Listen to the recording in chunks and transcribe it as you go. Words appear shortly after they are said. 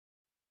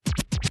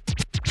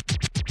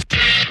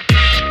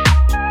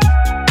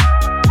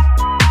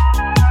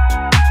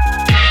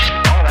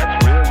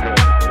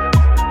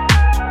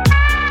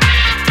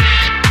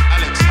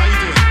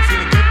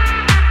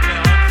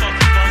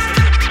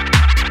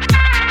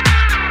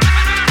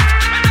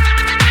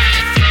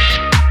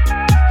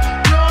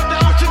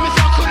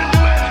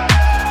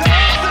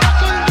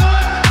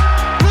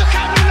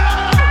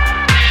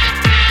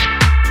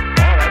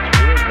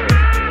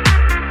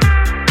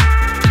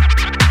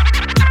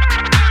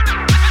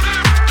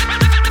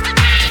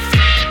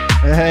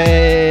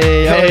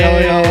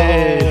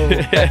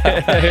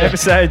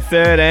Episode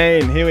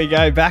 13. Here we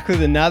go. Back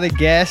with another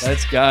guest.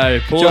 Let's go.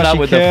 Pull it Joshy up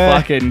with Kerr. the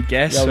fucking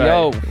guest.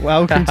 Yo.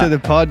 Welcome to the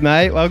pod,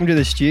 mate. Welcome to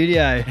the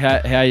studio.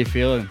 How you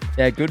feeling?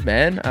 Yeah, good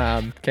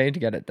man. Keen to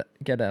get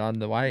it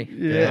underway.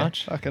 Pretty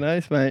much. Fucking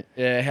oath, mate.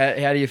 Yeah.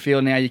 How do you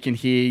feel now? You can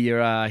hear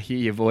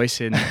your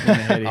voice in the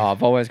head. Oh,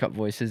 I've always got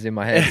voices in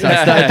my head, so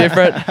it's no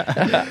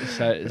different.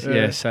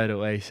 So do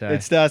we. So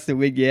It starts to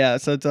wig you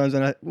out. Sometimes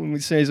as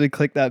soon as we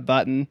click that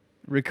button,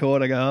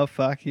 record, I go, oh,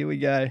 fuck, here we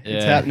go.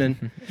 It's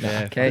happening.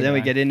 yeah. Okay. But then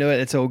we get into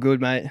it. It's all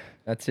good, mate.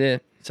 That's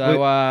it.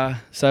 So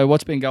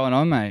what's been going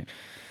on, mate?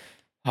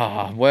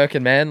 Oh,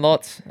 working, man.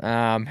 Lots.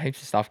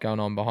 Heaps of stuff going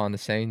on behind the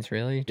scenes,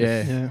 really.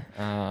 Yeah.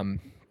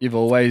 You've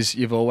always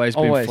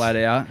been flat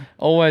out.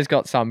 Always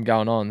got something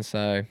going on.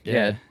 So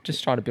Yeah.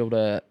 just trying to build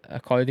a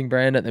clothing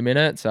brand at the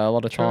minute. So a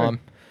lot of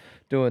time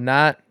doing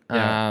that.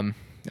 Yeah.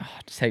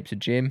 Just heaps of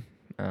gym.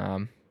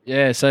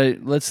 Yeah. So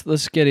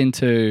let's get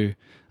into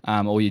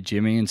all your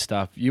gymming and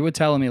stuff. You were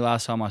telling me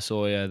last time I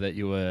saw you that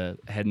you were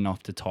heading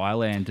off to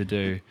Thailand to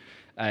do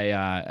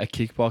a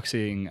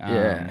kickboxing.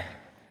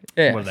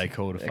 Yeah. What do they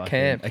call it? A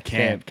camp. A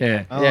camp.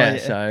 Yeah. Oh, yeah. yeah.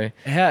 So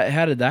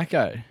How did that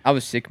go? I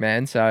was sick,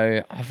 man.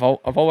 So I've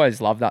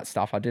always loved that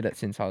stuff. I did it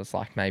since I was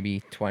like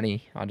maybe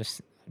 20. I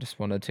just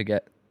wanted to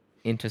get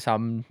into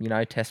some,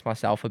 test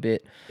myself a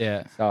bit.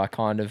 Yeah. So I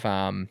kind of,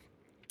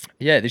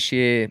 this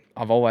year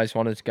I've always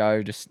wanted to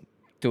go just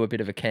do a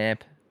bit of a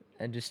camp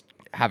and just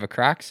have a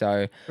crack.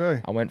 So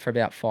True. I went for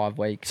about 5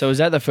 weeks. So is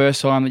that the first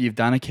time that you've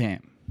done a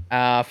camp?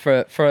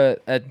 For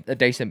a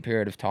decent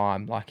period of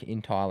time, like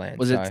in Thailand.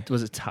 Was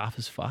it tough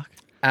as fuck?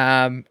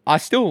 I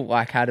still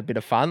had a bit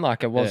of fun.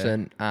 Like it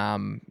wasn't,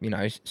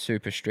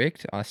 super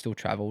strict. I still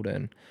travelled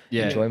and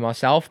enjoyed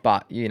myself.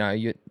 But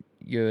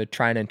you're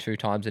training 2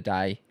 times a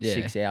day,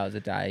 6 hours a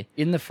day.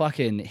 In the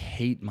fucking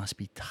heat must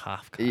be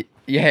tough.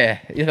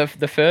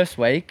 The first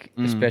week,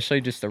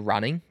 especially just the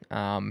running,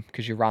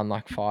 because you run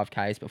like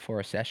 5Ks before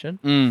a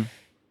session.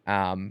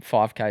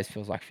 5Ks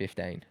feels like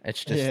 15.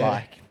 It's just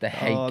like the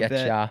heat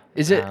gets ya.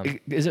 Is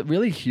it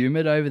really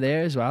humid over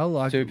there as well?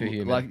 Like super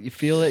humid. Like you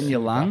feel it in your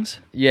lungs?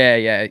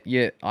 Yeah.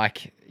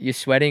 You're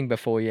sweating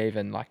before you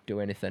even do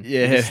anything.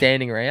 Yeah. You're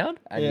standing around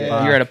and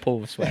you're in a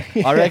pool of sweat.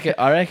 I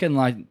reckon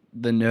like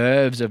the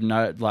nerves of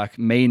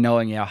me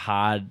knowing how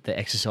hard the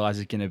exercise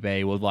is gonna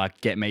be will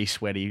get me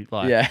sweaty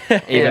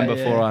even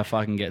before I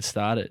fucking get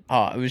started.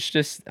 Oh, it was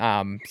just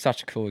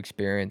such a cool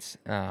experience.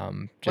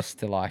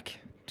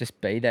 Just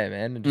be there,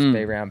 man, and just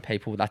be around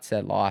people. That's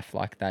their life.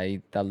 Like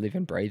they live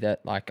and breathe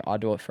it. Like I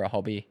do it for a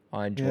hobby.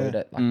 I enjoyed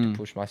it, to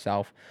push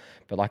myself.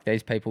 But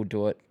these people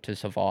do it to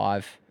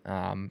survive.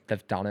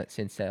 They've done it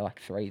since they're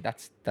 3.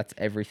 That's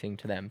everything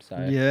to them. So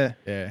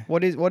Yeah.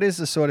 What is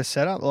the sort of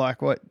setup like?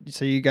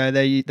 So you go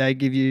there, they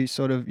give you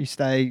you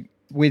stay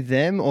with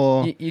them,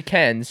 or you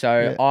can.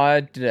 So I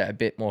did it a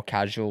bit more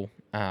casual.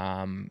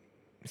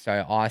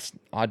 So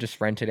I just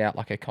rented out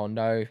a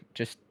condo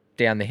just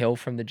down the hill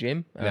from the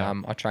gym.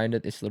 I trained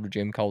at this little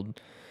gym called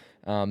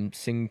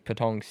Sing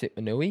Patong Sit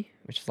Manui,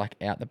 which is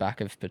out the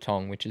back of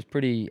Patong, which is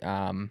pretty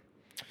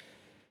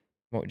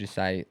what would you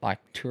say,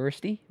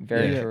 touristy,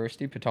 very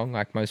touristy.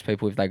 Patong, most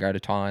people, if they go to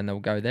Thailand, they'll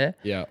go there.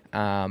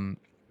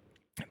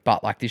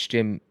 But this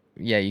gym,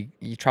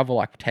 you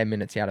travel 10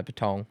 minutes out of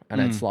Patong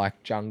and it's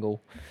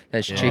jungle.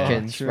 There's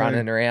chickens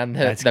running around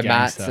the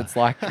mats. It's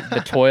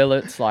the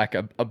toilet's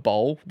a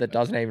bowl that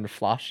doesn't even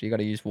flush. You got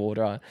to use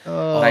water.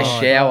 They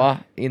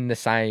shower in the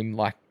same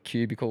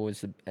cubicle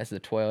as the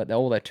toilet.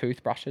 All their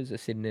toothbrushes are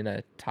sitting in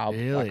a tub.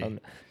 Really?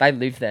 They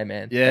live there,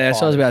 man. Yeah, that's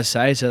what I was about to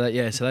say. So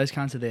those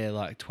cunts are there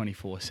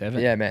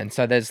 24/7. Yeah, man.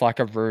 So there's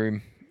a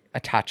room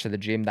attached to the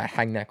gym. They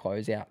hang their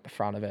clothes out the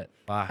front of it.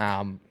 Fuck.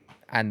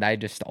 And they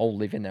just all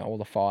live in there, all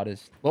the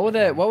fighters. What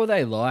were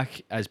they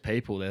like as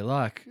people?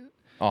 They're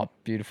oh,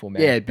 beautiful,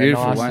 man. Yeah,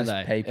 beautiful, the weren't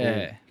nicest they? people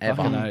Yeah,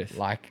 ever. fucking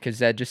oath. Because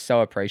they're just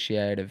so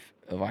appreciative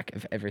of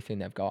everything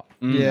they've got.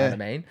 You know Yeah.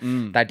 what I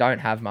mean? They don't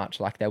have much.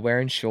 They're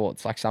wearing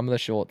shorts. Some of the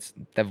shorts,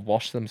 they've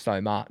washed them so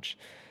much.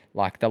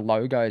 The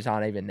logos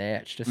aren't even there.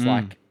 It's just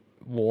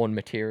worn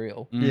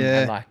material.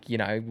 Yeah.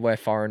 And we're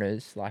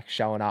foreigners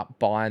showing up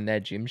buying their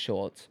gym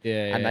shorts.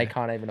 And they Yeah.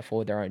 can't even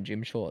afford their own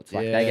gym shorts.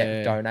 They Yeah.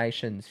 get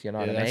donations, you know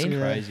what I That's mean?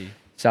 crazy.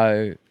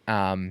 So,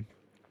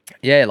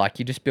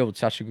 you just build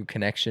such a good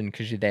connection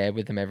because you're there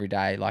with them every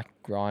day,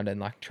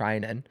 grinding,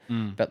 training.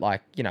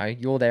 But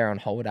you're there on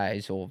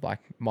holidays or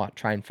might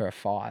train for a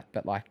fight,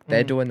 but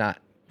they're doing that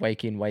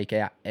week in, week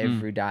out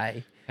every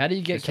day. How do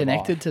you get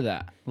connected to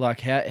that?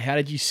 How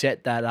did you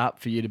set that up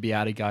for you to be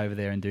able to go over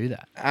there and do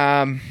that?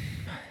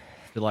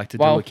 Do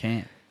a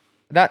camp?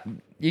 That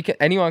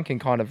anyone can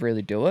kind of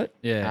really do it.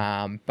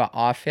 Yeah. But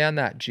I found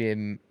that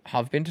gym.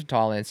 I've been to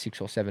Thailand 6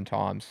 or 7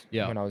 times.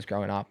 Yeah. When I was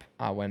growing up,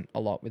 I went a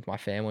lot with my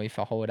family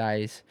for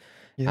holidays.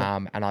 Yeah.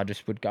 And I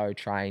just would go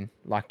train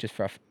just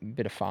for a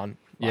bit of fun.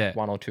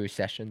 1 or 2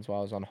 sessions while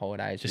I was on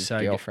holidays with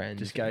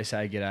girlfriends. Just go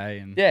say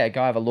g'day and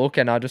go have a look.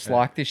 And I just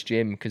liked this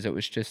gym because it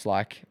was just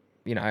I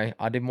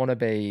didn't want to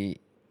be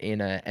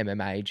in a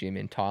MMA gym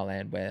in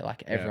Thailand where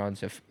like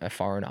everyone's a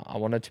foreigner. I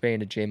wanted to be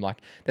in a gym like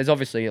there's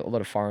obviously a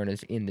lot of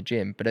foreigners in the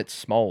gym, but it's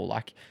small.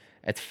 Like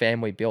it's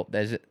family built.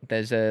 There's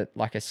a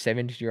like a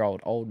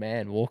 70-year-old old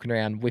man walking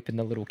around whipping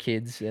the little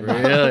kids. And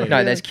Really?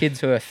 there's kids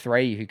who are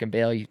 3 who can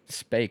barely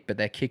speak, but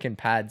they're kicking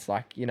pads.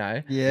 Like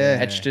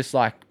it's just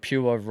like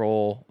pure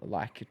raw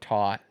like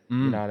Thai.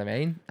 You know what I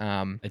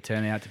mean? They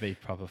turn out to be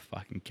proper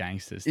fucking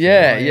gangsters. Too.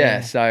 Yeah.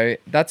 So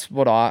that's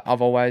what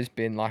I've always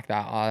been like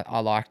that. I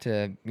like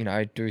to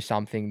do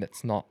something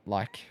that's not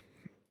like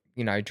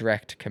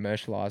direct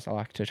commercialized. I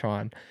like to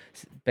try and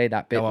be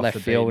that bit left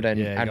field and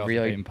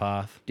really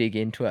dig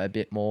into it a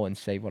bit more and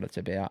see what it's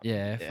about.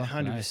 Yeah,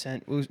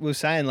 100%. We were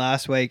saying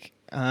last week,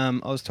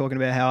 I was talking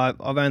about how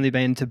I've only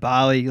been to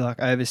Bali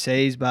like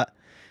overseas, but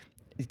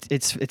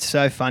it's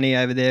so funny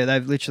over there.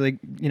 They've literally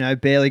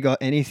barely got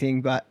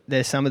anything, but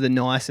they're some of the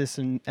nicest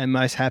and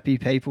most happy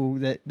people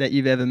that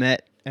you've ever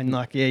met. And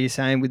like you're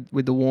saying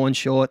with the worn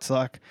shorts,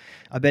 like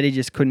I bet he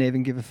just couldn't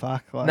even give a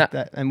fuck like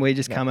that. And we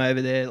just come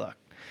over there like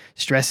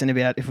stressing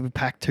about if we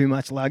pack too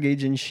much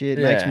luggage and shit,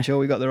 making sure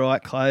we got the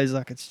right clothes.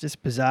 Like it's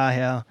just bizarre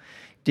how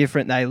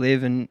different they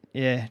live, and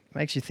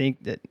makes you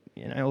think that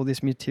all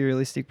this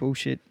materialistic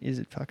bullshit, is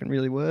it fucking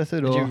really worth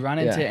it? Did you run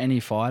into any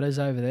fighters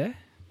over there?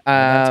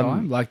 I've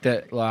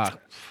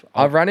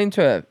run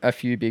into a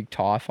few big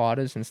Thai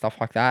fighters and stuff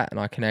like that, and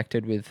I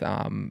connected with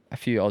a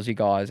few Aussie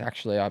guys.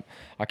 Actually,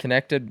 I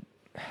connected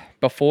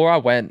before I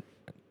went,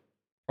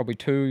 probably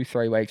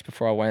 2-3 weeks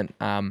before I went.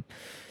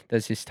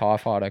 There's this Thai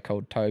fighter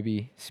called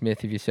Toby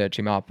Smith. If you search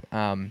him up,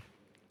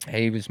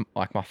 he was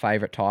like my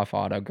favourite Thai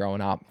fighter growing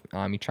up.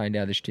 He trained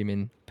out of this gym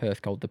in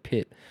Perth called The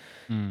Pit.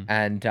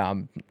 And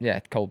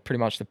called pretty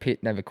much The Pit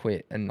Never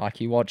Quit. And like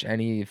you watch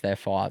any of their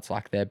fights,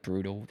 like they're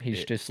brutal.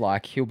 He's just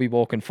like, he'll be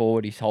walking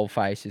forward, his whole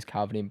face is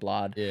covered in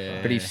blood,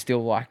 but he's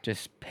still like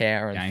just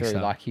powering through.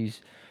 Like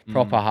he's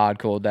proper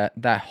hardcore.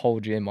 That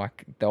whole gym,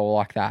 like they're all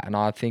like that. And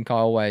I think I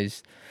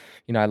always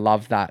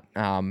love that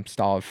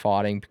style of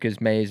fighting, because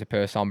me as a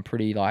person, I'm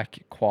pretty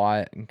like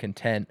quiet and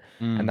content,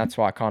 and that's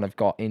why I kind of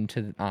got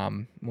into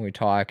Muay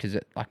Thai, because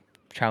it like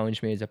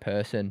challenged me as a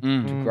person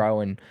to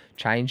grow and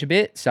change a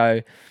bit.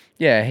 So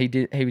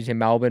he was in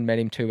Melbourne, met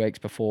him 2 weeks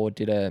before,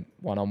 did a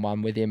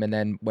one-on-one with him, and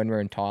then when we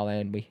were in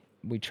Thailand,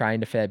 we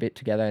trained a fair bit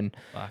together and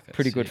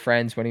pretty good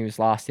friends. When he was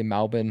last in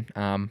Melbourne,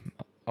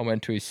 I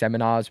went to his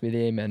seminars with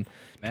him and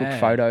took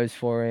photos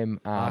for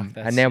him,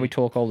 and now we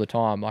talk all the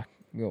time. Like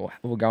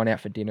we're going out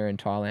for dinner in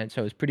Thailand,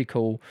 so it was pretty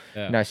cool.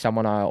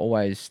 Someone I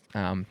always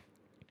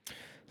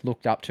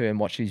looked up to and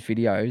watched his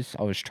videos.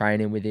 I was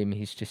training with him.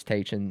 He's just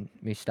teaching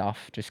me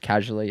stuff just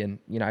casually, and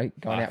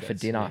going out for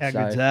dinner. How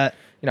good's that?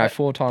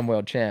 4-time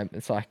world champ.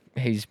 It's like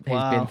he's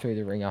been through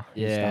the ringer.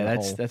 Yeah,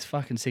 that's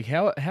fucking sick.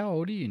 How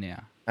old are you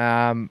now?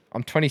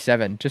 I'm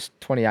 27, just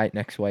 28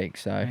 next week.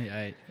 So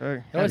 28.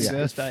 Oh,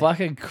 It's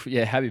fucking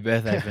happy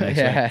birthday for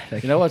next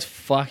week. You know what's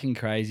fucking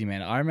crazy,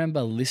 man? I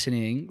remember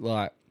listening,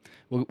 like,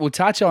 we'll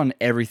touch on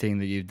everything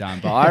that you've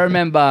done, but I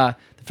remember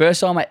the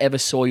first time I ever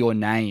saw your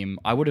name,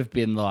 I would have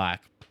been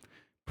like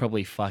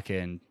probably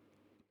fucking,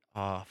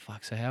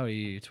 so how are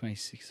you?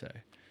 26, so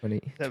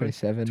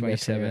 27.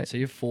 27. So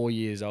you're 4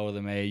 years older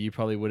than me. You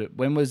probably would have.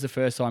 When was the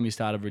first time you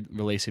started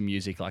releasing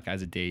music like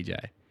as a DJ?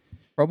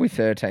 Probably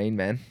 13,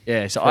 man.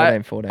 Yeah, so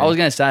 14. I was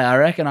going to say, I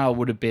reckon I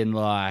would have been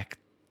like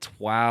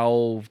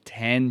 12,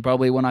 10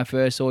 probably when I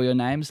first saw your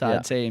name,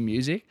 started seeing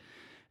music.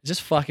 It's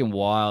just fucking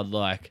wild,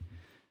 like,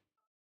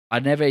 I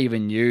never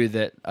even knew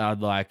that I'd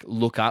like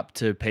look up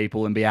to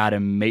people and be able to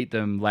meet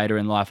them later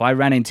in life. I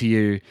ran into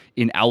you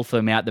in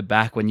Eltham out the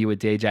back when you were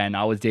DJing and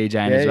I was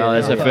DJing as well.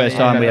 That's the first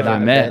time we ever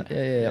met.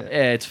 Yeah,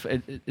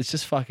 it's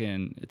just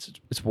fucking,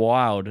 it's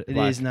wild. It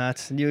is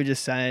nuts. And you were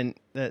just saying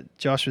that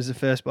Josh was the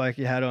first bloke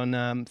you had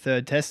on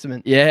Third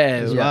Testament.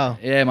 As well.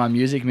 Yeah, my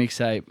music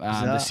mixtape,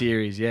 the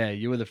series. Yeah,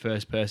 you were the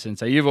first person.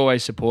 So you've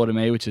always supported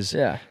me, which is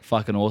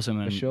fucking awesome.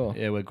 And for sure.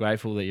 Yeah, we're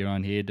grateful that you're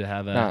on here to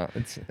have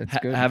it's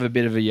good. Have a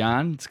bit of a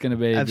yarn. It's going to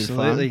be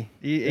absolutely.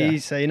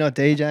 So you're not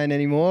DJing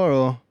anymore,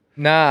 or?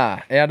 Nah,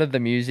 out of the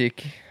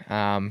music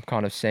kind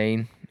of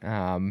scene.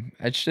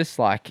 It's just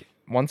like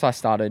once I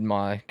started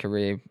my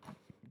career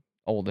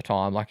all the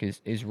time, like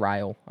is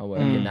rail. I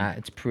work in that.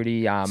 It's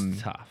pretty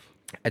it's tough.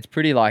 It's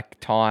pretty like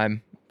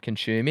time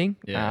consuming.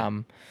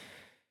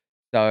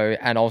 So,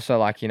 and also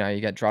like, you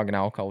get drug and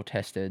alcohol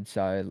tested.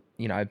 So,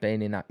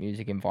 being in that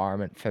music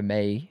environment for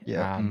me,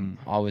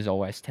 I was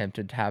always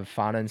tempted to have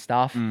fun and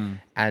stuff.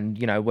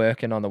 And,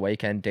 working on the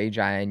weekend,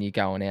 DJing, you're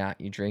going out,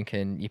 you're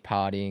drinking, you're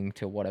partying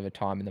till whatever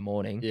time in the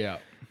morning.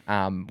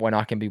 When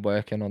I can be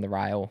working on the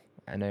rail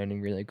and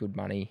earning really good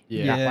money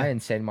that way and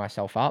setting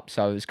myself up.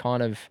 So it was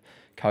kind of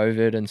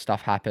COVID and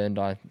stuff happened.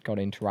 I got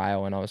into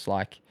rail and I was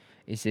like,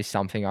 is this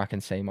something I can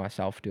see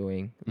myself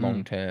doing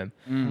long term?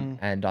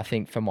 And I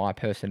think for my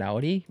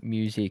personality,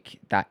 music,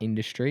 that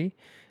industry,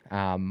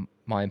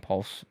 my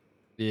impulse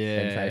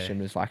sensation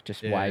was like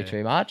just way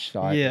too much.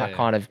 So I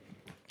kind of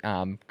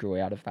grew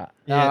out of that.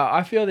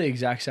 I feel the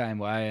exact same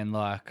way. And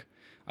like,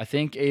 I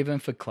think even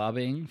for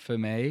clubbing, for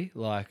me,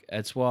 like,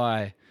 it's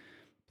why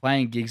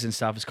playing gigs and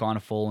stuff has kind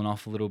of fallen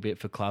off a little bit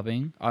for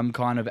clubbing. I'm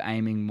kind of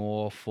aiming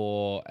more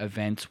for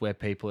events where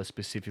people are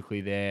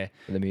specifically there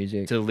For the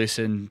music. to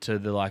listen to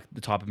the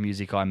type of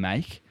music I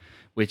make,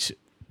 which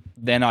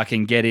then I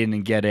can get in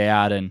and get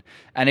out, and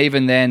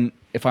even then,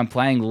 if I'm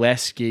playing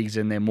less gigs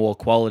and they're more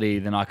quality,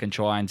 then I can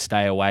try and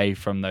stay away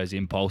from those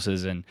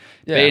impulses. And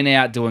being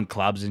out doing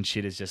clubs and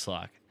shit is just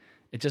like,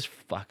 it just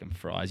fucking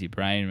fries your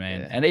brain,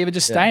 man. And even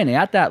just staying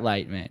out that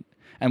late, man.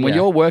 And when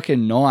you're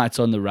working nights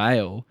on the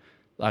rail,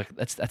 like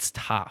that's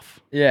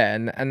tough. Yeah,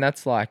 and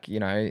that's like, you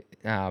know,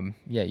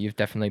 you've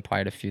definitely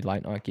played a few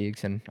late night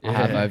gigs, and I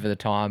have over the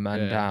time.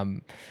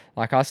 And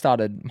like I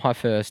started my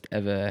first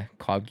ever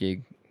club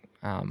gig.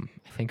 I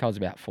think I was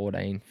about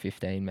 14,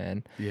 15,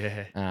 man.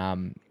 Yeah.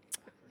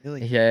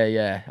 Really?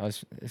 Yeah. I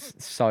was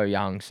so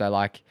young. So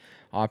like,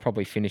 I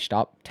probably finished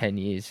up 10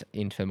 years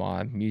into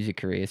my music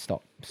career,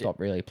 stopped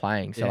really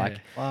playing. So like,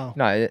 Wow.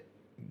 no,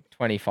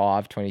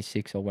 25,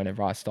 26 or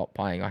whenever I stopped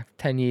playing, like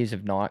 10 years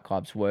of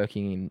nightclubs,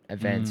 working in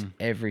events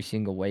every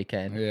single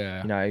weekend,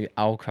 Yeah. you know,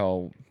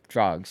 alcohol,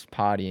 drugs,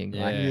 partying,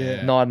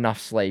 like not enough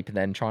sleep, and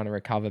then trying to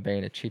recover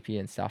being a chippy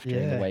and stuff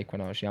during the week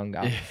when I was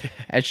younger.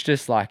 It's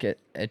just like,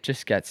 it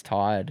just gets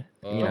tired.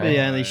 You know? The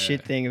only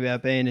shit thing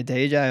about being a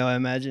DJ, I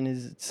imagine,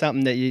 is it's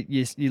something that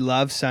you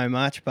love so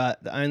much,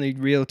 but the only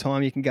real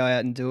time you can go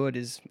out and do it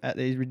is at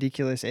these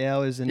ridiculous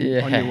hours and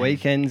on your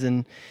weekends,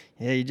 and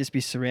you just be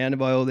surrounded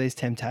by all these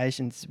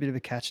temptations. It's a bit of a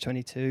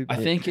catch-22.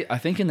 I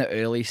think in the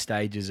early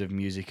stages of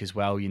music as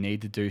well, you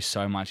need to do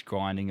so much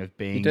grinding of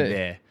being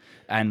there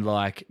and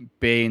like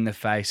being the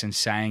face and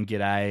saying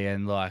g'day,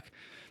 and like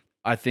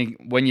I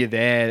think when you're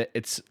there,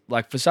 it's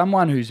like for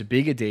someone who's a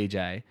bigger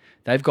DJ,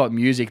 they've got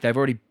music, they've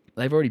already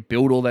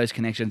built all those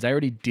connections. They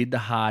already did the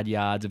hard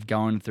yards of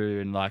going through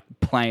and like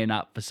playing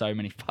up for so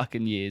many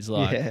fucking years.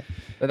 Like,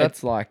 but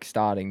that's like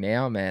starting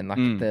now, man. Like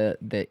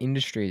the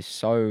industry is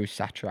so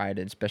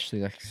saturated, especially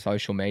like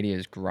social media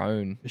has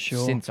grown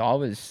since I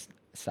was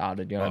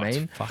started. You know what I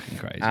mean? It's fucking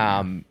crazy.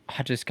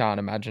 I just can't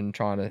imagine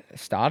trying to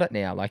start it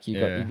now. Like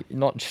you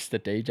not just a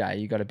DJ,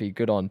 you got to be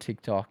good on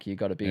TikTok. You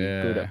got to be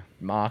good at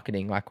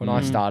marketing. Like when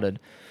I started,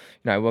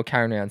 you know, we're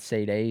carrying around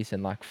CDs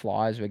and like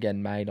flyers were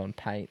getting made on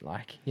paint,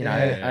 like, you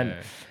know,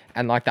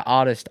 and like the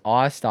artist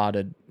I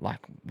started like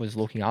was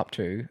looking up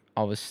to,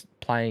 I was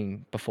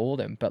playing before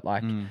them, but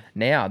like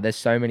now there's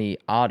so many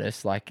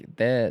artists, like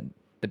they're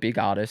the big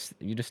artists,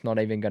 you're just not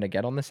even going to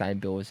get on the same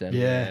bill as them.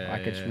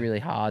 It's really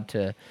hard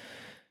to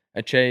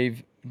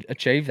achieve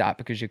that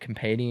because you're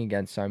competing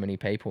against so many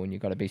people and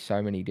you've got to be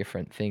so many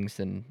different things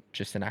than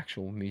just an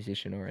actual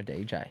musician or a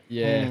DJ.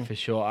 Yeah, for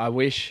sure.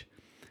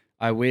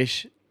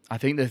 I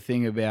think the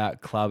thing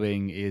about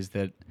clubbing is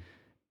that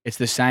it's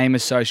the same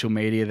as social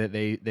media that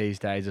these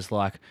days. It's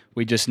like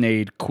we just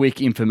need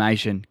quick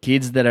information.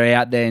 Kids that are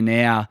out there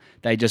now,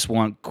 they just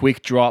want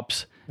quick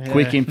drops,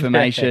 quick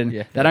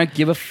information. They don't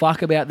give a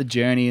fuck about the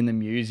journey and the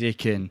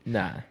music and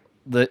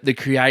the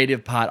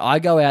creative part. I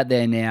go out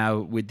there now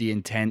with the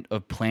intent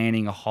of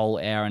planning a whole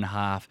hour and a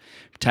half,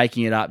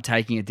 taking it up,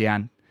 taking it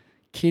down.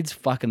 Kids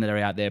fucking that are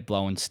out there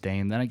blowing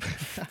steam, they don't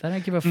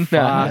give a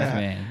fuck,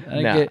 man.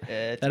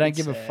 They don't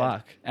give a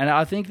fuck. And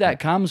I think that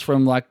comes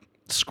from like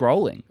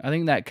scrolling. I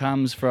think that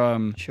comes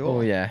from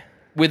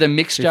with a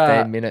mixture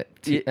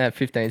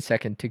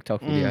 15-second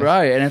TikTok videos.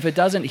 Right, and if it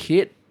doesn't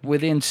hit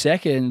within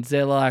seconds,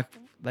 they're like,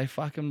 they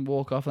fucking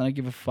walk off and don't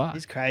give a fuck.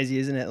 It's crazy,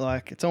 isn't it?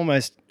 Like, it's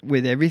almost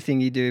with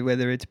everything you do,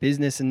 whether it's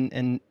business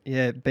and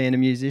being a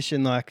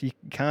musician, like you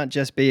can't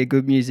just be a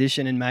good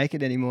musician and make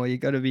it anymore. You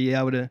got to be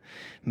able to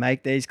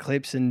make these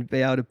clips and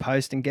be able to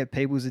post and get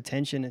people's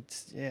attention.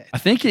 I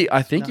think you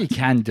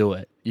can do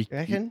it. You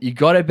reckon? You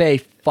got to be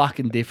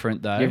fucking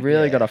different though. You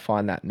really got to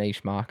find that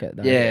niche market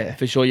though. Yeah,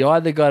 for sure. You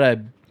either got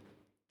to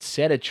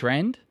set a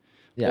trend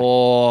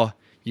or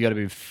you got to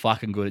be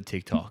fucking good at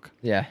TikTok.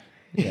 Yeah.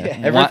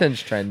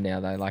 Everything's trend now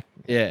though. Like,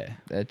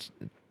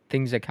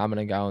 things are coming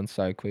and going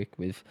so quick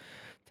with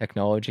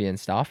technology and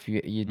stuff.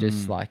 You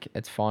just like,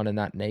 it's finding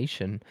that niche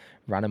and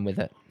running with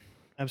it.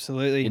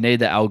 Absolutely. You need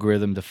the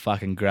algorithm to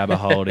fucking grab a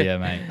hold of you,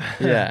 mate.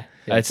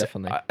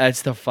 Definitely.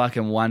 It's the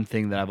fucking one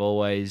thing that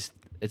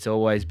it's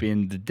always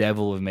been the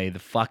devil of me, the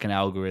fucking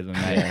algorithm,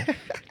 mate.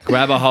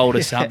 Grab a hold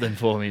of something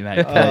for me,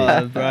 mate.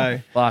 Oh,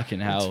 bro. Fucking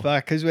hell. It's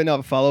fuck, because we're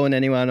not following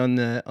anyone on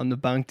the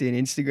Bunked In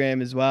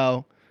Instagram as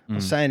well. I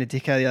was saying to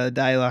Dicko the other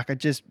day, like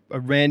a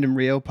random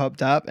reel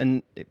popped up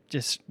and it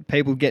just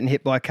people getting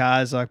hit by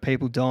cars, like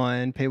people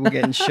dying, people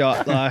getting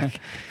shot. Like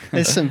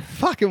there's some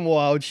fucking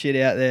wild shit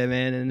out there,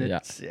 man, and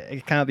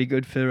it can't be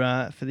good for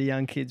the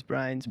young kids'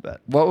 brains. But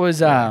what was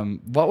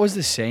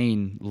the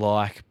scene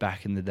like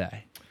back in the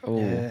day?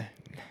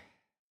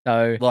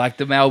 So like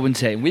the Melbourne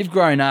scene. We've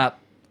grown up.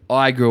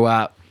 I grew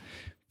up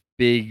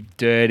big,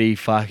 dirty,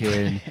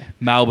 fucking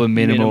Melbourne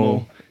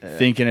minimal.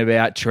 Thinking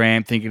about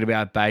Tramp, thinking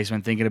about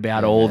Basement, thinking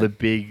about all the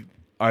big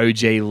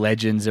OG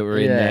legends that were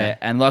in there.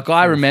 And like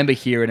I remember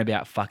hearing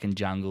about fucking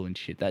Jungle and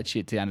shit. That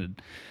shit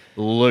sounded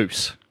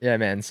loose. Yeah,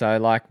 man. So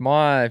like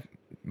my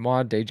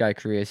DJ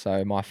career,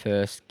 so my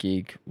first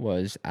gig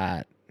was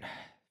at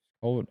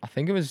called. I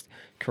think it was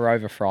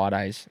Corova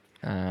Fridays.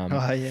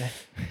 Oh yeah.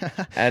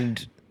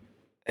 And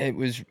it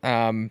was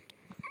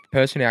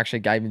person who actually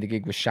gave me the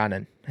gig was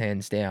Shannon,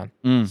 hands down.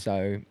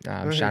 So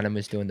Shannon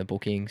was doing the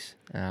bookings.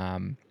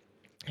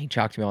 He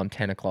chucked me on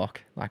 10 o'clock,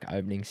 like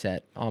opening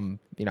set. I'm,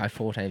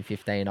 14,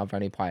 15. I've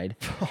only played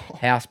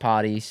house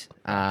parties.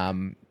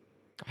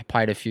 I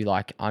played a few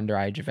like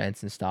underage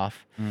events and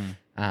stuff.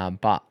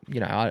 But,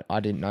 I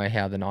didn't know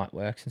how the night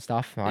works and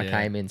stuff. I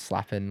came in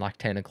slapping like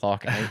 10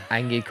 o'clock,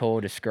 Angie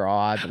Core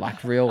Describe,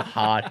 like real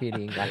hard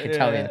hitting, like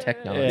Italian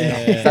techno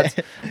and stuff.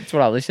 So that's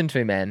what I listened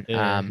to, man.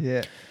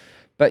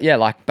 But yeah,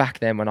 like back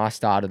then when I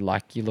started,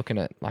 like you're looking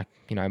at like,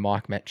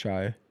 Mike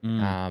Metro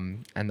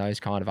and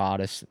those kind of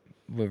artists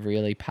were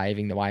really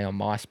paving the way on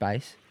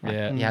MySpace.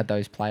 Like, you had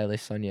those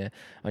playlists on your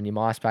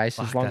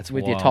MySpace as long as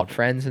with your top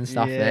friends and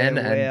stuff, man.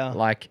 And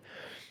like,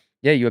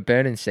 you were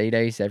burning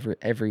CDs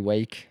every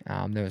week.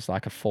 There was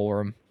like a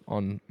forum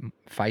on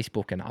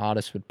Facebook and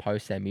artists would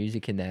post their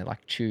music in there,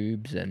 like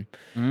Tubes and,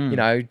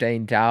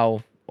 Dean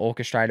Dowell,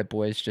 Orchestrated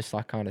Boys just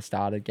like kind of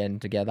started getting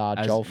together.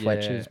 Joel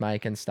Fletcher's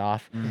making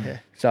stuff.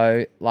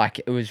 So like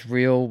it was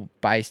real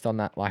based on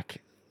that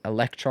like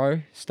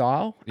electro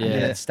style. And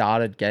then it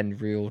started getting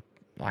real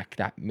like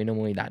that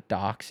minimally that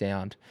dark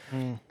sound.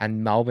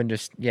 And Melbourne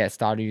just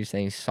started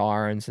using these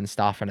sirens and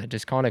stuff, and it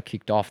just kind of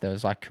kicked off. There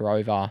was like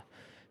Corova,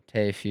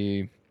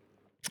 TFU,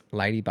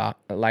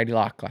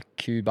 Ladyluck, like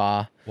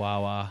Q-Bar.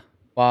 Wawa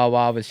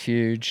was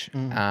huge.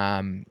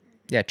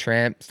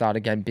 Tramp started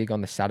getting big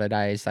on the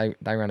Saturdays. They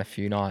ran a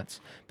few nights.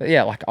 But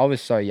yeah, like I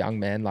was so young,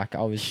 man. Like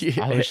I was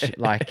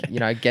like,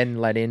 getting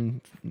let in,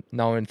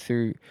 knowing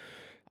through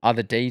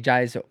other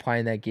DJs that were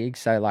playing their gigs.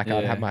 So like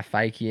I'd have my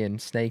fakie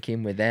and sneak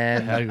in with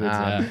them. How good's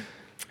that?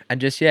 And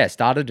just,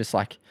 started just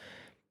like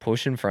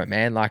pushing for it,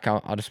 man. Like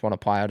I just want to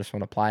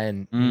play.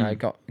 And,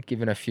 got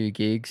given a few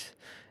gigs.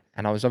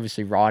 And I was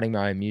obviously writing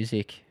my own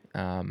music,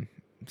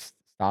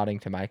 starting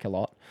to make a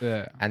lot.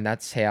 Yeah. And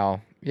that's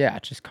how, I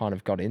just kind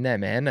of got in there,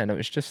 man. And it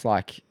was just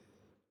like,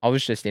 I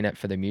was just in it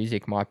for the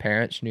music. My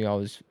parents knew I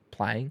was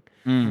playing.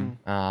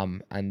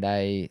 And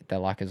they're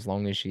like, as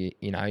long as you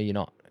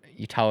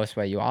tell us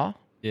where you are.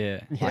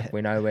 Like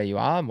we know where you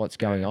are and what's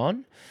going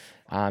on.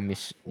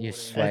 You're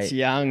sweet. That's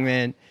young,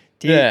 man.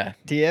 Do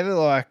you ever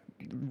like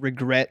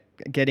regret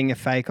getting a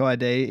fake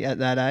ID at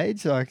that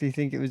age? Like, do you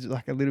think it was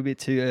like a little bit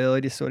too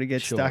early to sort of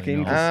get stuck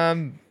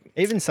in?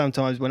 Even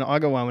sometimes when I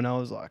got one when I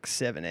was like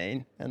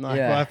 17 and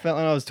like I felt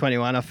when I was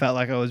 21, I felt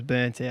like I was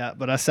burnt out.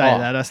 But I say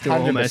that I still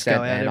almost go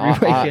out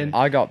every weekend.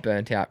 I got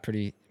burnt out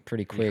pretty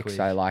quick.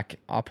 So like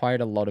I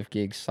played a lot of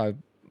gigs. So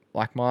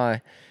like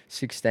my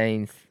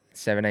 16th,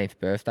 17th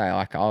birthday,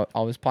 like I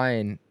was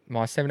playing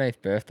my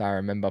 17th birthday. I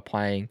remember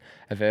playing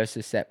a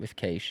versus set with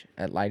Keish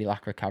at Lady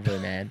Luck Recovery,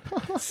 man.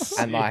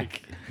 And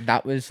like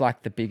that was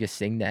like the biggest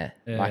thing there.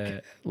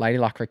 Like Lady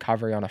Luck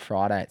Recovery on a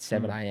Friday at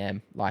 7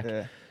 a.m.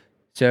 Like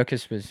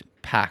Circus was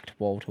packed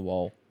wall to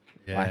wall.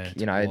 Like,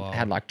 it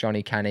had like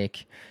Johnny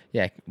Canick.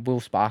 Will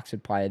Sparks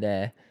would play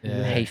there.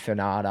 Heath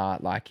Fernada,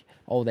 like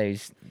all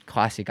these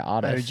classic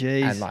artists.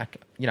 And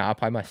like, I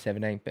played my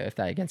 17th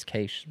birthday against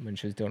Keish when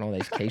she was doing all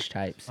these Keish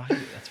tapes.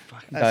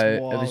 That's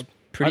wild. It was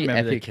pretty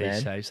epic, the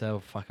man. tapes, they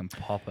were fucking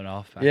popping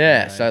off.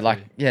 So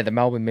like, the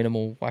Melbourne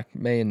Minimal, like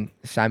me and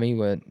Sammy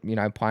were,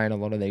 playing a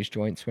lot of these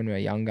joints when we were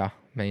younger.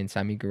 Me and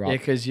Sammy grew up. Yeah,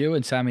 because you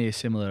and Sammy are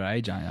similar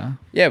age, aren't you?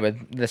 Yeah, we're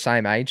the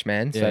same age,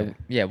 man. So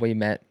we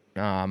met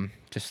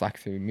just like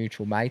through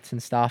mutual mates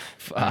and stuff.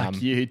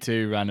 Fuck, you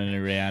two running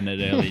around at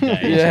early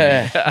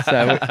days.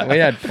 So we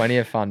had plenty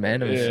of fun,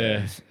 man.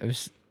 It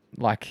was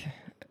like,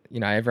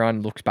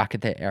 everyone looks back at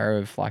their era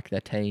of like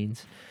their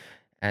teens,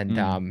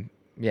 and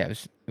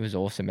it was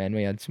awesome, man.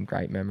 We had some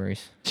great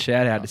memories.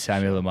 Shout out to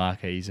Samuel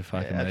Lamarca. He's a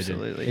fucking legend.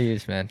 Absolutely. He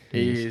is, man.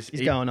 He's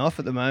going off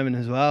at the moment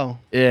as well.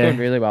 Yeah. Doing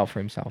really well for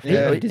himself.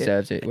 He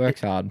deserves it.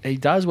 Works hard. He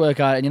does work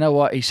hard. And you know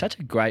what? He's such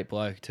a great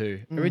bloke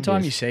too. Every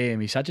time you see him,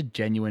 he's such a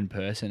genuine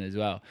person as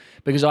well.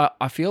 Because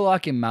I feel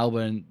like in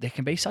Melbourne, there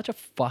can be such a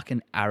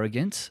fucking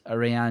arrogance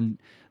around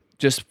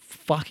just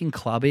fucking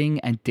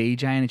clubbing and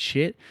DJing and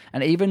shit.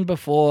 And even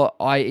before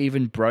I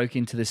even broke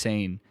into the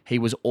scene, he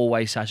was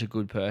always such a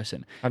good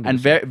person. 100%. And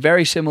very,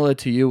 very similar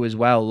to you as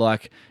well.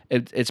 Like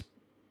it's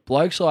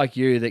blokes like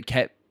you that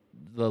kept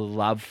the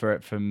love for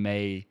it for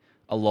me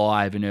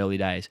alive in early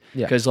days.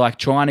 Because like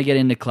trying to get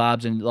into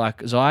clubs and like,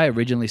 because I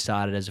originally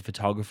started as a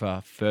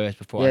photographer first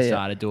before I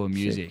started doing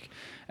music.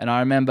 And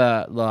I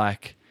remember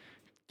like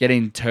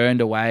getting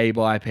turned away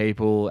by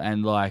people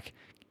and like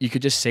you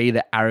could just see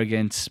the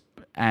arrogance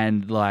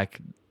and like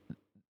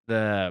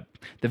the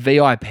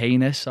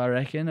VIP-ness, I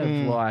reckon, of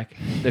like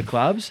the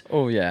clubs.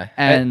 Oh yeah.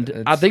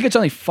 And I think it's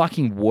only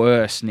fucking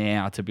worse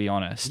now, to be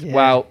honest. Yeah.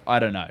 Well, I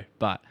don't know,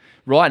 but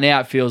right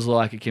now it feels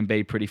like it can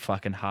be pretty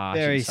fucking harsh.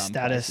 Very in some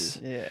status.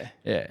 places.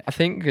 Yeah. I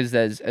think because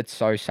it's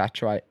so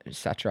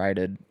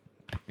saturated.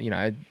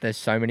 There's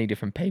so many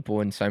different people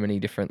and so many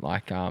different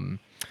like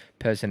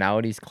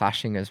personalities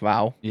clashing as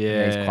well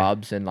in these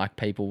clubs, and like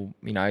people,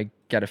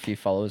 get a few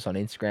followers on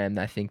Instagram,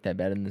 they think they're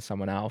better than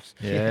someone else.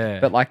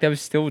 But like there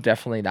was still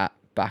definitely that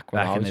back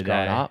when I in was the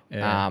growing day, up.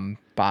 yeah.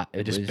 But They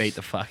it just was, beat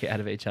the fuck out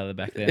of each other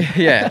back then.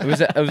 yeah, it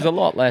was a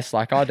lot less.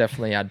 Like I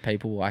definitely had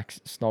people like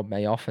snob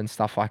me off and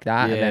stuff like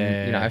that. And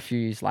then, you know, Yeah. a few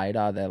years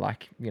later, they're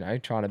like, you know,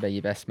 trying to be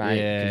your best mate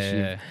because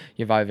Yeah.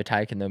 you've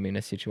overtaken them in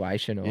a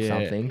situation or Yeah,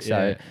 something.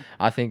 So yeah.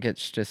 I think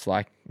it's just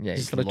like, yeah,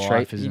 Just you got to life,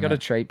 treat, you isn't got to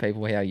it? treat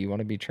people how you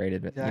want to be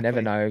treated. But you never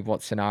Exactly. know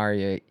what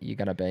scenario you're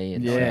going to be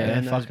in. Yeah. So. Burn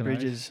those fucking oath.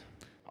 bridges.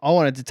 I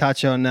wanted to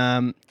touch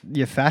on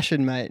your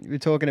fashion, mate. We're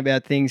talking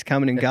about things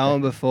coming and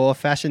going before.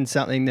 Fashion's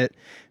something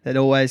that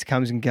always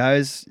comes and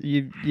goes.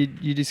 You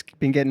just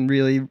been getting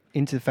really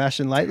into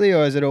fashion lately,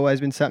 or has it always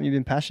been something you've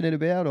been passionate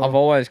about? Or? I've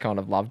always kind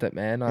of loved it,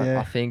 man. Yeah.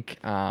 I think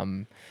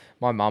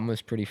my mum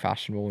was pretty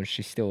fashionable and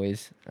she still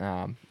is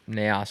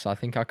now. So I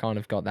think I kind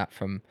of got that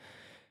from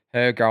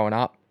her growing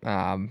up.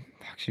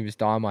 She was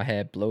dyeing my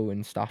hair blue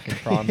and stuff in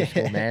primary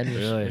school, man. Which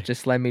Really?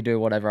 just let me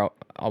do whatever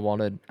I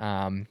wanted.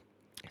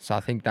 So I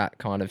think that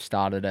kind of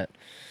started it.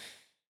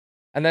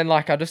 And then,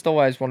 like, I just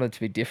always wanted to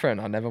be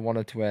different. I never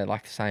wanted to wear,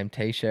 like, the same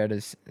T-shirt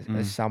as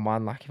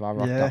someone. Like, if I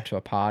rocked Yeah. up to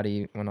a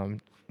party when I'm,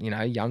 you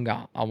know,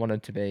 younger, I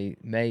wanted to be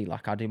me.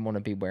 Like, I didn't want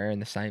to be wearing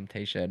the same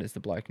T-shirt as the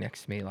bloke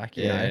next to me. Like,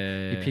 you know,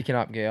 Yeah. you're picking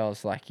up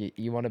girls. Like,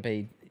 you want to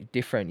be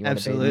different. You want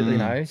to be, Absolutely. you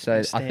know. So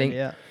I Stand think,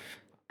 out.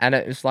 and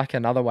it was, like,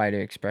 another way to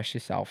express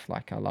yourself.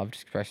 Like, I loved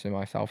expressing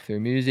myself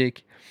through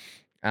music.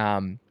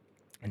 And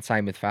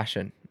same with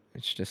fashion.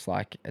 It's just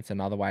like, it's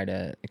another way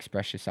to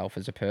express yourself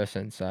as a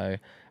person. So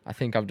I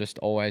think I've just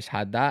always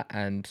had that.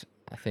 And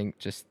I think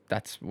just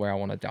that's where I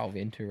want to delve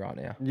into right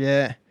now.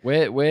 Yeah.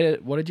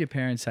 What did your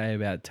parents say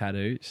about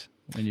tattoos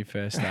when you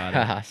first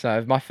started?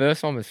 So my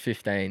first one was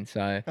 15.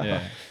 So,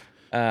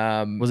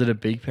 Yeah. Was it a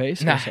big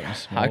piece? Or nah, something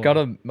small? I got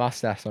a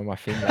mustache on my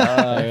finger.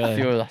 Oh, really? A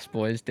few of us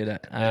boys did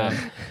it.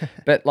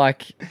 But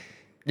like,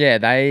 yeah,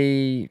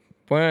 they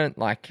weren't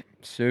like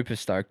super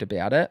stoked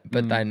about it,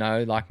 but they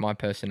know like my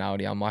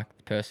personality. I'm like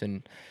the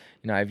person,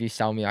 you know, if you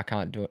tell me I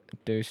can't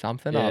do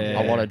something,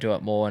 I want to do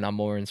it more, and I'm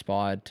more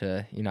inspired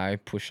to, you know,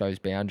 push those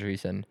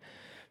boundaries and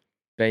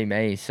be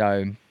me.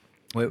 So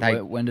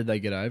When did they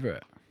get over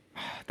it?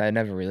 they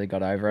never really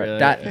got over it. Really?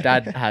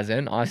 Dad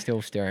hasn't. I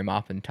still stir him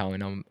up and tell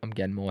him I'm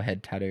getting more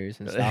head tattoos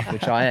and stuff,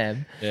 which I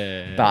am.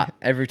 Yeah. But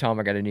every time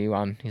I get a new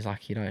one, he's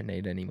like, you don't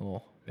need any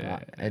more. Yeah,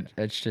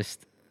 It's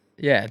just,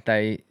 yeah,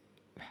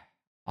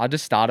 I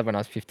just started when I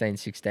was 15,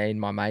 16.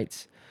 My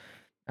mates,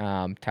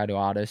 tattoo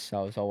artists, so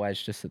I was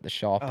always just at the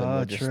shop and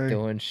we're just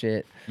doing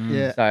shit.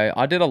 Yeah. So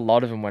I did a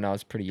lot of them when I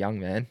was pretty young,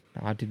 man.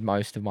 I did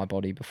most of my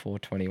body before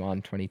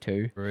 21,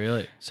 22.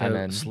 Really? So And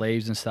then-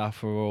 sleeves and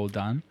stuff were all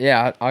done?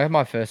 Yeah, I had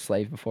my first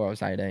sleeve before I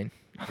was 18.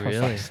 I was Really?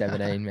 like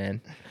 17,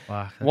 man.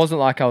 Wow. It wasn't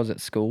like I was at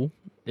school.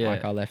 Yeah.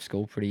 Like I left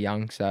school pretty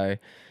young, so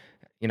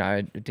you know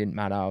it didn't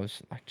matter. I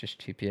was like just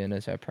chip in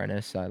as an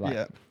apprentice, so like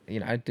Yeah. you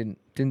know it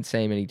didn't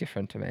seem any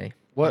different to me.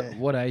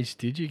 What age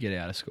did you get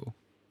out of school?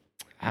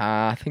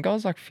 I think I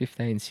was like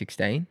 15,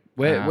 16.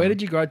 Where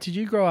did you grow? Did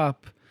you grow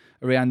up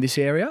around this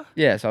area?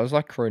 Yeah, so I was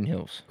like Croydon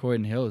Hills.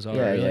 Croydon Hills. Oh,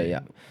 Yeah, really? yeah.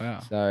 Wow.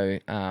 So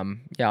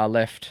yeah, I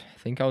left. I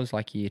think I was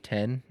like year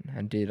 10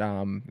 and did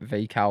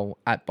VCAL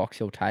at Box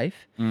Hill TAFE.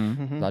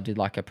 Mm. So I did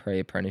like a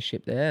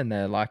pre-apprenticeship there, and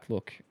they're like,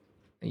 look,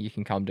 you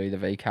can come do the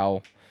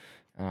VCAL,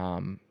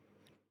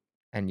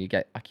 and you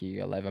get like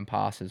your 11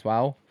 pass as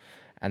well,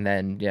 and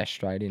then yeah,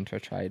 straight into a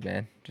trade,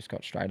 man. Just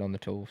got straight on the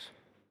tools.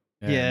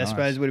 Yeah, nice. I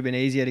suppose it would have been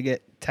easier to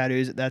get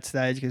tattoos at that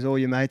stage because all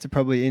your mates are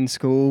probably in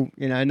school,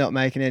 you know, not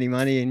making any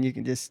money, and you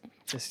can just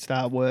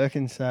start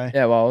working. So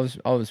Yeah, well,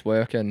 I was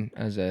working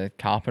as a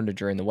carpenter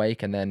during the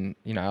week, and then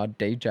you know I'd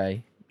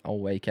DJ all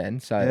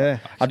weekend. So yeah,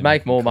 I'd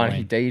make more Coin.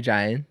 money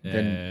DJing Yeah.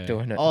 than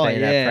doing it Oh, being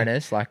yeah. an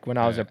apprentice. Like when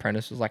I was Yeah. an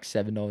apprentice, it was like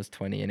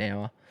 $7.20 an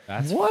hour.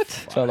 That's What?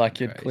 So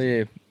like you'd crazy.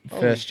 clear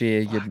Holy first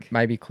year, fuck. you'd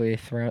maybe clear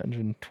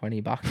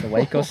 $320 a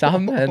week or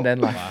something, and then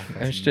like Fuck, it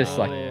that's was just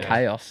like gnarly, yeah.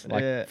 chaos.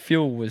 Like Yeah.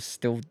 fuel was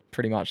still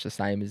pretty much the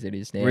same as it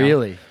is now.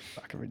 Really?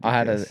 fucking I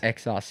had an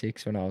ridiculous.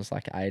 XR6 when I was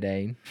like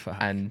 18, Fuck.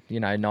 and you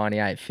know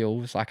 98 fuel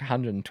was like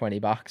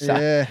 $120. So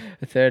Yeah,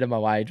 a third of my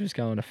wage was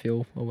going to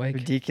fuel a week.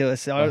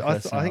 ridiculous. Fuck, I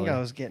that's think I gnarly.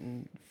 was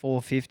getting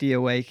 $450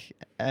 a week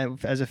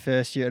as a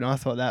first year, and I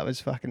thought that was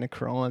fucking a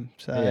crime.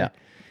 So Yeah.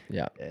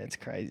 yeah, it's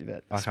crazy.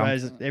 But I Like, I'm-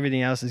 suppose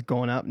everything else has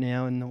gone up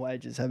now, and the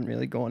wages haven't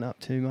really gone up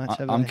too much.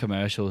 have I'm they?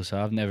 commercial,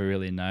 so I've never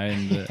really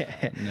known. But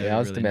Yeah. never Yeah, I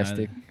was really known.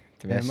 domestic.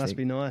 Yeah, it must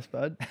be nice,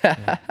 bud.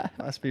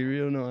 Must be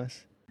real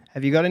nice.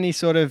 Have you got any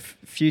sort of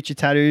future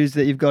tattoos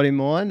that you've got in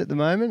mind at the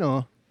moment,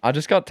 or? I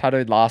just got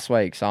tattooed last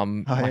week, so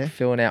I'm Oh, like yeah?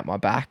 filling out my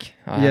back.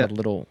 I Yeah. had a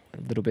little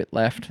bit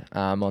left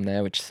on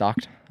there, which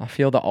sucked. I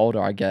feel the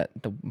older I get,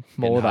 the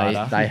more they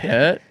harder.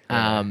 hurt.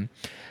 Yeah.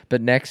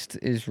 But next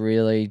is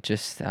really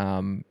just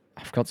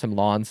I've got some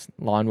line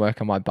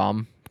work on my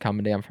bum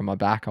coming down from my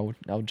back.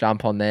 I'll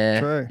jump on there.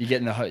 True.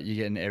 You're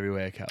getting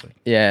everywhere covered.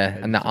 Yeah,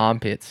 and the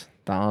armpits.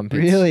 The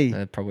armpits. Really?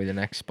 Are probably the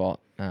next spot,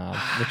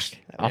 which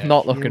I'm Yeah.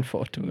 not looking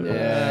forward to at all.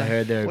 Yeah, I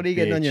heard they're. What are you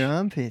getting on your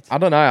armpits? I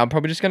don't know. I'm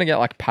probably just gonna get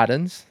like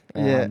patterns.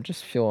 Yeah.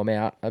 Just fill them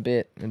out a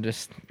bit and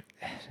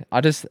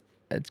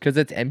it's because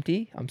it's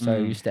empty. I'm so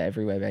used to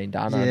everywhere being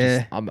done.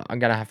 Yeah. I'm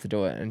gonna have to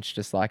do it, and it's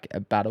just like a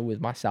battle with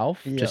myself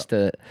just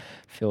to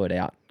fill it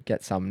out,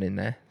 get something in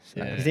there.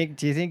 So. Yeah.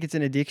 Do you think it's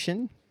an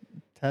addiction,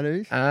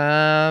 tattoos?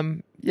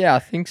 Yeah, I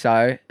think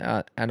so.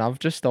 And I've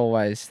just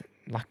always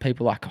like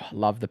people like, oh, I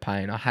love the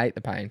pain. I hate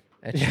the pain.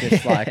 It's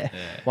just like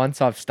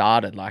once I've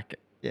started, like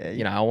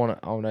you know, I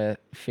want to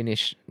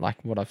finish like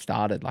what I've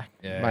started. Like,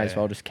 may as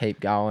well just keep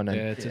going. And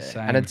it's the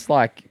same. and it's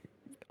like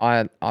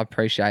I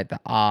appreciate the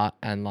art,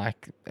 and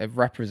like it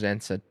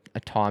represents a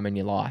time in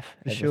your life.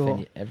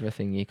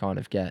 Everything you kind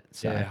of get.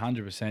 So. Yeah,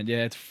 100%.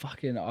 Yeah, it's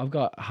fucking. I've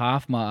got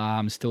half my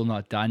arm still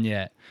not done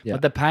yet, Yeah.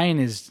 but the pain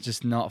is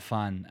just not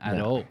fun at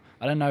all.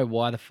 I don't know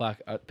why the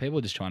fuck people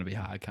are just trying to be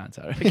hard, can't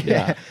I?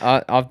 Yeah,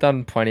 I've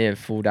done plenty of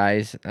full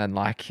days, and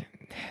like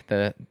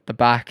the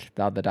back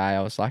the other day,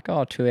 I was like,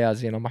 oh, 2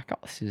 hours in, I'm like, oh,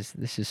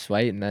 this is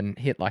sweet, and then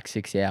hit like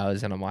 6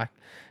 hours, and I'm like,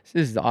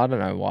 I don't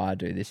know why I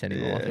do this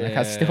anymore. Like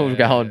I still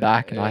going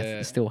back, and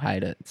I still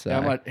hate it.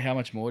 So how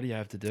much more do you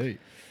have to do?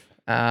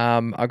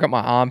 I got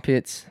my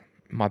armpits,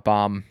 my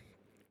bum,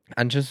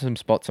 and just some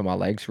spots on my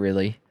legs.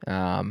 Really,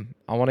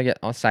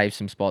 I'll save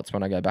some spots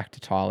when I go back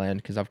to Thailand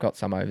because I've got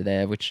some over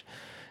there, which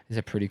is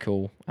a pretty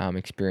cool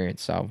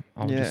experience. So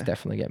I'll just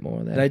definitely get more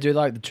of that. They do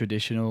like the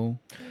traditional.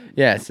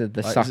 Yeah, so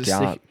the like, suck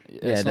yarn.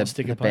 Yeah,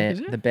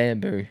 the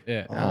bamboo.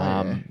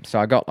 Yeah. So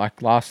I got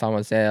like last time I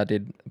was there, I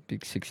did a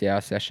big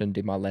 6-hour session,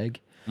 did my leg.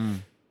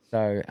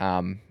 So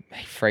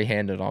he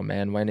free-handed on,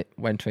 man.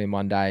 Went to him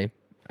one day,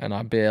 and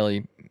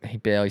he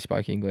barely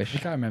spoke English. I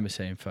can't remember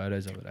seeing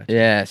photos of it. Actually.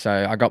 Yeah,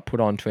 so I got put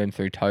on to him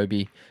through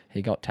Toby.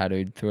 He got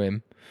tattooed through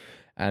him,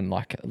 and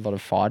like a lot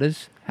of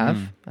fighters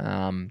have.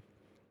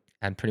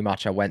 And pretty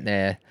much I went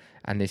there,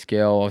 and this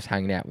girl I was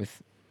hanging out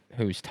with,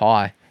 who was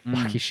Thai.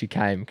 Lucky she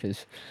came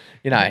because,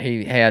 you know,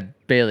 he had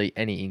barely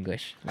any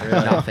English,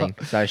 nothing.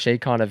 So she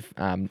kind of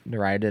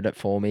narrated it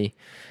for me,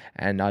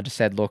 and I just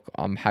said, look,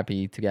 I'm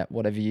happy to get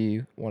whatever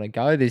you want to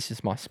go. This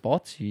is my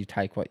spots. You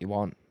take what you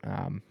want.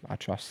 I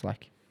trust,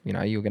 like, you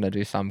know, you're going to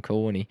do something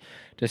cool. And he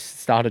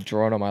just started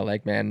drawing on my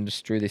leg, man, and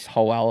just drew this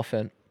whole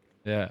elephant.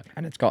 Yeah.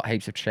 And it's got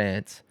heaps of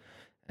chants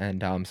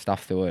and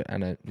stuff through it.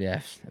 And it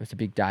was a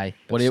big day.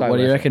 What do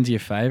you reckon's your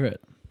favourite?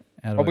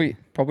 Probably,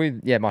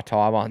 my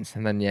Thai ones.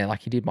 And then,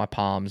 like he did my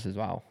palms as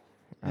well.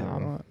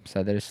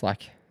 So they're just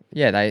like,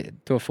 they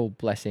do a full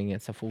blessing.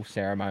 It's a full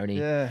ceremony.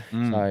 Yeah.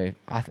 So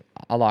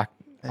I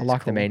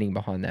like the meaning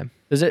behind them.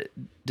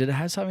 Did it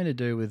have something to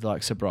do with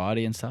like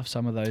sobriety and stuff?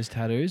 Some of those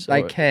tattoos,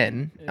 they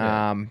can,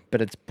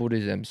 but it's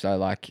Buddhism. So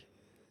like,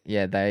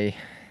 he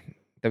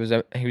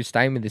was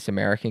staying with this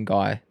American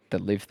guy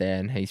that lived there,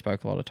 and he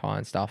spoke a lot of Thai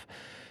and stuff.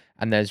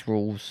 And there's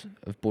rules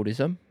of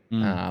Buddhism,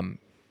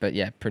 but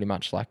pretty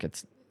much like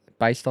it's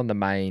based on the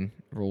main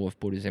rule of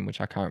Buddhism,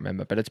 which I can't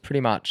remember, but it's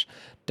pretty much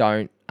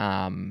don't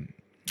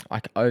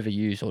like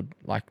overuse or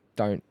like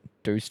don't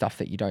do stuff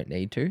that you don't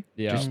need to.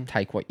 Just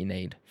take what you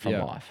need from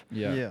life.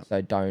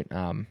 So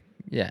don't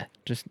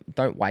just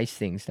don't waste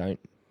things. Don't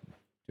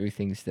do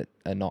things that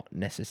are not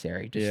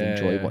necessary. Just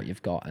enjoy what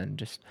you've got and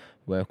just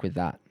work with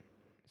that.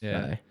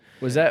 Yeah. So.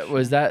 Was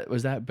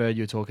that bird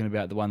you were talking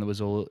about the one that was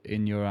all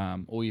in your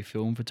all your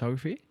film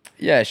photography?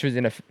 Yeah, she was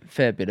in a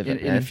fair bit of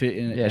it.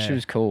 She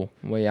was cool.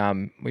 We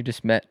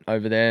just met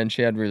over there, and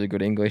she had really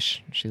good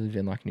English. She lived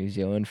in like New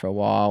Zealand for a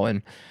while,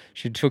 and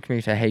she took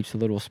me to heaps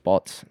of little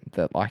spots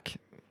that like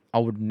I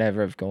would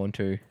never have gone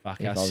to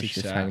if I was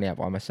just hanging out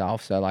by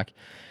myself. So like,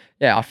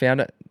 I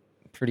found it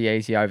pretty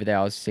easy over there.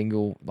 I was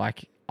single.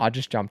 Like I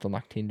just jumped on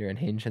like Tinder and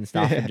Hinge and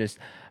stuff, and just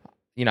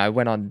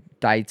went on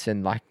dates,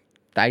 and like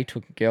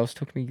girls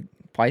took me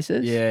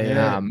places.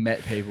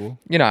 Met people.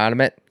 And I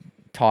met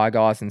Thai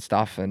guys and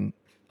stuff, and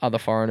other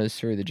foreigners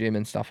through the gym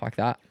and stuff like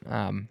that.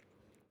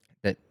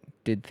 That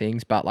did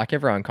things, but like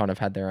everyone kind of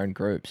had their own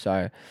group,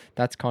 so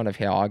that's kind of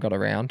how I got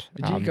around.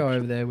 Did you go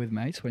over there with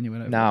mates when you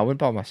went over? No, I went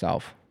by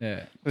myself.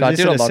 Yeah. So I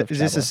did a lot of Is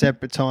this a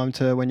separate time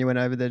to when you went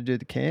over there to do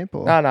the camp?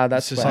 Or? No,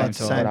 that's the same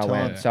time I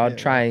went. Yeah. So I'd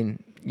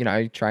train.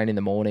 Train in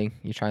the morning.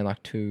 You train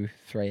like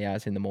 2-3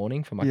 hours in the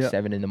morning from like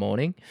 7 in the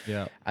morning.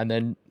 Yeah. And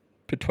then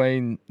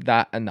between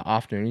that and the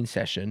afternoon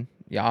session,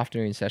 your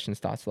afternoon session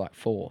starts at like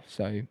 4.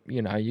 So,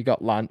 you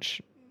got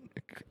lunch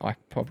like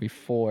probably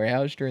 4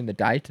 hours during the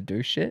day to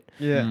do shit.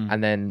 Yeah.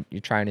 And then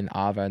you train in the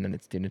Arvo, and then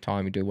it's dinner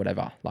time, you do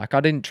whatever. Like I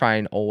didn't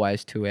train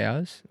always 2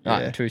 hours,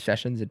 2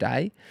 sessions a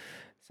day.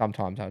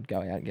 Sometimes I'd go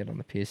out and get on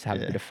the piss,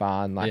 have a bit of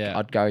fun. Like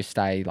I'd go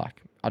stay,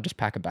 like I'd just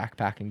pack a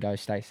backpack and go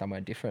stay somewhere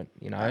different,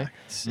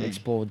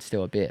 explored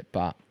still a bit.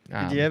 But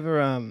did you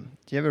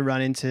ever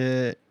run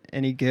into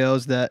any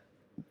girls that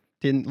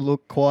didn't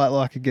look quite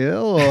like a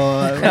girl,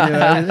 or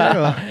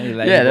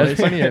there's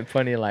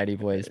plenty of lady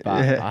boys,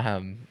 but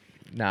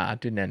I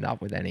didn't end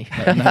up with any.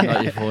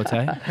 Not your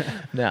forte.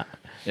 No.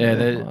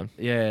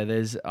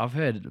 I've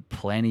heard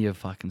plenty of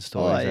fucking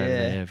stories over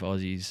there of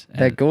Aussies.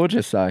 They're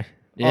gorgeous though.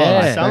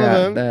 Yeah, some of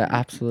them. They're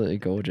absolutely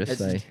gorgeous.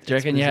 Do you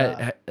reckon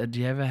do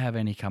you ever have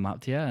any come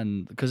up to you?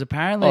 And because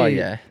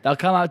apparently they'll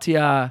come up to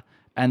you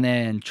and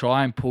then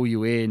try and pull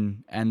you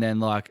in, and then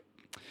like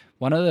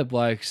One of the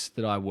blokes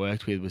that I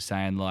worked with was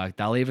saying like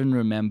they'll even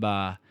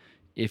remember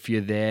if you're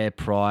there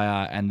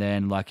prior and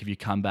then like if you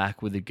come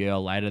back with a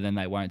girl later, then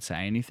they won't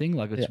say anything.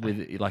 Like it's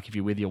with like if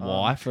you're with your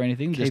wife or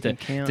anything, just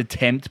to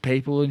tempt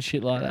people and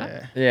shit like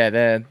that. Yeah,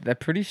 they're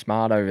pretty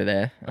smart over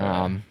there.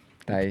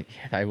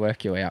 They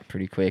work you out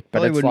pretty quick. But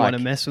Probably it's wouldn't like, want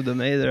to mess with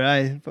them either,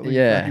 eh? Probably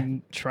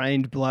fucking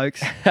trained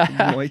blokes,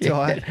 Muay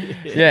Thai.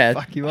 Yeah,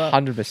 fuck you up.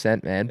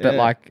 100%, man. But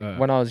like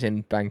when I was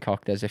in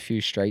Bangkok, there's a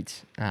few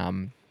streets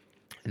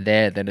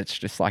there that it's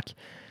just like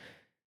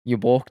you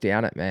walk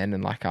down it, man,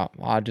 and like I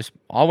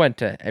went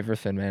to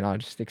everything, man. I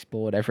just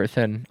explored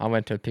everything. I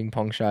went to a ping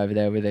pong show over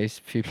there with these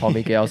few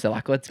pommy girls. They're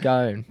like, let's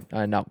go, and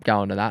I ended up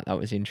going to that. That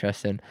was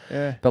interesting.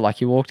 Yeah. But like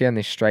you walk down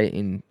this street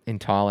in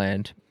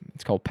Thailand,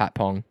 it's called Pat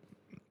Pong,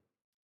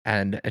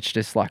 and it's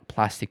just like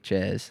plastic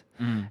chairs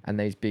and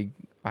these big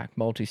like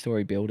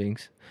multi-story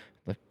buildings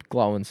with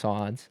glowing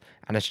signs,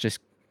 and it's just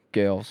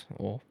girls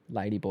or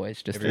lady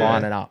boys just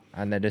lining up,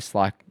 and they're just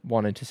like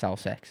wanting to sell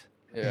sex.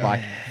 Yeah.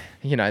 Like,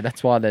 you know,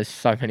 that's why there's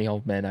so many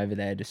old men over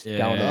there just going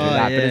to do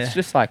that. But it's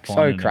just like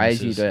so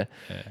crazy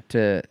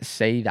to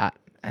see that,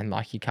 and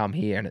like you come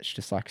here and it's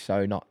just like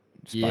so not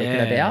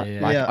spoken about.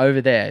 Like over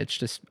there, it's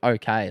just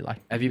okay. Like,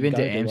 have you been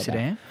to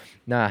Amsterdam?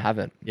 No, I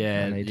haven't.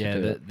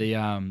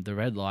 The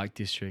red light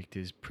district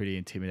is pretty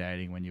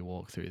intimidating when you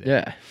walk through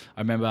there. Yeah,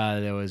 I remember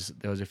there was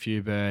a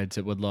few birds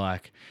that would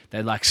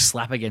they'd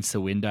slap against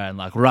the window and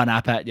like run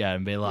up at you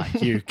and be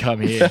like, "You come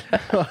here."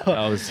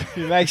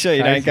 Make sure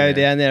you don't go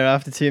down there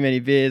after too many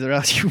beers, or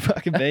else you'll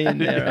fucking be in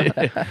there.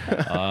 Right?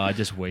 I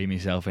just wee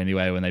myself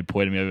anyway when they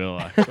point at me over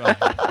like.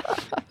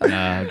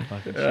 Nah,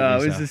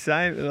 it was the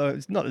same.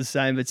 It's not the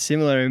same, but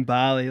similar in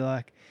Bali.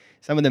 Like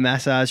some of the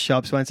massage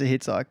shops, once it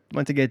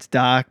gets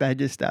dark, they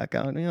just start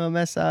going,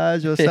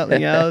 massage or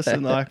something else,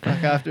 and like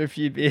after a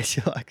few beers,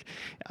 you're like,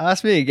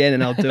 ask me again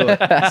and I'll do it.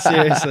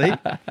 Seriously,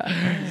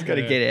 just got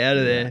to get out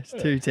of there. It's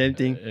too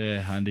tempting.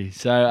 Yeah, Hundy.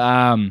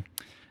 So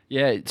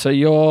so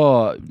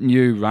your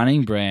new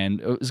running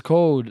brand, it was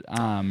called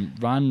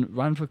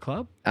Run for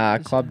Club?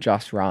 Club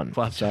Just Run.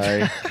 Club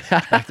so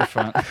back to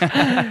front.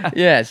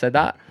 Yeah, so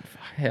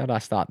how did I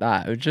start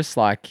that? It was just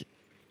like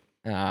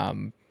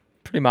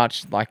pretty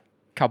much like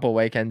a couple of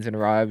weekends in a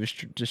row. I was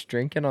just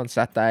drinking on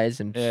Saturdays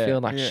and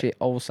feeling like shit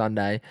all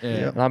Sunday.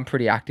 Yeah. And I'm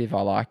pretty active.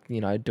 I like,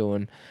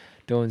 doing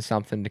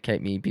something to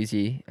keep me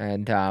busy.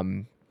 And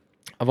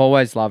I've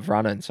always loved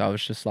running. So I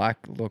was just like,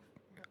 look,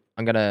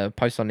 I'm going to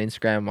post on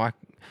Instagram like,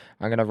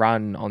 I'm going to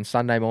run on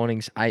Sunday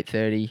mornings,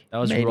 8:30. That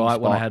was right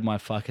when I had when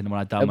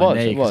I done my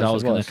knee, because I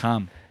was going to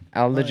come.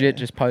 I legit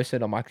just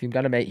posted, I'm like, I'm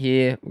going to meet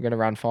here. We're going to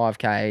run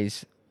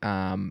 5Ks.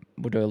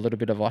 We'll do a little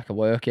bit of like a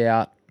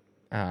workout,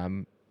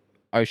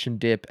 ocean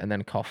dip, and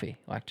then coffee.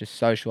 Like just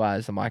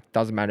socialize. I'm like,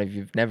 doesn't matter if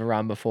you've never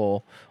run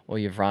before or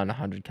you've run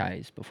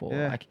 100Ks before.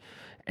 Yeah. Like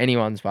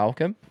anyone's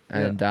welcome.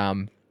 And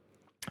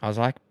I was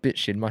like a bit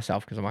shitting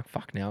myself because I'm like,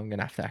 fuck, now I'm going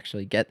to have to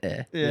actually get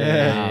there.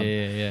 Yeah.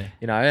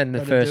 And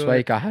the first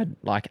week I had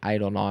like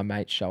 8 or 9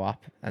 mates show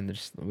up, and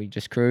we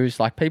just cruised.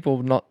 Like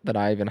people not that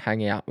I even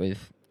hang out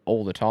with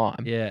all the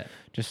time. Yeah.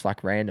 Just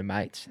like random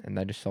mates, and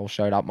they just all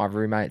showed up. My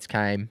roommates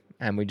came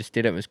and we just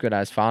did it. It was good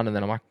as fun. And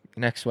then I'm like,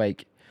 next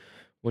week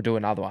we'll do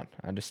another one.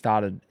 I just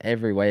started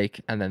every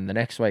week, and then the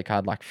next week I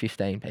had like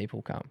 15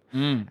 people come,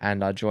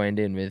 and I joined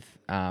in with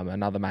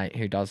another mate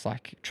who does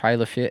like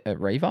trailer fit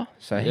at Riva.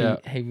 So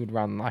he would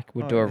run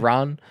we'd do a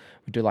run,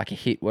 we'd do like a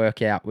HIIT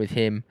workout with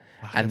him,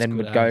 and then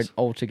we'd go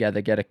all together,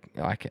 get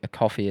a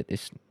coffee at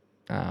this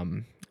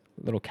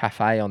little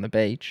cafe on the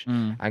beach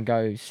and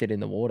go sit in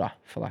the water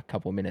for like a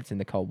couple of minutes in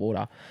the cold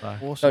water.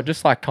 Awesome. So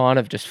just like kind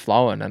of just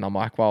flowing, and I'm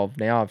like, well,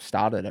 now I've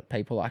started it.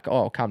 People like,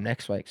 oh, I'll come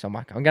next week. So I'm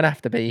like, I'm gonna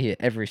have to be here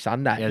every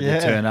Sunday. Yeah.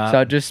 Turn up. So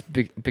it just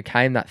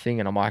became that thing,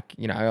 and I'm like,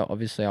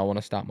 obviously I want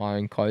to start my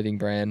own clothing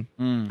brand,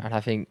 and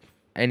I think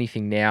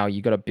anything now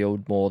you got to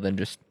build more than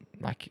just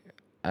like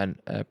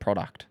a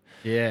product.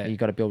 Yeah, you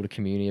got to build a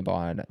community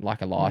by it,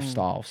 like a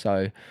lifestyle.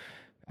 So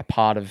a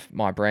part of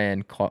my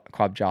brand,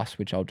 Club Just,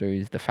 which I'll do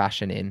is the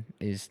fashion in,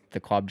 is the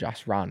Club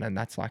Just Run, and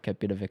that's like a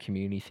bit of a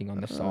community thing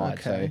on the side.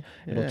 Okay.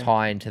 So it'll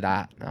tie into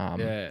that,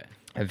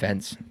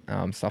 events,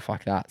 stuff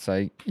like that.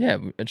 So yeah,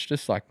 it's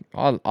just like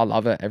I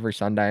love it every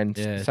Sunday, and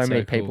so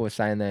many people are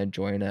saying they're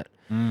enjoying it.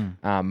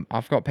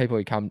 I've got people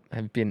who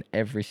have been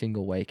every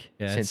single week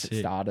since it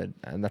started,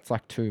 and that's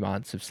like 2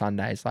 months of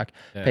Sundays. Like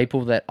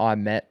people that I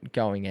met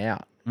going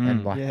out.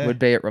 And would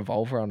be at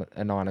Revolver on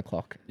at 9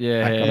 o'clock. On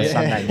a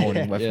Sunday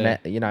morning we've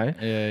met,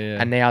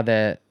 and now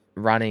they're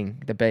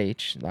running the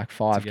beach like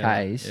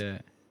 5Ks,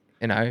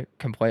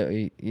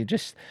 completely. You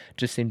just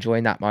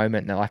enjoying that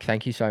moment, and they're like,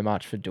 thank you so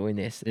much for doing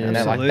this. And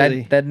they're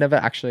like, they'd never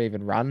actually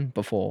even run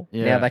before.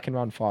 Now they can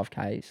run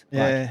 5Ks.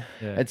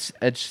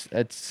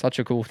 It's such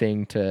a cool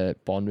thing to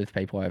bond with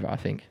people over, I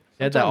think.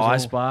 You had the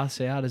ice baths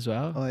out as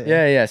well. Oh,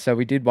 yeah. So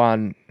we did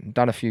done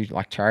a few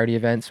like charity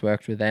events,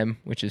 worked with them,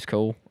 which is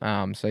cool.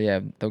 So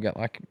yeah, they'll get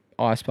like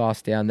ice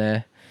baths down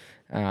there.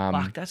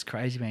 Fuck, that's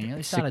crazy, man. You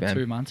only started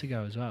 2 months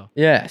ago as well.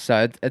 Yeah,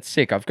 so it's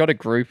sick. I've got a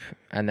group,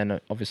 and then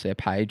obviously a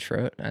page for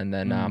it, and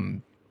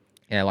then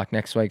yeah, like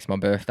next week's my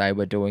birthday.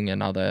 We're doing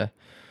a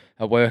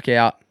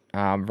workout,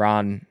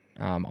 run,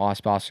 ice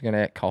bath. We're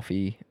gonna get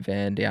coffee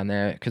van down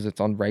there because it's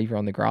on Reaver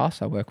on the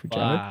grass. I work with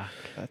Jono.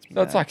 That's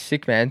So it's like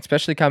sick, man.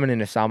 Especially coming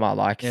into summer,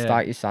 like Yeah.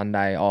 start your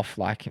Sunday off,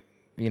 like,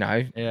 you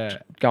know, Yeah.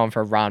 going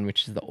for a run,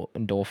 which is the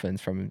endorphins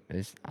from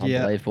is Yeah.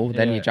 unbelievable.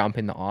 Then Yeah. you jump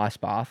in the ice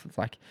bath. It's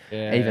like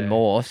Yeah. even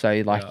more.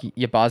 So like Yeah.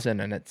 you're buzzing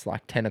and it's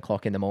like 10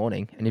 o'clock in the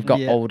morning and you've got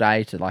Yeah. all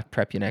day to like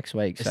prep your next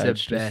week. It's So the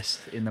it's just,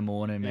 best in the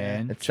morning,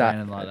 man. It's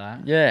Training like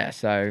that. yeah.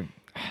 So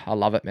I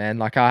love it, man.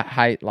 Like I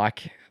hate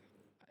like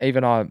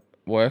even I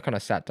work on a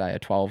Saturday, a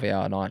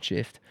 12-hour night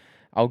shift.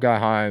 I'll go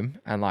home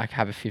and like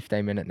have a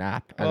 15-minute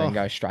nap and then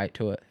go straight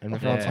to it. And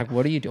everyone's Yeah. like,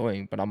 what are you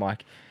doing? But I'm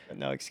like,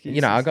 No excuse.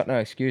 you know, I got no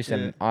excuse.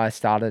 And I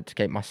started to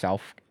keep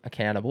myself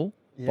accountable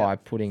by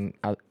putting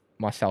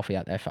myself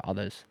out there for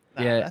others.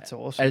 Yeah, that's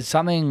awesome. It's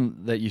something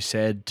that you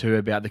said too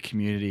about the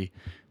community.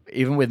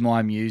 Even with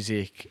my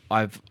music,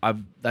 I've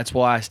that's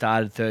why I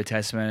started Third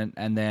Testament,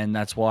 and then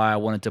that's why I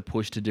wanted to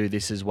push to do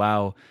this as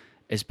well.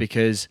 It's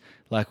because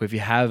like if you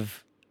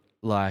have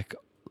like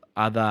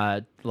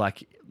other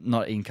like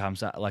not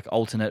incomes like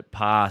alternate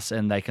paths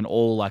and they can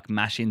all like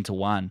mash into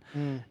one,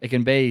 it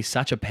can be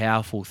such a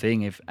powerful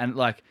thing. If and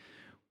like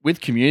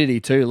with community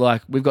too,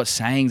 like we've got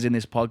sayings in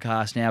this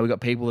podcast now. We've got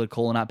people that are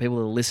calling up, people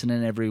that are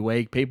listening every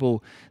week,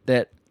 people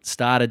that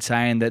started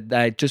saying that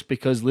they just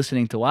because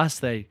listening to us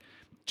they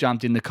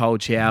jumped in the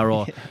cold shower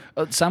or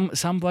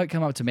some bloke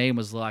come up to me and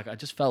was like, I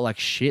just felt like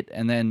shit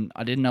and then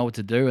I didn't know what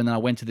to do and then I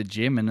went to the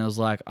gym and I was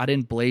like, I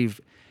didn't believe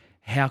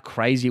how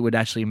crazy it would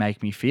actually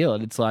make me feel.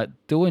 And it's like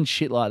doing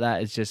shit like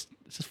that is just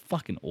it's just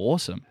fucking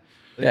awesome.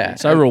 Yeah.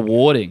 It's so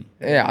rewarding.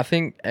 Yeah, I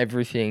think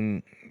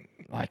everything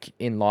like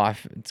in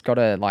life, it's got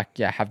to like,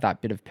 have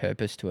that bit of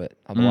purpose to it.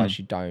 Otherwise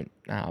you don't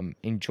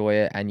enjoy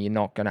it and you're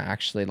not going to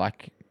actually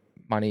like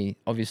money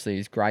obviously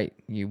is great.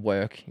 You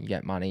work, you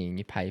get money and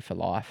you pay for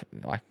life,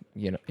 like,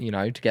 you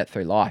know, to get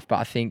through life. But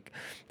I think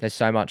there's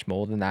so much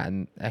more than that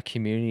and a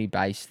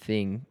community-based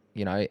thing,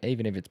 you know,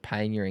 even if it's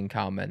paying your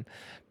income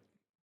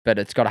but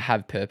it's got to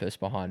have purpose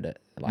behind it.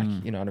 Like,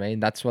 you know what I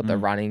mean? That's what the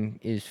running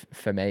is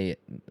for me.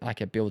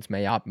 Like it builds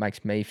me up,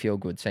 makes me feel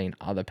good, seeing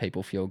other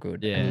people feel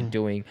good and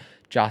doing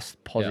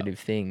just positive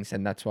things.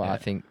 And that's why I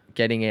think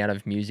getting out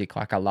of music,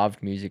 like I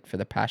loved music for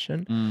the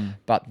passion,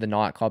 but the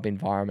nightclub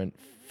environment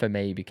for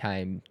me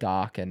became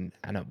dark and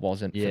it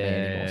wasn't for me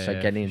anymore.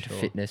 So getting into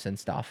fitness and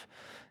stuff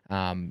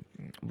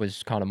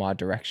was kind of my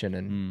direction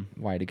and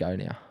way to go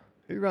now.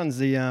 Who runs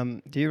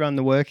the do you run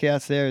the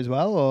workouts there as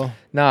well or?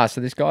 Nah, so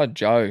this guy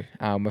Joe,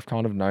 we've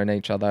kind of known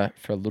each other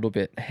for a little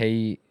bit.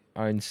 He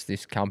owns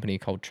this company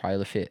called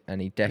Trailer Fit and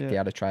he decked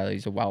out a trailer.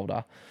 He's a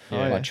welder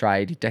by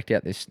trade. He decked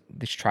out this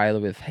trailer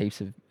with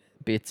heaps of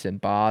bits and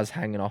bars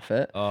hanging off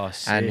it. Oh,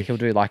 sick. And he'll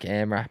do like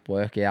AMRAP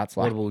workouts.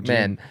 Like, Portable gym.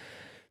 man,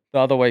 the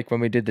other week when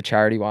we did the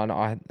charity one,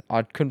 I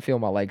couldn't feel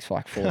my legs for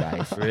like 4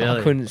 days. Really?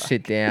 I couldn't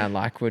sit down.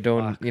 Like we're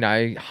doing, you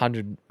know,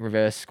 100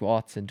 reverse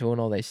squats and doing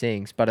all these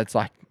things. But it's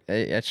like,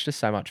 it's just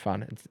so much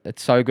fun.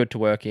 It's so good to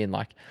work in.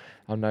 Like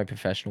I'm no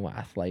professional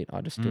athlete.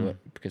 I just do it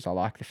because I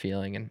like the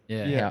feeling and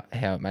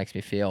how it makes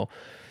me feel.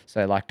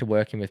 So like to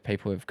working with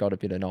people who've got a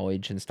bit of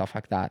knowledge and stuff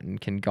like that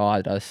and can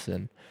guide us.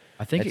 And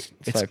I think it's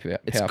it's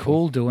powerful.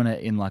 cool doing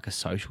it in like a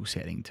social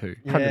setting too.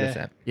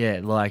 100%. Yeah,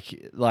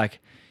 like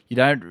you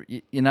don't,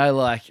 you know,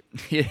 like,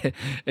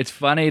 it's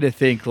funny to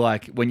think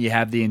like when you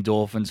have the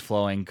endorphins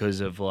flowing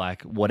because of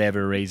like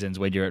whatever reasons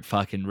when you're at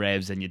fucking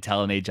revs and you're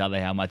telling each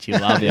other how much you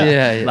love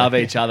love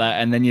each other.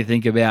 And then you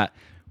think about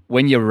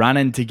when you're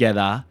running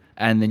together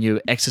and then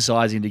you're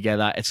exercising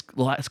together, it's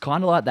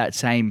kind of like that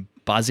same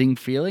buzzing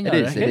feeling. It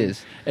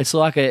is. It's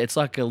like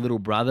a little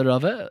brother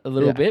of it a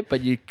little bit, but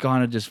you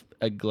kind of just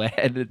are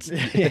glad it's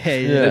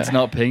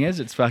not pingers.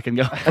 It's fucking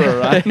going for a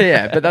run.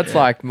 Yeah, but that's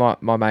like my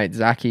mate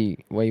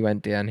Zachy. We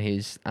went down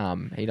his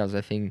he does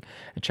a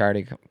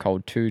charity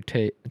called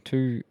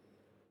T2KO.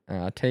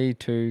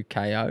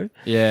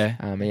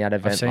 Yeah. He had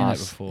an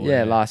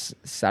event last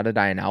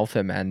Saturday in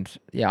Eltham, and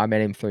I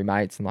met him through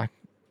mates, and like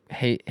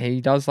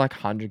he does like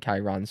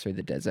 100k runs through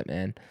the desert,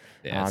 man.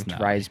 To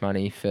raise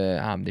money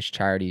for this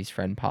charity. His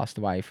friend passed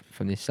away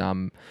from this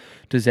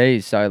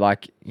disease. So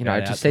like, you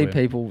know, to see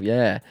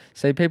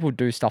people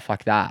do stuff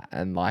like that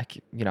and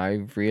like, you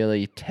know,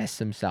 really test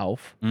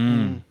themselves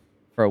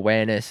for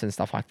awareness and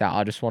stuff like that.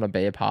 I just want to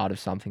be a part of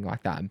something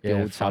like that and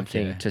build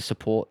something to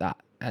support that.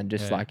 And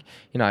just like,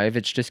 you know, if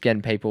it's just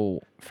getting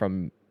people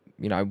from,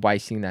 you know,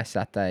 wasting their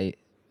Saturday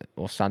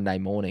or Sunday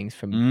mornings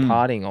from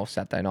partying all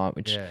Saturday night,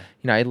 which, you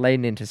know,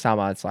 leading into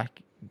summer, it's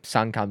like,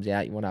 sun comes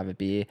out, you want to have a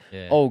beer,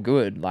 all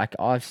good. Like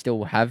I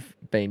still have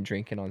been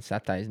drinking on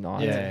Saturdays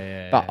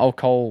nights, but I'll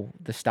call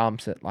the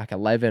stumps at like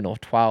 11 or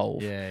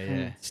 12,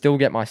 still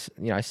get my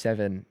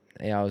 7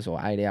 hours or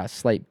 8 hours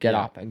sleep, get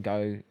up and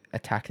go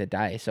attack the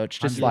day. So it's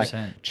just 100%. Like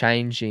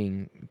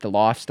changing the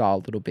lifestyle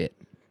a little bit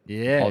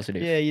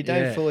positive. You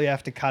don't fully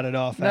have to cut it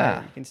off.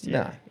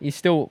 You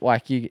still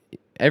like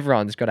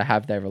everyone's got to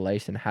have their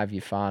release and have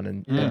your fun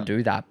and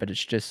do that, but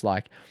it's just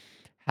like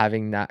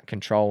having that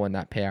control and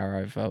that power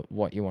over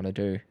what you want to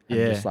do. And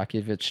Yeah. just like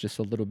if it's just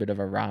a little bit of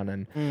a run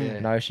and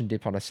an ocean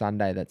dip on a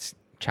Sunday that's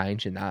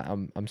changing that,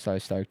 I'm so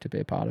stoked to be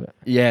a part of it.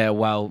 Yeah,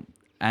 well,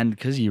 and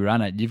because you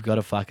run it, you've got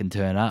to fucking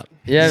turn up.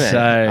 Yeah, man.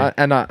 So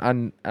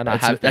I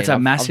have. that's a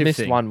massive I've missed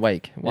thing. 1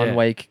 week. Yeah. 1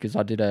 week because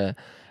I did a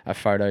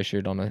photo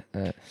shoot on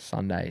a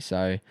Sunday.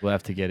 So we'll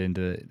have to get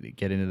into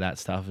that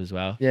stuff as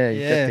well. yeah,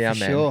 Yeah, get down, for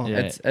man. sure.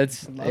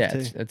 Yeah.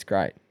 It's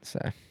great. So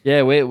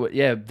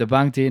Yeah, the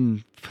Bunked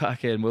In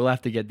fucking. We'll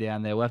have to get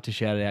down there. We'll have to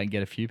shout it out and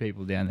get a few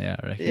people down there.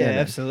 I reckon. Yeah, man.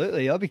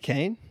 absolutely. I'll be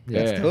keen.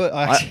 Yeah. Let's do it.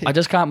 I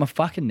just can't. My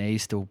fucking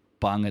knees still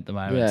bung at the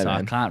moment, Yeah, so I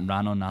man. can't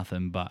run or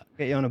nothing. But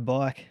get you on a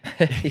bike.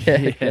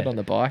 get on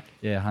the bike.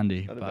 yeah,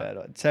 Hundy. Not a but- bad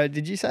idea. So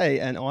did you say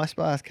an ice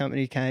bath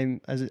company came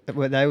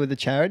were they with the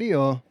charity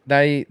or?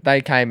 They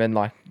came and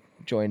like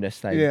joined us.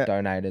 They Yeah.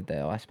 donated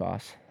their ice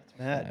baths.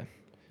 Mad. So,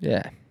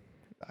 yeah.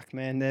 Fuck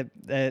man,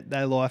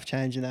 they're life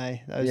changing, eh?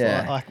 Those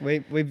Yeah. like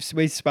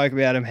we spoke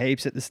about them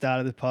heaps at the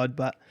start of the pod,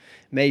 but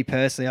me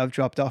personally, I've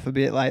dropped off a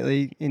bit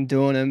lately in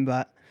doing them,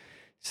 but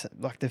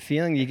like the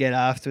feeling you get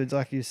afterwards,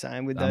 like you were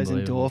saying with those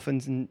Unbelievable.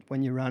 endorphins and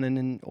when you're running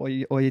and or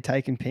you're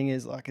taking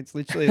pingers, like it's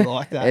literally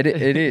like that.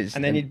 It is.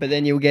 And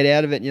then you'll get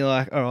out of it and you're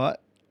like, all right,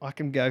 I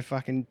can go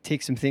fucking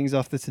tick some things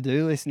off the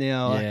to-do list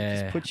now. Like, it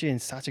Yeah. just puts you in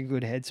such a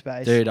good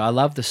headspace. Dude, I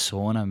love the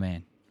sauna,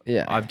 man.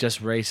 yeah. I've just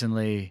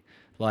recently,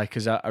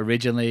 because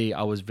originally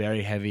I was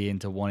very heavy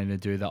into wanting to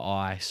do the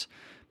ice,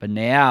 but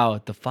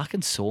now the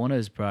fucking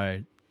saunas,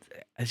 bro,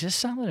 there's just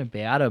something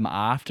about them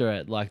after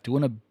it, like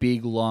doing a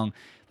big long,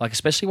 like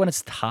especially when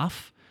it's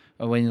tough,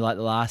 or when you're like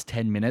the last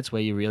 10 minutes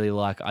where you really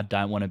like, I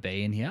don't want to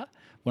be in here.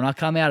 When I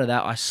come out of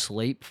that, I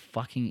sleep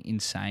fucking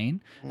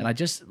insane, and I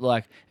just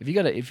like if you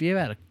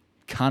had a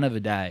cunt of a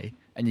day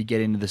and you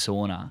get into the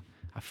sauna,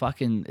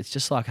 it's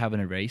just like having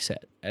a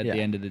reset at Yeah. the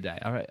end of the day.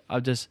 All right,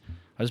 I've just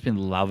been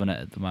loving it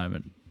at the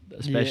moment,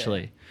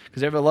 especially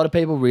because a lot of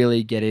people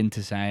really get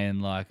into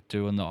saying like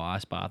doing the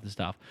ice bath and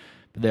stuff,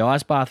 but the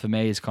ice bath for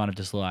me is kind of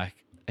just like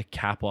a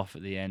cap off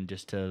at the end,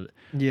 just to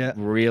Yeah.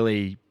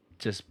 really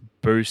just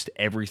boost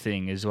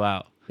everything as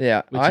well.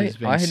 Yeah, which I has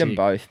been hit them sick.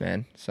 both,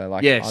 man. So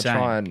like, Yeah, I same.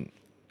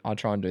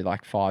 try and do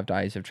like 5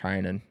 days of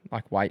training,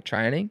 like weight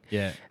training,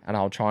 Yeah, and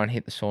I'll try and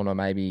hit the sauna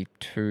maybe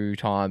 2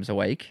 times a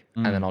week,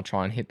 and then Mm. I'll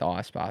try and hit the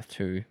ice bath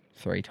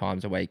 2-3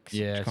 times a week.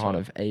 Yeah, it's that's kind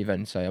right. of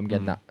even. So I'm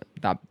getting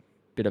that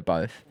bit of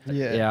both.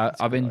 Yeah. yeah.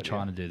 that's a I've good been idea.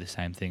 trying to do the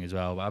same thing as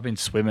well. But I've been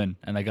swimming,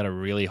 and they got a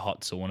really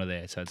hot sauna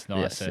there, so it's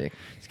nice to sick.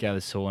 just go to the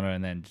sauna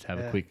and then just have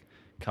Yeah. a quick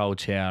cold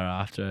shower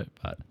after it.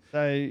 But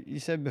So you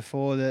said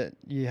before that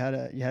you had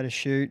a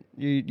shoot.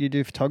 You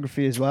do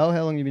photography as well.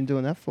 How long have you been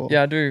doing that for?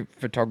 Yeah, I do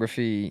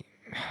photography.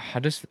 I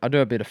do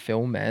a bit of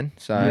film, man.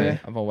 So Yeah.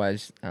 I've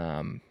always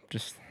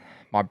just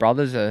my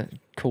brother's a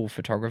cool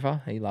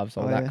photographer. He loves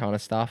all Oh, that yeah. kind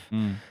of stuff.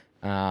 mm,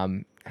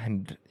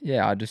 And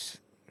yeah,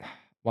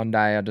 one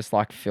day I just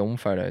like film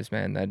photos,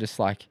 man. They're just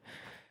like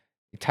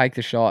you take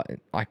the shot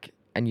like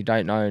and you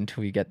don't know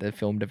until you get the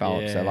film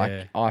developed. So like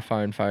Yeah.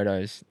 iPhone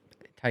photos,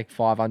 take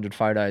 500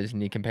 photos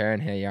and you're comparing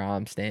how your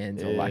arm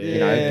stands or like,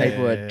 Yeah.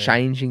 people are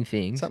changing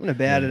things. Something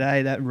about it,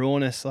 eh? That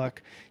rawness.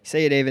 Like you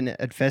see it even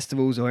at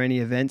festivals or any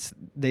events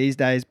these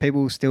days.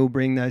 People still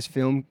bring those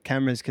film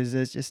cameras because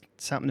there's just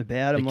something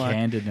about the them. Like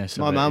candidness.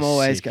 my of it mum is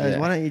always sick. goes, yeah.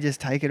 "Why don't you just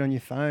take it on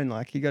your phone?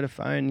 Like you got a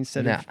phone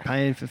instead of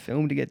paying for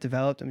film to get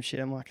developed and shit."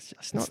 I'm like, it's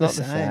just not, It's not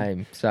the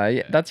same. So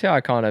yeah, that's how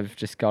I kind of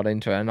just got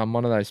into it. And I'm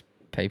one of those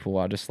people,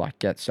 I just like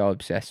get so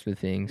obsessed with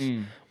things.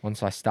 Mm.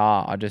 Once I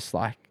start, I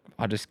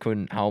just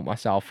couldn't help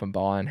myself from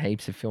buying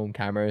heaps of film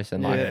cameras.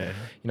 And like,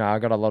 Yeah. I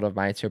got a lot of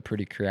mates who are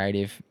pretty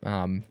creative.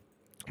 My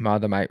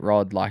other mate,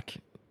 Rod, like,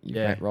 you've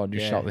Yeah, met Rod,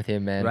 you yeah. shot with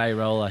him, man. Ray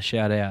Roller,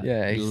 shout out.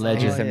 Yeah, he's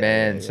legend. just a yeah,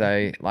 man. yeah.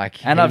 So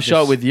like, And he I've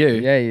shot with you.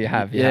 Yeah, you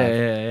have. You yeah, have.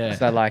 yeah.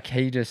 So like,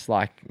 he just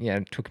like,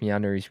 took me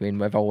under his wing.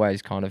 We've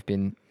always kind of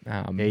been,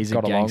 he's a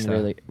got along gangster.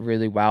 really,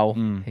 really well.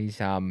 Mm.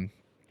 He's,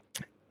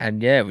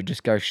 and yeah, we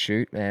just go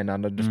shoot, man.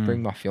 And I just Mm.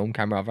 bring my film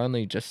camera. I've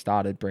only just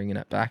started bringing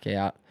it back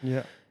out.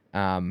 Yeah.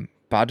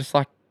 But I just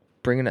like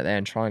bringing it there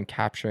and try and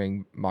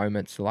capturing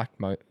moments like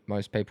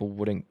most people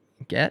wouldn't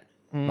get.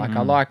 Like I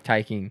Mhm. like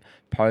taking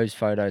pose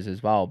photos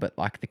as well, but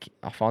like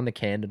I find the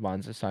candid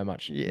ones are so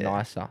much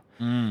nicer.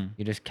 Mm.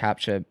 You just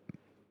capture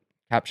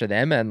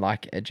them, and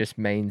like it just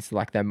means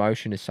like the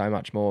emotion is so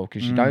much more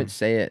because you don't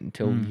see it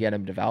until you get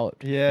them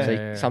developed. Yeah. So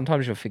Yeah.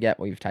 sometimes you'll forget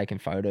what you've taken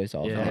photos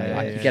of, and then Yeah,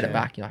 like you yeah, get it yeah.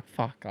 back, you're like,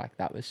 fuck, like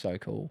that was so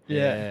cool.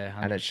 Yeah.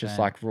 And it's just 100%.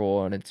 like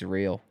raw and it's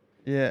real.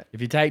 Yeah.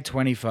 if you take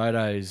 20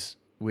 photos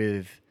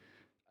with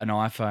an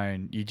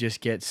iPhone, you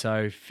just get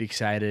so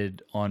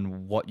fixated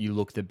on what you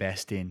look the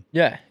best in.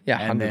 Yeah,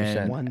 And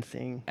then 100%. One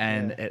thing.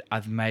 And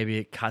yeah. maybe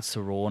it cuts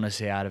the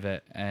rawness out of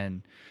it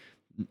and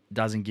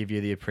doesn't give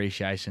you the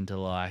appreciation to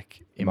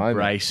like Moment.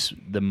 embrace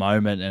the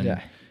moment and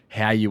Yeah.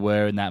 how you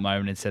were in that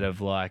moment, instead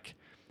of like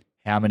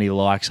how many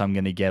likes I'm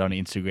going to get on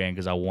Instagram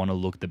because I want to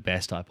look the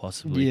best I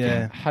possibly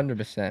Yeah.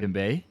 100%. can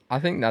be. I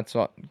think that's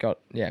what got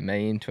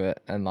me into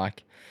it, and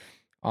like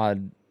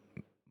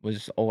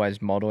was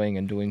always modeling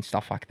and doing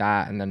stuff like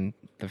that, and then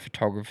the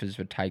photographers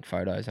would take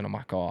photos, and I'm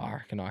like, oh, I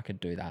reckon I could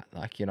do that.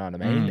 Like, you know what I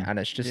mean? And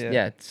it's just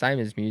same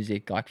as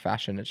music, like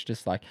fashion. It's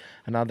just like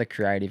another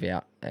creative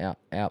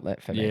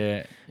outlet for me.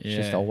 Yeah, It's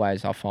just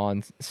always I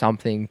find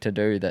something to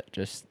do that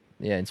just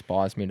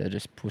inspires me to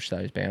just push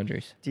those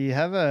boundaries. Do you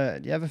have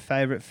a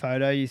favorite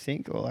photo you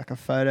think, or like a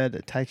photo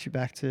that takes you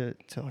back to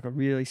like a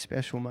really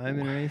special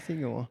moment or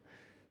anything, or?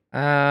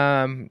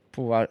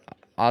 Well,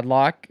 I'd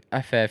like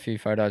a fair few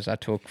photos I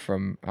took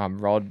from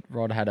Rod.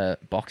 Rod had a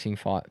boxing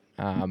fight.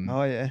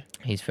 Oh yeah.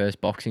 His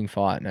first boxing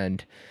fight,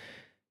 and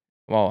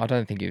well, I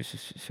don't think it was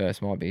his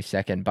first, might be his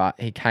second, but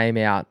he came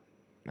out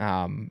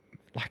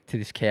like to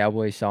this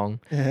cowboy song.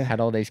 Had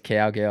all these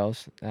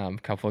cowgirls, a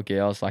couple of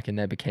girls like in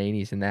their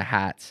bikinis and their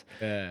hats,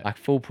 like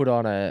full put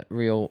on a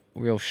real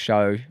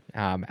show.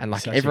 And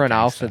like Such everyone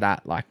else of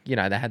that, like, you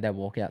know, they had their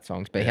walkout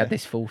songs, but he had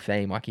this full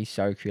theme. Like, he's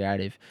so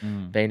creative.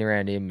 Being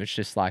around him was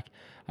just like,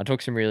 I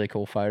took some really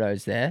cool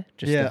photos there,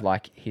 just of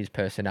like his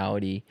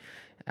personality.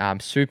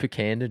 Super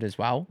candid as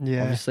well,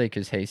 obviously,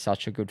 because he's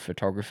such a good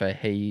photographer.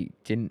 He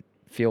didn't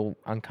feel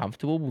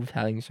uncomfortable with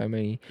having so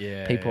many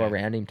people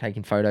around him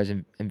taking photos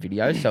and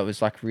videos. So it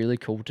was like really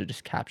cool to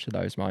just capture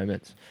those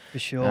moments. For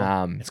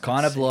sure. It's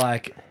kind of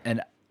like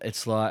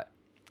it's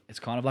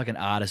kind of like an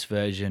artist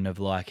version of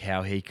like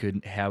how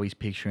he's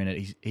picturing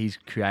it. He's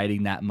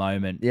creating that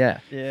moment. Yeah.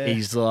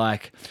 He's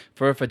like,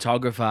 for a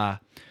photographer,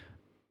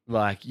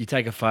 like you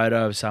take a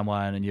photo of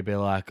someone and you'll be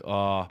like,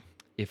 oh,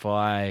 if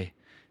I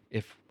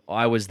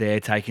was there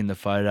taking the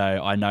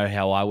photo, I know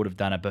how I would have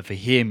done it. But for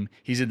him,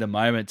 he's in the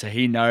moment, so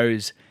he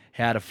knows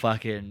how to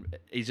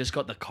he's just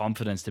got the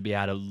confidence to be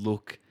able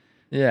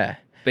to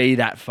be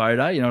that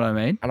photo. You know what I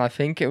mean? And I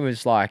think it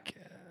was like,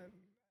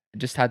 it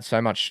just had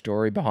so much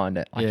story behind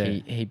it.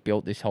 Like he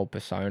built this whole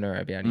persona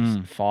about his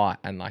fight,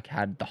 and like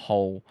had the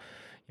whole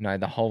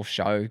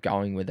show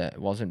going with it. It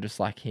wasn't just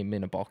like him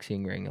in a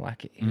boxing ring.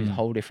 Like he was a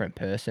whole different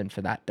person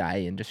for that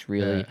day, and just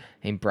really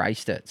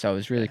embraced it. So it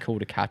was really cool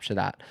to capture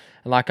that.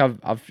 And like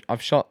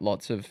I've shot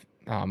lots of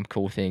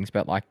cool things,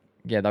 but like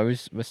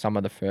those were some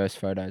of the first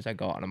photos I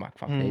got, and I'm like,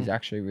 fuck, these are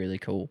actually really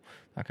cool.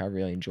 Like I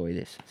really enjoy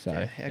this.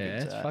 So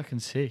it's fucking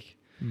sick.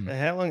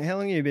 How long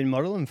have you been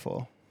modeling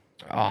for?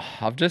 Oh,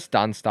 I've just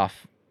done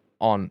stuff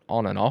on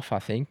and off, I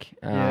think.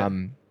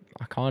 I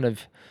kind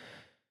of,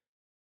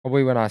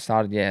 probably when I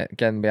started,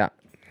 getting about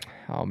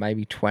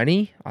maybe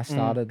 20, I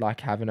started like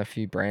having a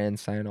few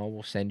brands saying, oh,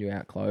 we'll send you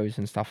out clothes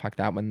and stuff like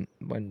that. When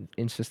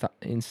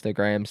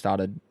Instagram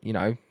started, you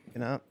know,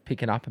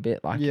 picking up a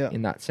bit, like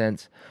in that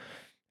sense.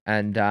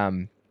 And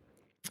I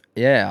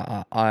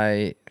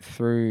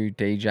through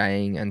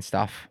DJing and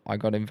stuff, I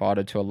got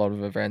invited to a lot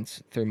of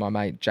events through my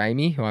mate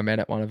Jamie, who I met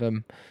at one of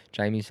them.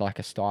 Jamie's like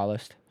a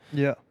stylist.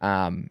 Yeah.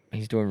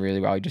 He's doing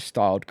really well. He just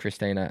styled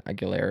Christina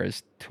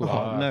Aguilera's tour.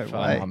 Oh, no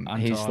way.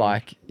 He's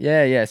like,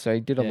 so he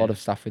did a lot of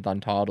stuff with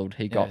Untitled.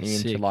 He got me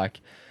into like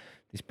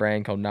this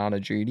brand called Nana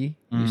Judy.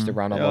 He used to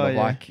run a lot of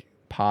like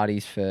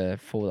parties for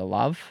the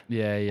Love.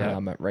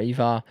 At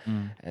Riva,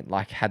 and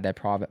like had their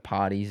private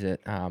parties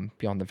at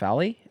Beyond the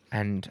Valley.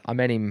 And I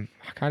met him.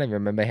 I can't even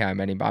remember how I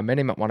met him, but I met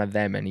him at one of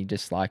them, and he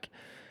just like,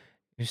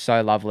 he was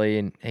so lovely,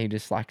 and he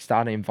just like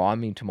started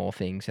inviting me to more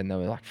things. And there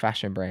were like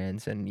fashion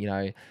brands, and you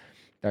know,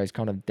 those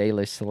kind of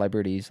D-list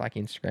celebrities like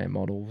Instagram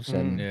models,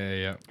 and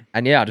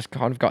I just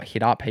kind of got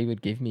hit up. He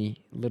would give me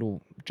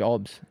little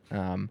jobs.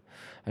 I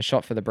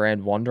shot for the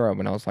brand Wanderer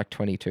when I was like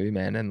 22,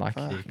 man, and like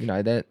you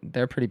know,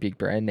 they're a pretty big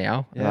brand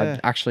now. And I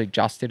actually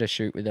just did a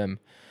shoot with them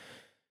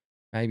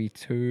maybe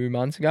 1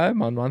 month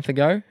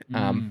ago,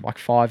 like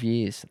 5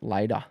 years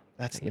later.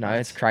 That's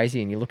it's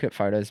crazy. And you look at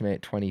photos of me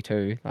at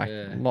 22, like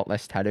a lot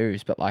less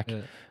tattoos, but like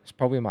it's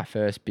probably my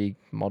first big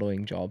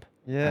modeling job.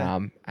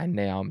 And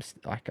now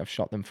I've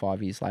shot them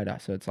 5 years later.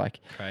 So it's like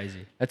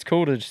crazy. It's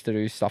cool to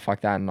do stuff like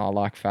that. And I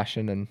like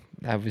fashion and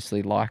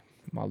obviously like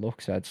my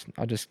look. So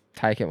I just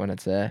take it when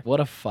it's there.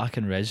 What a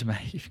fucking resume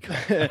you've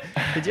got.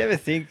 Did you ever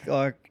think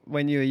like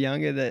when you were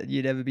younger that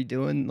you'd ever be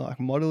doing like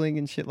modeling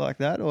and shit like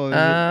that? Or was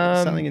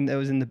it something that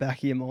was in the back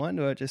of your mind,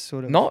 or it just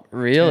sort of not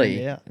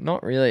really.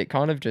 It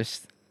kind of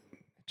just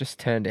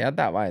turned out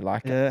that way.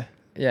 Like,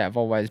 I've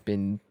always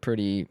been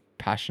pretty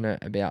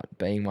passionate about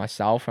being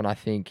myself, and I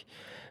think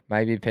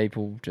maybe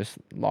people just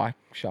like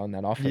showing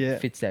that off. It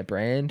fits their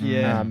brand,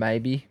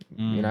 maybe,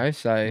 you know.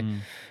 So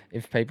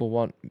if people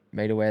want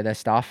me to wear their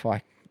stuff,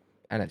 like,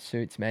 and it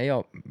suits me,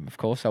 of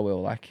course I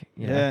will. Like,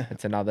 you know,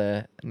 it's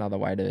another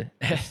way to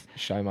just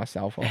show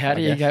myself off. How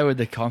do you go with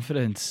the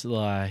confidence?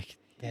 Like,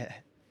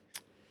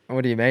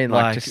 what do you mean?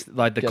 Like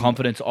the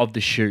confidence of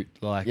the shoot.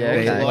 Like,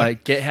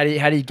 how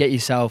do you get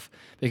yourself?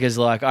 Because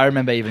like I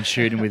remember even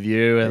shooting with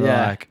you, and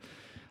like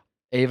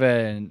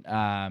even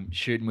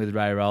shooting with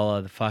Ray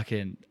Roller.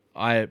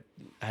 I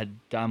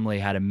had dumbly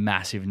had a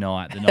massive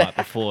night the night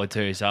before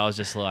too. So I was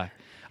just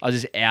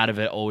out of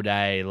it all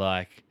day,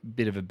 like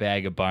bit of a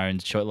bag of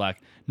bones, like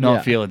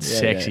not feeling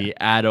sexy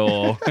at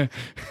all.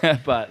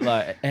 But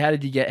like, how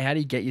do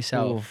you get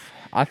yourself? Oof.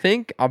 I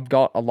think I've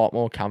got a lot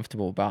more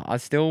comfortable, but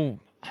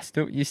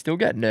you still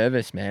get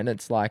nervous, man.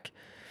 It's like,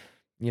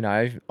 you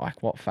know,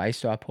 like what face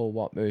do I pull?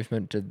 What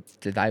movement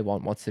do they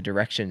want? What's the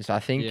direction? So I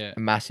think Yeah. a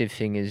massive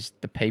thing is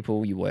the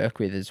people you work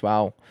with as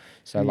well.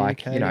 So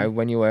like, you know, Communicating.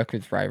 when you work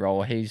with Ray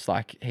Roller, he's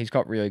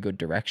got really good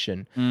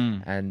direction.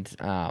 And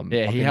Yeah, I've he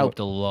been helped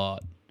a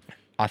lot.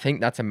 I think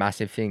that's a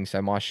massive thing.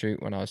 So my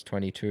shoot when I was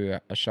 22,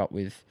 I shot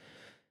with,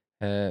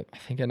 I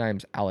think her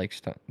name's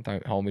Alex.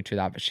 Don't hold me to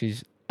that, but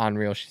she's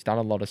unreal. She's done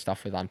a lot of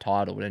stuff with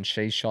Untitled, and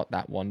she shot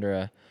that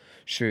Wanderer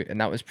shoot, and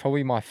that was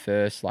probably my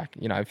first, like,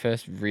 you know,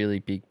 first really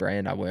big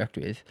brand I worked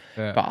with.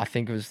 Yeah. But I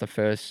think it was the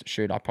first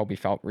shoot I probably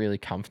felt really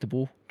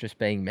comfortable just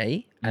being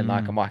me, and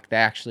like I'm like, they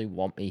actually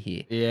want me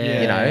here.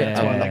 Yeah. You know,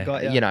 That's why they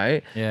got you. you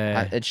know,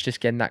 Yeah. it's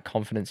just getting that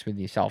confidence with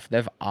yourself.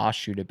 They've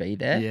asked you to be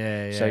there,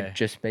 Yeah, so yeah.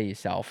 just be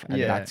yourself, and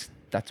Yeah.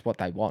 that's what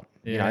they want.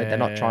 You know, they're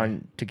not Yeah.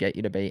 trying to get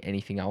you to be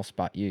anything else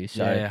but you.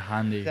 So Yeah,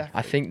 handy. Exactly.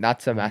 I think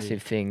that's a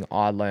massive thing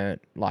I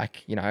learnt,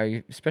 like, you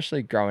know,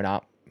 especially growing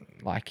up,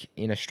 like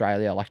in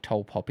Australia, like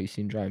tall poppy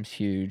syndrome's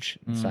huge.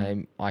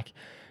 Same, like,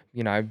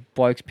 you know,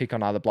 blokes pick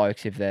on other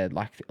blokes if they're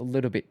like a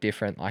little bit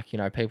different. Like, you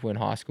know, people in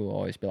high school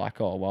always be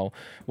like, oh, well,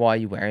 why are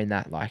you wearing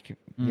that? Like,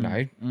 you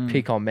know,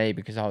 pick on me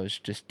because I was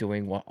just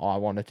doing what I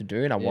wanted to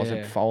do and I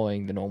wasn't Yeah.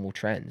 following the normal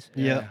trends.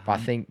 Yeah. But I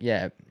think,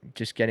 yeah,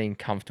 just getting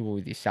comfortable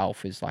with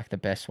yourself is like the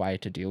best way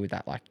to deal with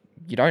that. Like,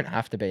 you don't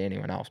have to be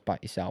anyone else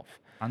but yourself.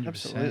 100%.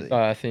 Absolutely. So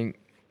I think,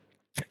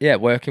 yeah,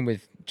 working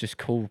with just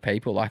cool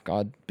people. Like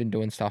I'd been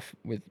doing stuff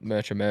with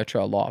Mercha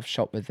a lot. I've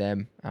shot with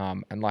them,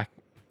 and like,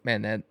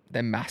 man,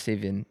 they're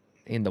massive in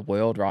the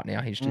world right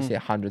now. He's just hit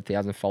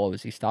 100,000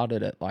 followers. He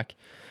started it like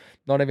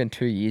not even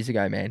 2 years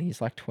ago, man.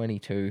 He's like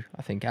 22.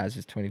 I think Az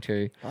is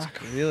 22.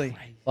 Fuck, really?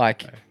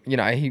 Like, you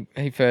know,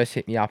 he first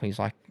hit me up and he's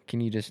like,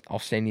 I'll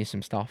send you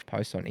some stuff,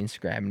 post on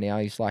Instagram. Now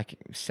he's like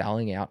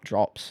selling out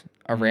drops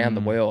around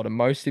the world. And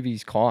most of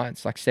his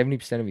clients, like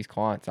 70% of his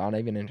clients aren't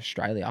even in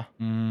Australia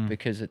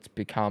because it's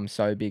become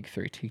so big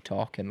through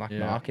TikTok and like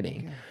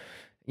marketing.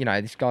 You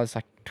know, this guy's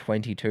like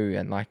 22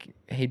 and like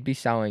he'd be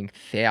selling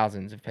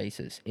thousands of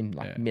pieces in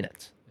like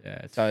minutes.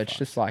 Yeah. So it's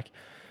just like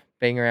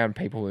being around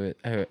people who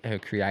are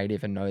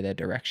creative and know their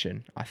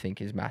direction, I think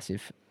is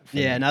massive.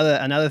 Yeah,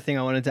 another thing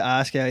I wanted to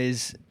ask you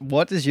is,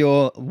 what does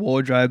your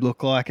wardrobe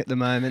look like at the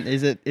moment?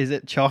 Is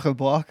it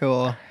chock-a-block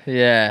or?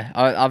 Yeah,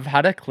 I've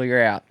had to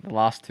clear out the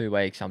last 2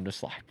 weeks. I'm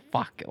just like,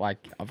 fuck,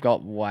 like I've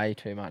got way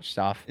too much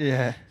stuff.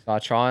 Yeah. So I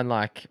try and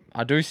like,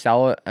 I do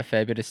sell a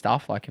fair bit of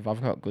stuff. Like if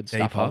I've got good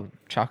stuff, Depop. I'll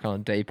chuck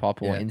on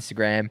Depop or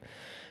Instagram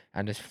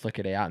and just flick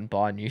it out and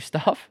buy new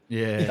stuff.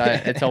 Yeah.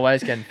 So it's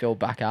always getting filled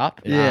back up.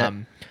 Yeah.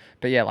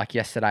 But yeah, like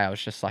yesterday I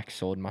was just like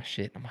sorting my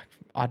shit. I'm like,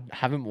 I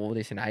haven't worn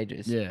this in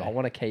ages. Yeah. But I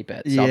want to keep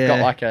it. So I've got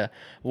like a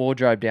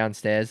wardrobe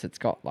downstairs that's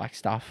got like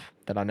stuff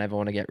that I never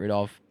want to get rid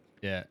of.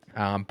 Yeah.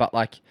 But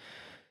like,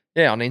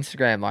 yeah, on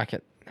Instagram, like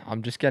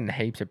I'm just getting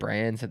heaps of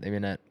brands at the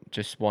minute,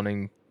 just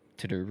wanting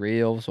to do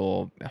reels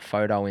or a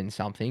photo in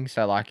something.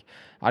 So like,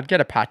 I'd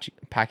get a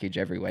package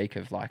every week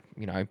of like,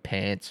 you know,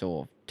 pants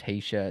or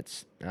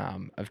t-shirts,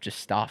 of just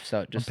stuff.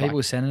 So it just People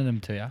like, sending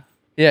them to you.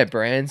 yeah,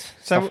 brands,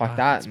 So- stuff like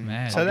that. That's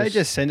mad. So they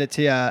just send it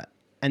to you,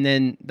 and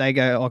then they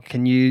go, "Oh,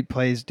 can you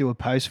please do a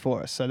post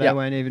for us?" So they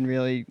won't even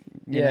really,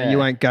 you know, you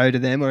won't go to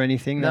them or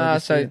anything. They'll No,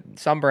 just so do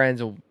some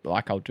brands will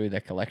I'll do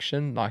their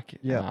collection, like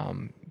Yeah.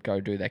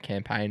 go do their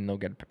campaign. And they'll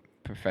get a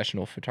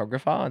professional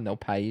photographer, and they'll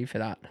pay you for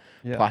that,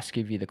 Yeah. plus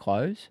give you the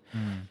clothes.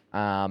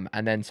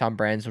 And then some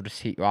brands will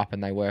just hit you up,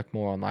 and they work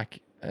more on like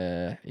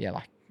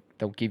like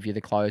they'll give you the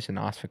clothes and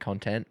ask for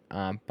content.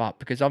 But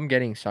because I'm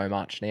getting so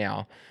much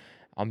now,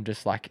 I'm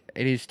just like,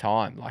 it is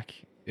time.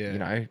 Like you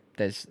know,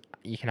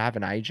 you can have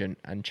an agent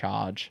and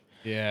charge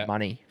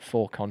money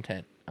for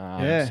content.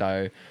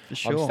 So for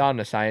sure. I'm starting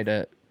to say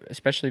that,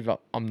 especially if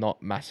I'm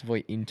not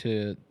massively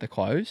into the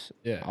clothes,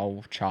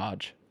 I'll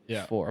charge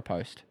for a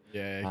post.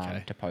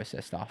 To post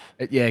their stuff.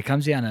 It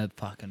comes down to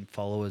fucking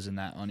followers and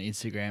that on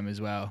Instagram as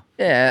well.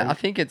 Yeah, I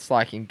think it's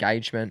like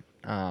engagement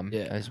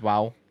as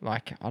well.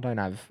 Like I don't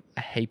have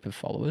a heap of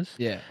followers.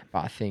 Yeah.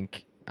 But I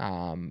think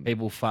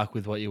People fuck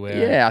with what you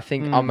wear. yeah, I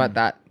think I'm at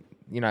that,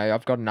 you know,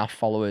 I've got enough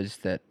followers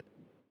that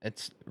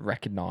it's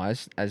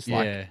recognized as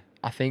like,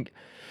 I think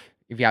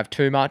if you have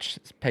too much,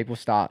 people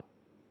start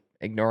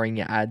ignoring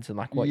your ads and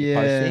like what you're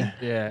posting.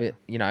 Yeah. But,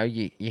 you know,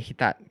 you hit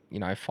that, you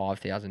know,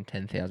 5,000,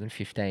 10,000,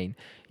 15,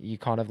 you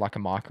kind of like a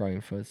micro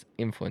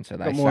influencer.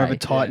 They Got more of say. a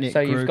tight knit.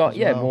 So you've got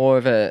well. more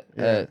of a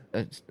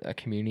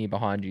community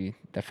behind you.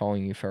 They're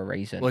following you for a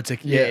reason. Well, it's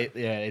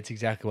it's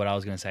exactly what I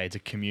was going to say. It's a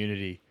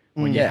community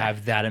when you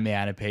have that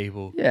amount of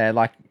people. Yeah,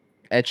 like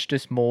it's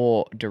just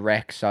more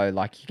direct. So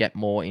like you get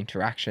more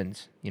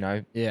interactions. You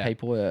know,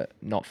 people are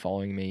not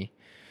following me.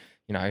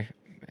 You know,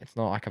 it's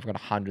not like I've got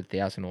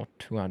 100,000 or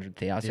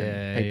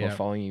 200,000 people are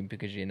following you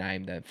because of your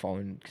name. They're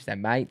following because they're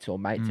mates or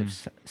mates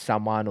of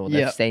someone, or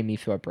they've seen me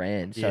through a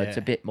brand. So it's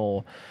a bit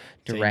more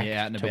direct.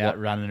 Out and about,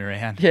 running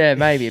around. Yeah,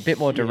 maybe a bit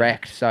more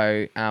direct.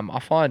 So I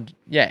find,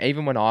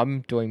 even when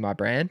I'm doing my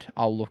brand,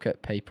 I'll look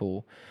at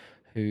people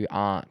who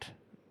aren't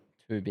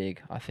too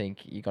big. I think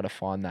you got to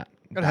find that.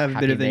 Got to have a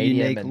bit of a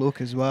unique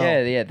look as well.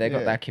 Yeah, they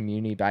got that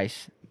community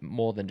base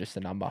more than just a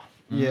number.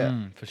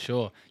 Yeah. For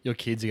sure. Your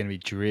kids are going to be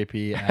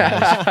drippy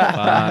as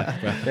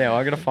fuck, bro. Yeah,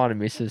 I got to find a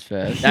missus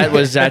first.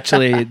 That's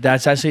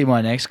actually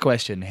my next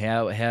question.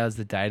 How's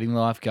the dating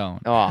life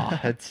going? Oh,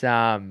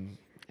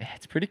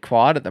 it's pretty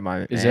quiet at the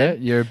moment. Is man. it?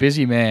 You're a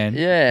busy man.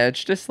 Yeah,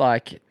 it's just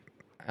like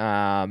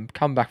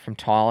come back from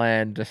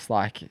Thailand, just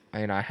like,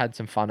 you know, had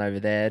some fun over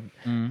there.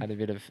 Had a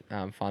bit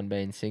of fun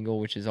being single,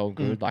 which is all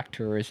good, like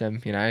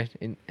tourism, you know,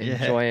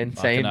 enjoying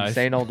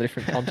seeing all the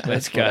different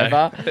continents,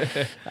 whatever.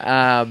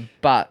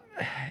 But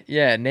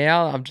yeah,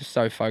 now I'm just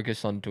so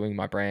focused on doing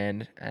my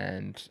brand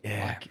and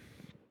like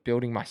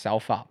building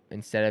myself up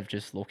instead of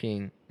just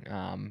looking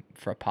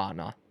for a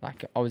partner.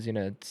 Like I was in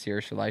a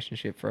serious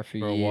relationship for a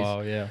few years.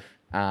 While, yeah.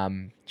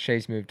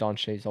 She's moved on,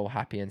 she's all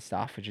happy and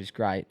stuff, which is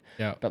great.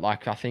 Yeah. But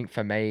like I think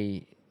for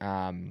me,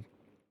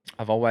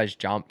 I've always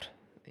jumped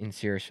in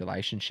serious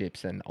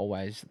relationships and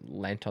always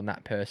lent on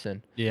that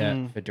person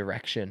for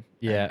direction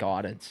and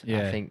guidance.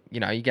 Yeah. I think, you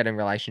know, you get in a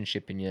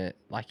relationship and you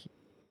like,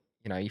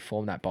 you know, you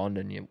form that bond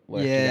and you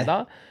work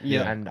together.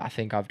 Yeah. And I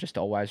think I've just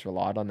always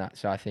relied on that.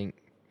 So I think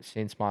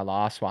since my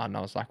last one, I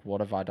was like,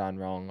 what have I done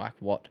wrong? Like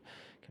what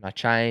can I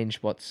change?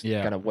 What's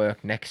going to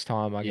work next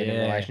time I get in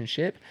a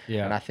relationship?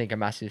 Yeah. And I think a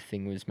massive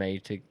thing was me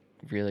to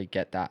really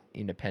get that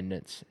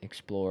independence,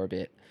 explore a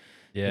bit,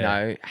 you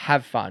know,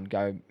 have fun,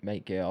 go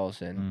meet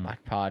girls and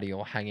like party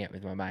or hang out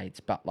with my mates,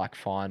 but like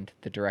find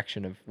the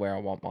direction of where I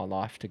want my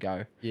life to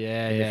go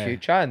in the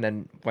future. And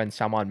then when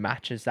someone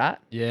matches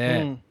that,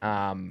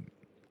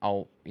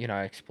 I'll, you know,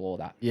 explore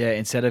that. Yeah,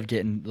 instead of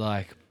getting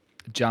like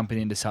jumping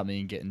into something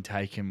and getting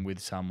taken with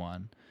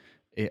someone,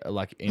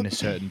 like in a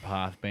certain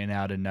path, being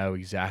able to know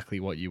exactly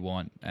what you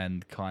want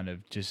and kind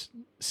of just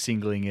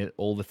singling it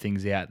all the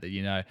things out that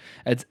you know.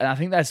 And I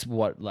think that's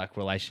what like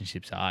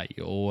relationships are.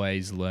 You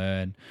always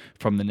learn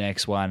from the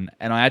next one.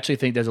 And I actually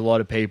think there's a lot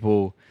of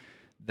people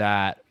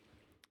that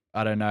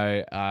I don't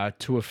know are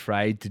too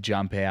afraid to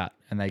jump out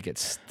and they get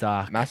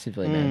stuck.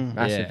 Massively, man.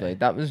 Massively. Yeah.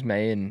 That was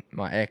me and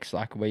my ex.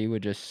 Like we were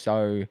just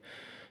so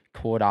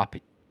caught up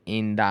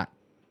in that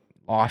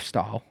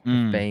lifestyle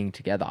of being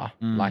together.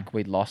 Like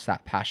we lost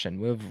that passion.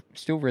 We're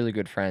still really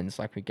good friends.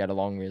 Like we get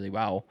along really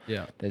well.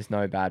 Yeah. There's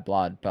no bad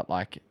blood, but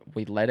like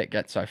we let it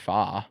get so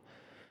far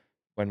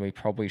when we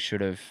probably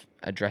should have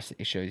addressed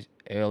the issues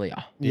earlier.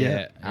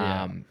 Yeah.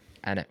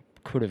 And it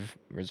could have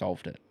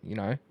resolved it, you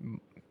know,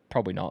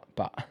 probably not,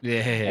 but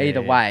Yeah.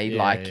 either way,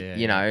 Yeah, like, yeah,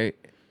 you know,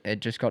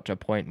 it just got to a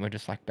point where we're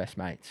just like best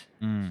mates.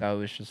 So it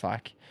was just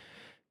like,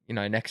 you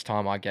know, next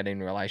time I get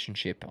in a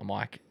relationship, I'm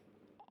like,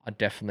 I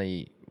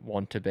definitely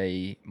want to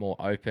be more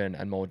open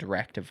and more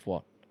direct of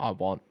what I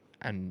want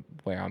and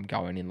where I'm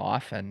going in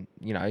life. And,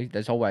 you know,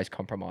 there's always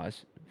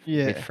compromise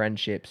with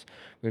friendships,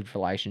 with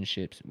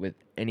relationships, with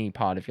any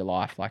part of your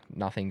life. Like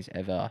nothing's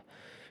ever,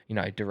 you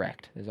know,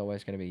 direct. There's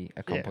always going to be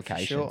a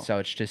complication. sure. So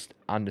it's just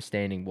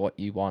understanding what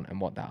you want and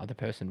what that other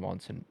person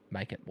wants and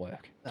make it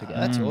work together.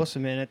 That's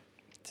awesome, man. It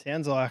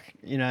sounds like,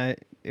 you know,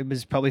 it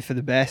was probably for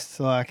the best.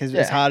 Like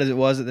as hard as it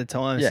was at the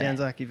time, it sounds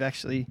like you've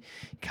actually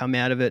come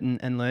out of it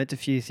and learnt a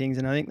few things.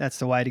 And I think that's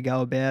the way to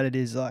go about it,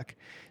 is like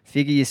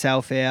figure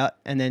yourself out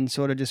and then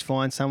sort of just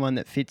find someone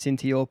that fits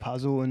into your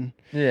puzzle, and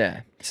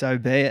so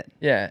be it.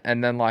 Yeah.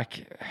 And then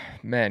like,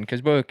 man,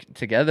 because we were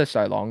together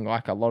so long,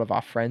 like a lot of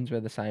our friends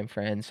were the same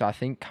friends. So I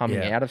think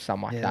coming out of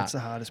something like that's the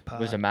hardest part.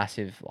 was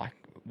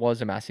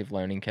a massive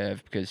learning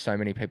curve, because so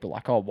many people are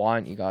like, oh, why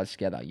aren't you guys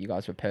together? You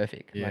guys were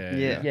perfect.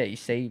 You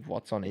see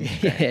what's on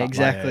Instagram. Yeah,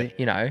 exactly. Like,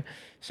 you know,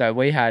 so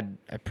we had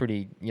a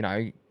pretty, you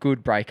know,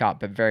 good breakup,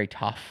 but very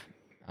tough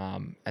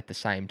at the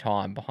same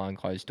time behind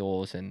closed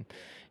doors. And,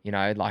 you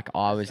know, like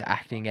I was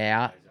acting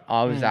out.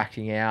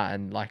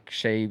 And like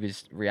she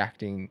was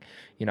reacting,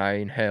 you know,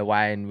 in her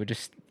way, and we're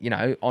just, you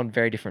know, on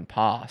very different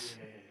paths.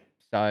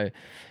 So,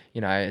 you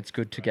know, it's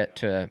good to get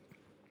to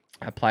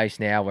a place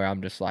now where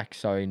I'm just like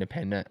so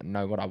independent and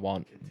know what I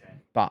want.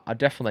 But I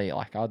definitely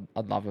like I'd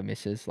love a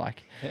missus,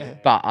 like,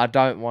 but I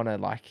don't want to,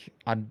 like,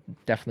 I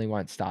definitely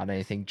won't start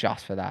anything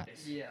just for that.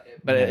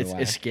 But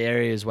it's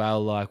scary as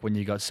well, like when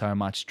you got so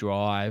much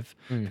drive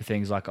for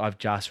things. Like I've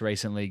just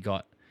recently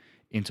got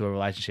into a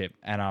relationship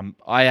and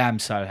I am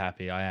so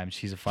happy.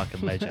 She's a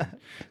fucking legend.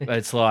 But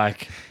it's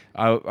like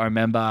I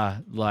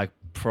remember like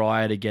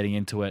prior to getting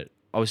into it,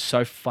 I was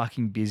so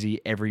fucking busy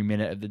every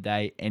minute of the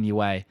day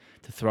anyway,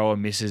 to throw a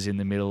missus in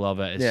the middle of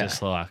it. It's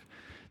just like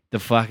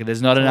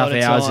there's not enough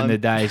hours in the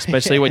day,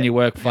 especially when you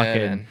work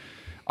fucking.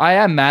 I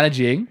am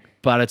managing,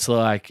 but it's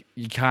like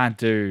you can't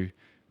do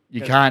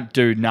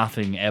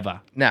nothing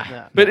ever.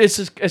 Nah. But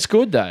it's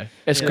good though.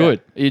 It's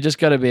good. You just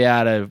got to be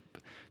able to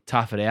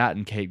tough it out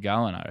and keep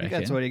going, I reckon. I think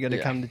that's what you got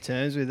to come to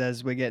terms with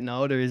as we're getting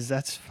older, is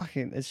that's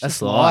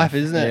just life,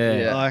 isn't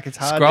it? Yeah. Like it's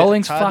hard.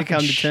 Scrolling's to come fucking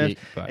to terms. shit,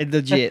 bro. It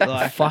legit. Like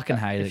I fucking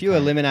hate it. If you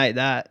eliminate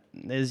that,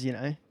 there's, you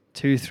know,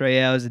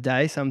 2-3 hours a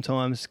day,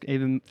 sometimes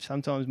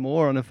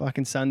more on a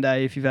fucking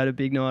Sunday if you've had a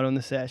big night on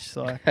the sesh.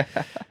 Like,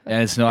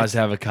 and it's nice to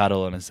have a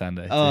cuddle on a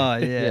Sunday. Oh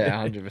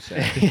yeah,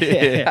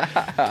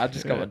 100%. I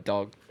just got my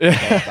dog.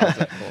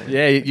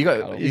 Yeah, you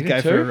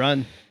go for a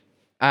run.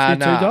 Two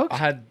dogs?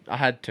 I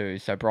had two.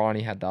 So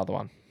Bryony had the other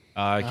one.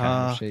 Oh,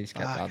 okay. She's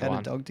kept the other had one.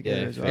 a dog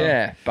together Yeah, as fair. well.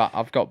 Yeah, but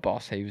I've got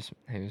Boss. He was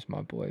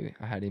my boy.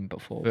 I had him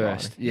before.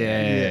 First. Riley.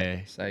 Yeah.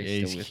 So he's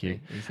He's still with cute.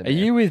 me. He's the Are man.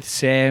 you with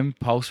Sam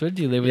Pulsford?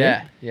 Do you live with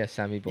him? Yeah,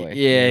 Sammy boy.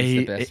 Yeah, he's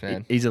the best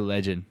man. He's a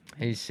legend.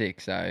 He's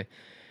sick. So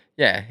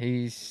yeah,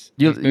 he's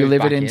You moved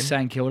live back in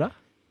St Kilda?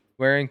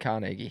 We're in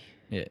Carnegie.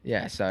 Yeah.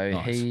 Yeah, so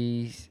Nice.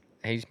 he's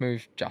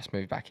just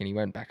moved back in. He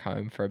went back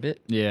home for a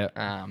bit. Yeah.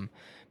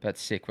 But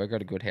sick. We've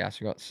got a good house.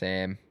 We've got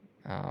Sam,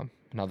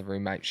 another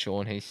roommate,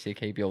 Sean. He's sick.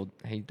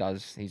 He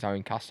does his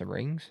own custom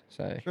rings.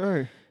 So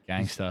True.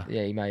 Gangster.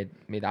 yeah, he made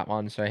me that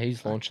one. So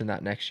he's launching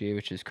that next year,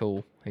 which is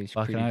cool. He's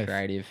Fucking pretty oath.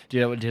 creative. Do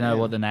you know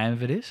what the name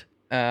of it is?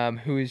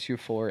 Who is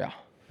Euphoria?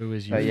 Who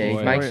is So you? yeah, he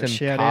Euphoria. makes them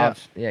Shout out.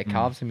 carves. Yeah,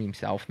 carves them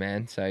himself,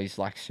 man. So he's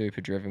like super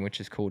driven,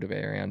 which is cool to be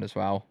around as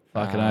well.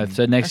 Fucking oath.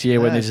 So next year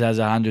when bad. this has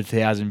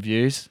 100,000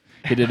 views,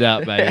 hit it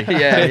up, baby.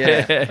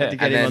 yeah. Had to And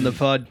get him on the then-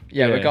 pod.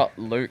 Yeah, Yeah. we got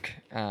Luke.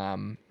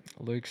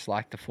 Luke's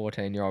like the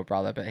 14-year-old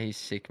brother, but he's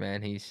sick,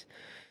 man. He's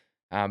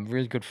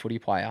really good footy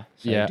player.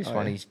 So Yeah. he just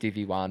won his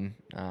Divi 1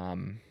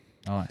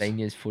 Nice.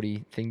 seniors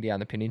footy thing down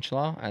the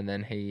peninsula, and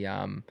then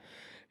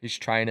he's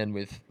training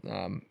with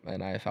an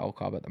AFL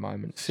club at the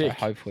moment. Sick.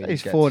 So hopefully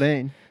He's he gets,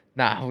 14.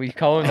 Nah, we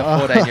call him the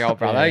 14-year-old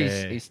brother.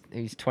 Yeah.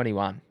 He's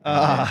 21.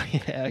 Ah, yeah.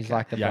 He's Okay.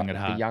 like the Young at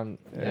heart. young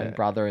Yeah.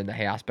 brother in the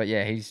house. But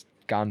yeah, he's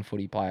gun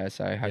footy player.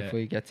 So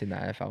hopefully he gets in the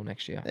AFL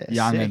next year. Yeah,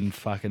 Young sick. and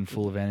fucking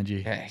full of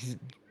energy. Yeah, he's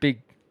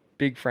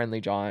big friendly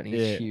giant. He's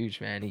Yeah.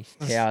 huge, man. He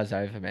towers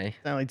over me.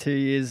 Only 2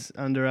 years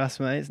under us,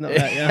 mate. It's not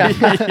that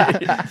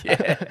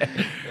young.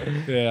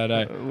 Yeah, I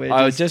know. We're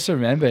I just- just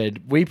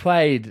remembered we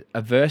played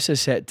a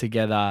versus set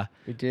together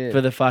We did.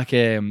 for the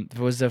fucking. It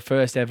was the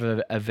first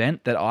ever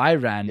event that I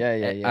ran.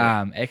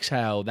 Yeah.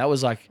 Exhale. That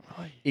was like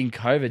in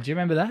COVID. Do you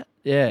remember that?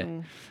 Yeah.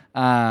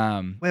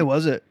 Where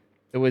was it?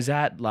 It was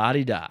at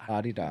La-di-da.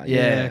 La-di-da.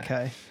 Yeah.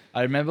 Okay.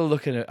 I remember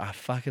looking at. I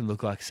fucking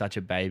look like such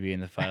a baby in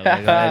the photo.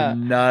 Like, I had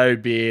no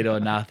beard or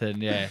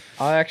nothing. Yeah.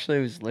 I actually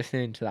was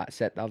listening to that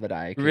set the other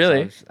day. 'Cause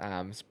Really?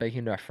 I was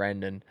speaking to a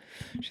friend and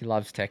she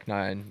loves techno,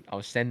 and I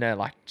was sending her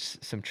like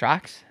some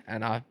tracks,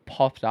 and I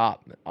popped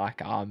up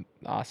like our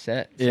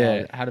set. So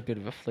Yeah. I had a bit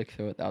of a flick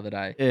through it the other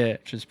day, Yeah.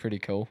 which was pretty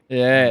cool.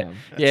 Yeah.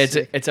 Yeah.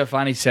 sick. It's a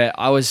funny set.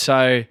 I was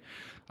so.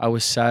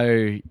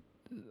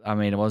 I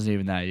mean, it wasn't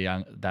even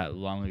that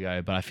long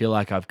ago, but I feel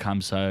like I've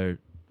come so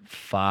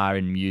far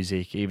in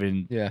music.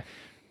 Yeah.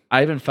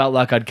 I even felt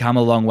like I'd come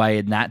a long way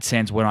in that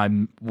sense when I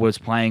was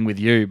playing with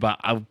you, but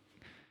I've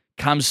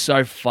come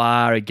so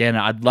far again.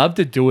 I'd love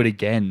to do it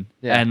again.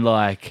 Yeah. And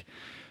like,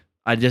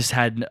 I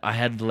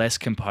had less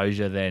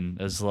composure then.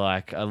 As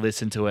like, I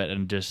listened to it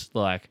and just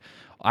like,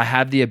 I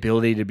have the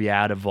ability to be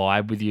able to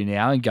vibe with you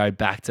now and go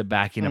back to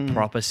back in a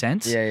proper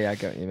sense. Yeah, I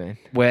got what you mean.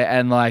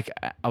 And like,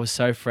 I was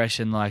so fresh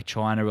and like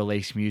trying to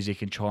release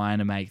music and trying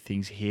to make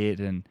things hit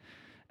and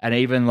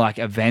even like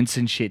events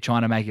and shit,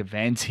 trying to make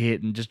events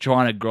hit and just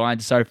trying to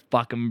grind, so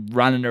fucking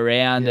running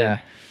around. Yeah.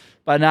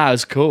 But no, it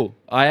was cool.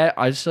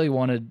 I just really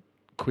wanted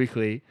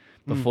quickly,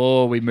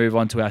 before we move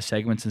on to our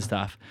segments and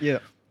stuff, Yeah.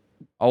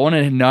 I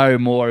wanted to know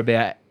more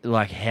about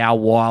like how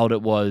wild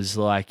it was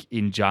like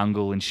in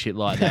jungle and shit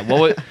like that.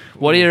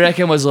 What do you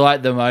reckon was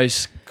like the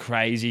most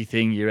crazy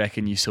thing you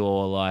reckon you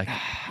saw? Like,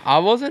 I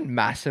wasn't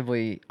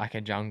massively like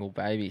a jungle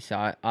baby,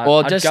 so well,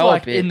 I'd just go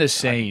like a bit. in the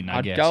scene, I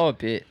I'd guess. go a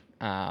bit.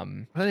 I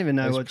don't even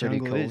know It was what pretty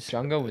jungle cool. is.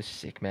 Jungle was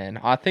sick, man.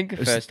 I think the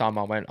was- first time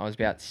I went, I was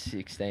about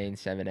 16,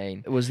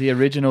 17. It was the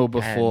original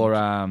before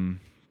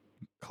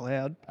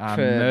Cloud. For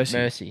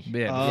Mercy.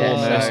 Yeah, Oh,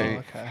 before Yeah,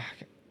 Mercy. so-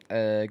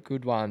 okay. A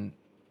good one.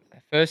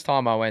 First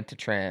time I went to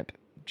Tramp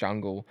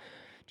Jungle.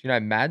 Do you know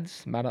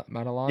Mads?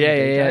 Madeline? Yeah,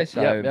 the yeah, DJ? yeah.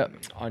 So Yep.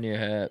 I knew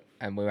her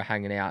and we were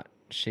hanging out.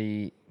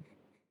 She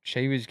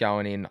was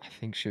going in, I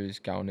think she was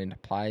going in to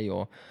play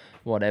or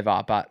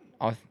whatever, but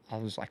I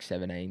was like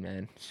 17,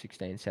 man,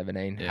 16,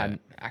 17. Yeah.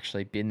 Hadn't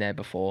actually been there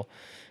before.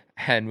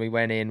 And we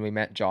went in, we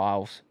met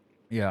Giles,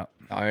 Yeah.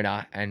 the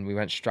owner, and we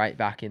went straight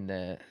back in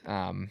the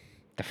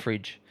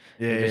fridge.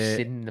 We were Yeah. just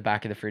sitting in the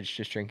back of the fridge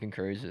just drinking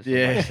cruises.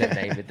 Yeah. Like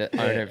 17 with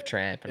the owner of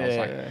Tramp. And I was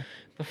like, Yeah.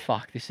 the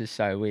fuck, this is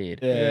so weird.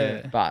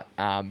 Yeah. But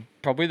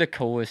probably the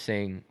coolest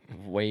thing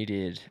we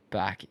did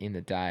back in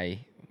the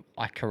day,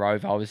 like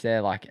Corova, I was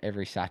there like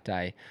every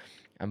Saturday,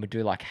 and we'd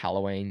do like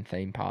Halloween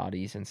theme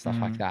parties and stuff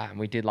like that. And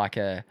we did like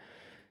a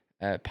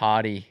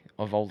party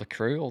of all the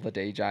crew, all the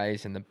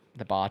DJs and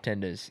the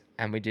bartenders,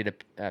 and we did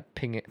a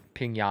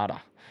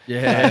pinata.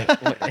 Yeah.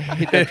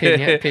 Hit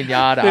the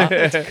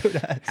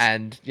pinata.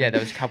 And yeah, there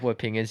was a couple of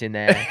pingers in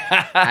there.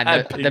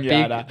 And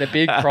Pinata. the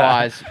big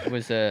prize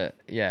was a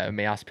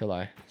mouse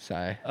pillow.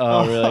 So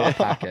Oh, really? a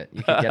packet.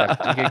 You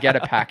could get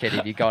a packet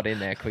if you got in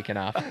there quick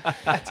enough.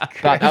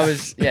 But that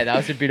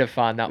was a bit of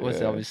fun. That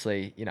was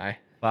obviously,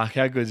 Fuck,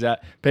 how good is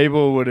that?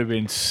 People would have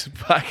been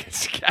fucking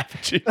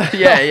scavenging.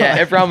 yeah.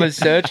 Everyone was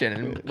searching,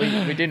 and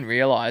we didn't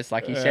realize.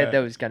 Like he said,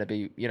 there was going to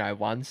be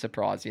one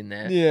surprise in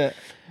there. Yeah.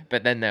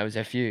 But then there was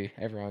a few.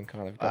 Everyone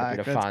kind of got a bit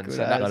of That's fun. good,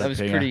 So eh? that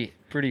was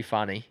pretty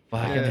funny.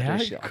 Fucking how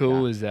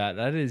cool is that?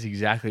 That is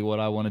exactly what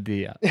I want to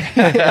do.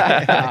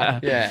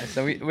 Yeah.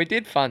 So we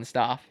did fun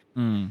stuff.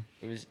 Mm.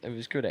 It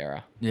was good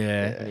era.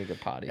 Yeah. Many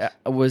good parties.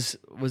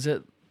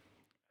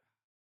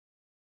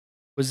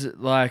 Was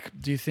it like?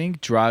 Do you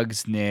think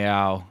drugs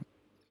now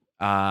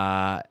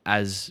are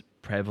as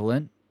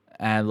prevalent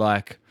and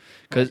like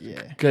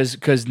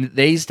because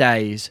these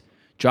days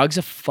drugs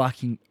are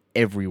fucking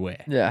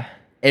everywhere. Yeah.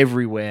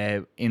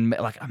 Everywhere in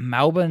like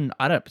Melbourne.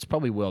 It's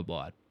probably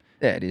worldwide.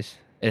 Yeah, it is.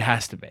 It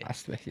has to be.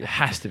 Yeah. It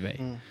has to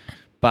be.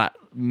 But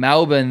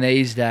Melbourne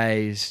these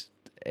days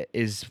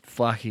is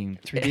fucking...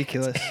 It's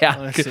ridiculous,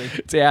 honestly.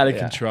 It's out of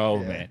control,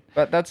 man.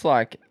 But that's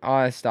like,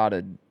 I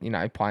started,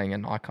 playing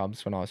in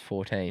nightclubs when I was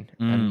 14.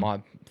 And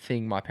my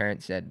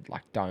parents said,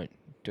 like, don't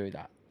do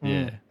that.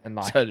 Yeah. And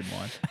like, so did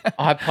mine.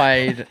 I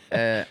played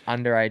an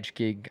underage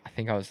gig. I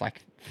think I was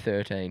like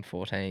 13,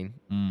 14,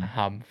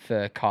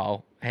 for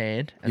Kyle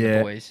Hand and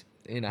the boys.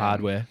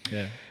 Hardware.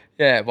 Yeah.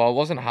 Yeah, well, it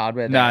wasn't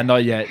hardware. No,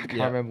 not yet. I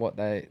can't remember what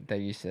they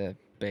used to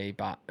be,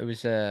 but it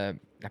was a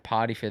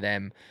party for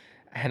them.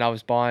 And I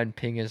was buying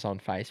pingers on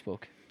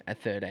Facebook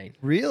at 13.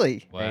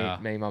 Really? Wow.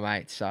 Me and my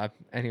mates. So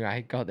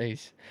anyway, got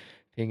these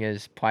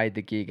pingers, played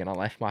the gig, and I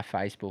left my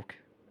Facebook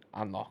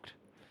unlocked.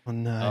 Oh,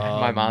 no.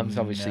 My mum's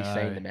obviously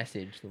seen the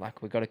message. They're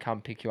like, we've got to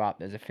come pick you up.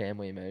 There's a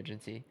family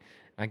emergency.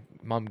 Like,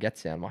 mum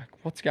gets there. I'm like,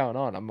 what's going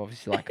on? I'm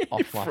obviously like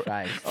off my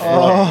face.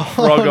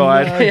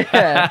 Frog-eyed.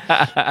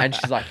 Yeah. And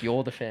she's like,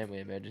 you're the family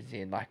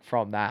emergency. And like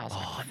from that, I was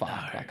like,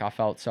 fuck. Like I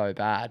felt so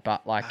bad.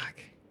 But like,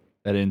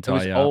 that didn't it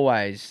was tie you up.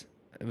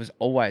 it was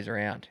always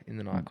around in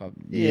the nightclub.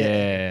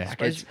 Yeah.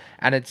 Like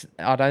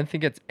I don't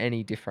think it's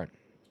any different.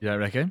 You don't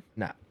reckon?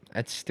 No.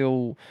 It's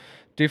still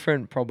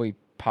different, probably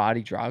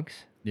party drugs.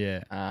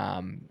 Yeah.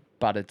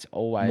 But it's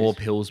always more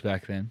pills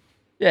back then.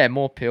 Yeah,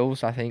 more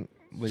pills, I think,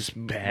 was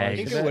bags. I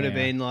think it would have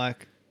been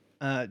like,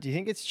 do you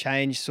think it's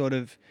changed sort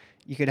of,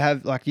 you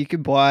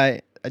could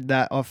buy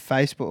that off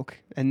Facebook,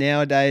 and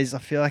nowadays I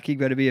feel like you've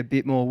got to be a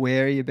bit more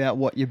wary about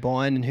what you're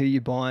buying and who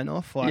you're buying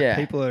off. Like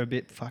people are a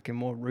bit fucking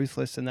more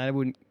ruthless, and they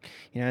wouldn't,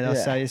 they'll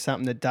say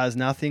something that does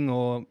nothing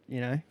or,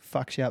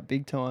 fucks you up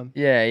big time.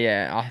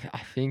 Yeah.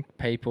 I think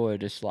people are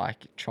just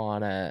like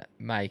trying to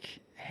make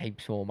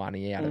heaps more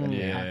money out of it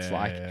now. It's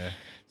like,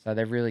 so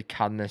they're really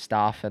cutting their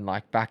stuff, and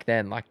like back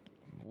then, like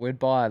we'd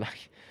buy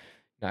like,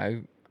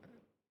 $15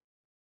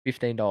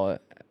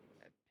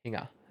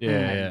 pinger.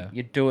 Yeah.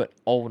 You'd do it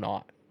all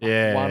night.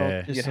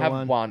 Yeah. You'd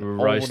have one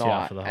all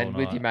night, and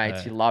with your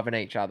mates, you're loving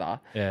each other.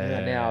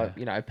 And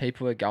now,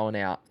 people are going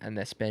out and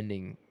they're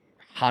spending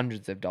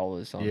hundreds of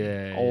dollars on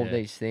all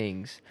these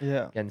things.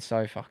 Yeah. Getting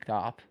so fucked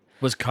up.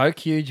 Was Coke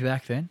huge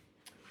back then?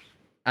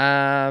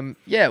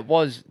 Yeah, it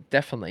was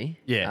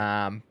definitely.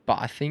 Yeah. But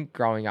I think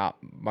growing up,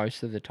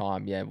 most of the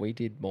time, we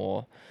did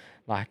more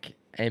like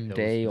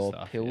MD or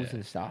pills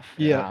and stuff.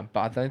 Yeah. But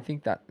I don't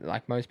think that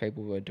like most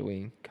people were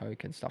doing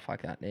Coke and stuff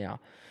like that now.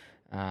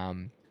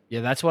 Yeah,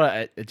 that's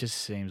what it just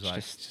seems like.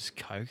 It's just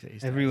Coke these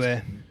days.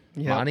 Everywhere.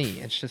 Yep. Money.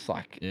 It's just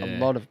like a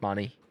lot of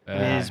money.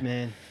 It is,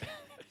 man.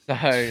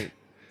 So,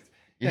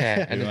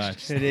 yeah, and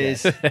it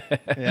is.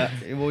 Yeah,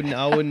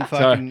 I wouldn't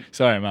fucking.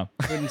 Sorry, Mum.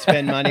 Wouldn't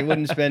spend money.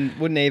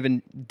 Wouldn't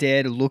even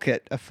dare to look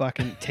at a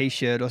fucking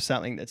t-shirt or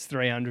something that's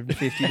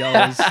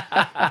 $350.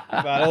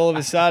 But all of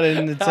a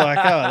sudden, it's like,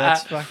 oh,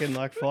 that's fucking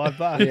like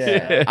 $5.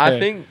 Yeah, I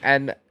think,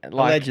 and like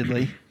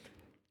allegedly.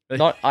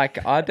 Not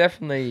like I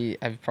definitely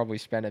have probably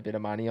spent a bit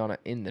of money on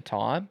it in the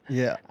time.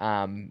 Yeah.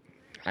 And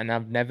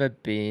I've never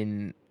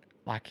been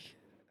like,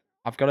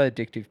 I've got an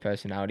addictive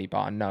personality, but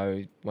I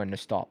know when to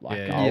stop.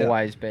 Like I'll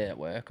always be at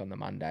work on the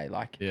Monday.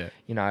 Like,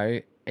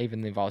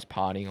 even if I was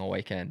partying all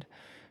weekend,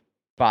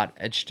 but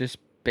it's just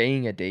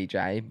being a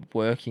DJ,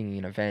 working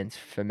in events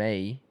for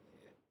me.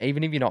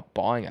 Even if you're not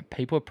buying it,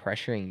 people are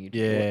pressuring you to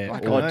do it.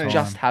 Like, oh,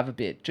 just have a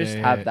bit, just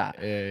have that.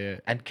 Yeah.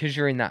 And because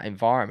you're in that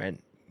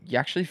environment, you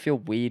actually feel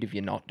weird if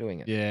you're not doing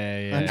it.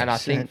 Yeah. 100%. And I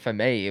think for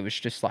me, it was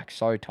just like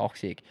so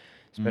toxic,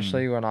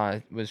 especially when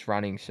I was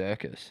running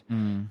circus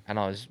and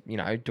I was,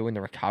 doing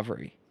the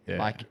recovery. Yeah.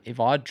 Like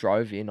if I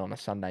drove in on a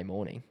Sunday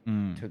morning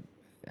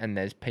and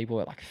there's people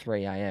at like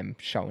 3 a.m.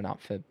 showing up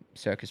for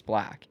Circus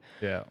Black,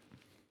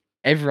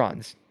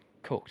 everyone's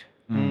cooked.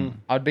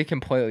 I'd be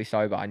completely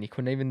sober and you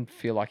couldn't even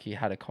feel like you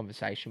had a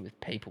conversation with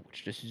people.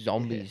 It's just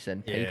zombies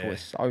and people are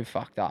so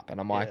fucked up.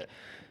 And I'm like,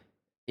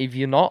 if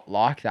you're not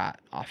like that,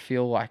 I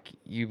feel like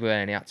you were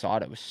an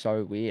outsider. It was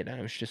so weird and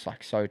it was just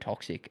like so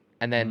toxic.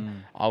 And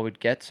then I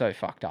would get so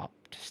fucked up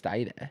to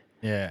stay there.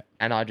 Yeah.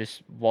 And I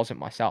just wasn't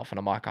myself. And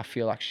I'm like, I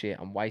feel like shit.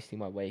 I'm wasting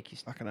my week.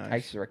 It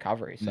takes the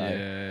recovery. So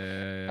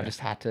I just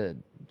had to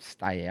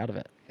stay out of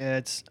it.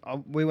 Yeah,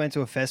 we went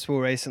to a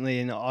festival recently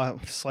and I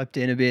slept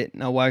in a bit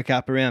and I woke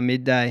up around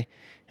midday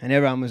and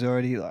everyone was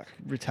already like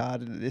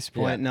retarded at this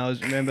point.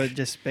 And remember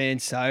just being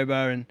sober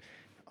and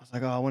I was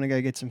like, oh, I want to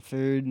go get some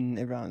food, and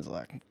everyone's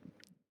like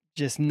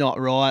just not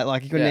right.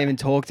 Like, he couldn't Yeah. even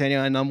talk to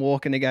anyone. And I'm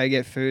walking to go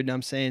get food, and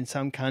I'm seeing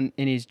some cunt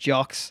in his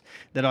jocks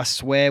that I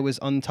swear was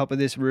on top of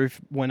this roof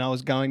when I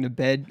was going to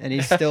bed, and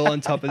he's still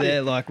on top of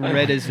there, like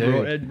red as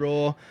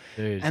raw.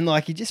 Dude. And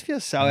like, you just feel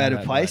so I know out of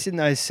that place bloke. in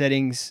those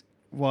settings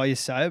while you're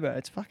sober.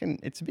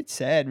 It's a bit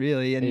sad,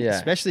 really. And Yeah.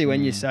 especially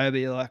when you're sober,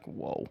 you're like,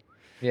 whoa.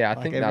 Yeah, I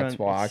Like, think that's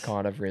everyone- why I it's-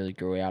 kind of really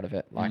grew out of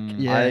it. Like,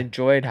 Yeah. I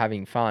enjoyed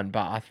having fun,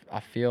 but I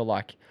feel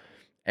like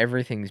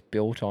everything's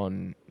built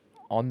on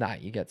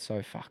that. You get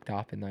so fucked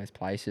up in those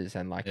places,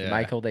 and like you Yeah.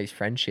 make all these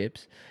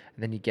friendships,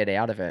 and then you get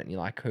out of it, and you're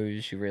like,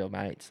 who's your real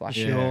mates? Like,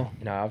 Sure.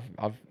 you know,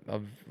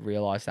 I've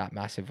realized that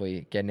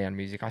massively getting out of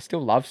music. I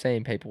still love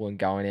seeing people and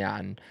going out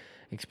and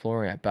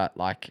exploring it, but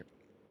like,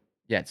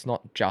 yeah, it's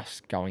not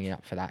just going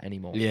out for that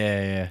anymore.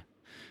 Yeah.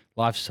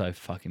 Life's so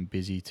fucking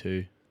busy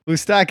too. We'll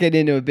start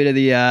getting into a bit of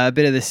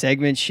the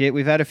segment shit.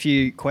 We've had a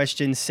few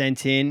questions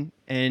sent in,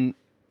 and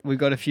we've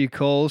got a few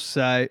calls.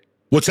 So,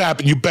 What's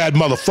happened, you bad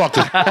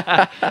motherfucker?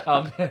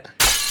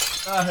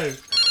 No.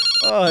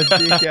 oh,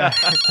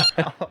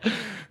 Dicko.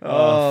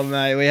 Oh,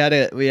 mate,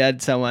 we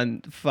had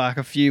someone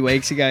a few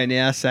weeks ago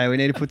now say we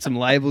need to put some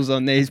labels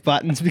on these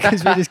buttons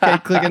because we just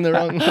keep clicking the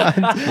wrong ones.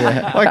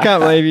 I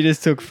can't believe you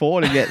just took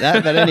 4 to get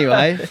that. But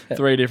anyway,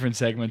 3 different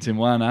segments in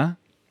one, huh?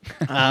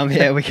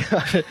 yeah,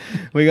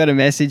 we got a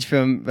message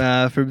from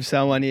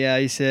someone here.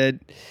 He said,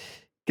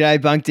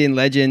 "G'day, Bunked In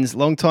legends,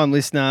 long time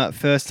listener,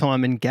 first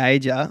time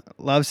engager.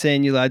 Love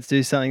seeing you lads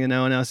do something that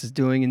no one else is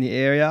doing in the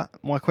area.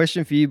 My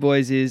question for you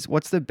boys is,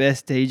 what's the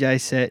best DJ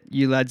set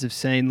you lads have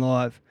seen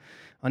live?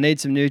 I need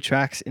some new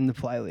tracks in the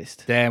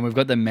playlist." Damn, we've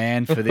got the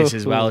man for this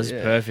as well. It's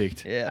Yeah.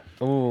 perfect. Yeah,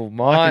 Oh, I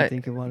my can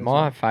think of one as my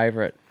well.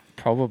 favorite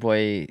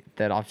probably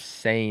that I've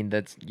seen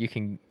that you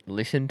can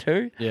listen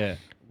to Yeah.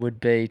 would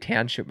be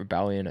Township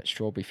Rebellion at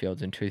Strawberry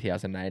Fields in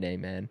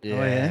 2018, man.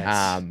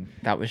 yeah?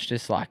 That was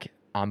just like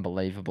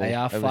unbelievable. They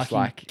are it was fucking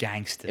like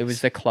gangsters. it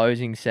was the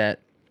closing set.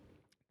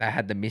 They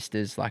had the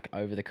misters like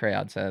over the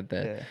crowd, so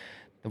the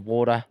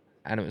water,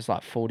 and it was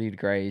like 40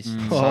 degrees.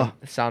 The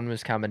sun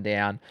was coming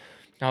down.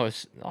 I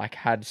was like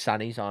had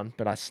sunnies on,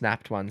 but I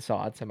snapped one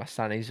side, so my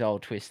sunnies all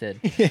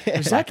twisted.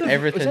 Was that the,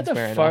 everything's was that the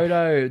wearing off.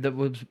 photo that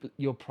was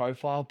your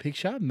profile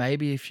picture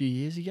maybe a few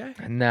years ago?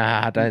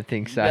 Nah, I don't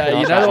think so. Yeah, I you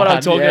was know like, what I'm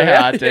 "Oh, talking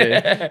yeah, about." I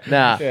do.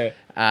 Nah.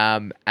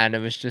 Yeah. And it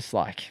was just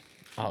like,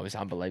 oh, it was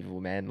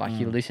unbelievable, man. Like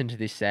you listen to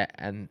this set,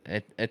 and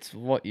it's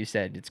what you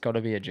said. It's got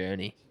to be a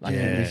journey. Like you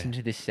Yeah. listen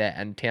to this set,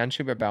 and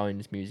Township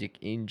Rebellion's music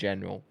in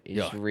general is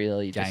Yeah.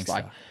 really just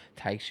like Gangster.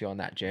 takes you on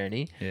that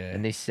journey. Yeah.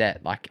 And this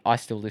set, like I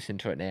still listen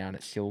to it now, and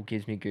it still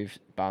gives me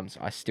goosebumps.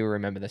 I still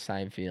remember the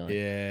same feeling.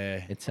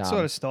 Yeah. It's What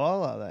sort of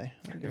style are they?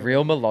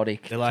 real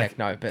melodic They're like-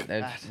 techno, but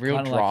there's real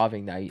kinda like-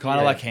 driving. They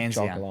kinda like Hands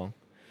jog Down. along.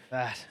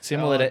 That.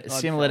 Similar Oh, to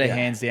similar to yeah.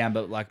 Hands Down,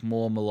 but like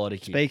more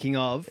melodic. Speaking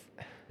of,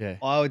 Yeah.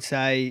 I would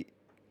say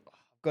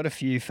I've got a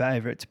few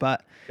favourites,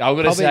 but I'm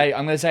Probably-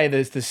 gonna say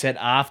there's the set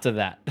after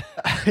that.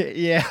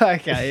 yeah,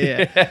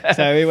 okay, yeah.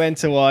 So we went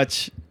to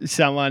watch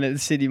someone at the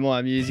City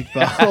Mine Music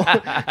Bowl,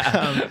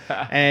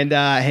 and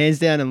Hands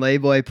Down and Lee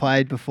Boy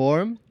played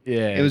before him.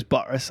 Yeah. It was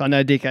Boris. I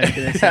know Dicko's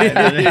going to say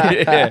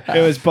it.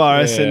 It was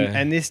Boris, Yeah.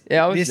 and this.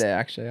 Yeah, I was this, there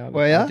actually. I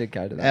Were ya? did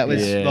go to that. That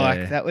was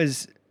Yeah. that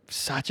was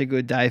such a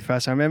good day for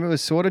us. I remember it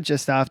was sort of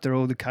just after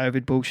all the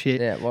COVID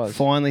bullshit. Yeah, it was.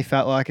 Finally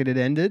felt like it had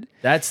ended.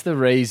 That's the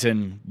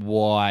reason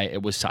why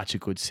it was such a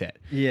good set.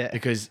 Yeah.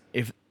 Because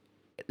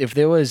if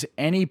there was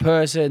any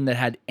person that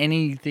had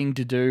anything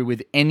to do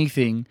with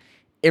anything,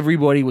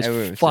 everybody was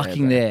Everyone was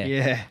fucking there, there.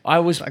 Yeah. I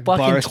was Like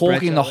fucking Boris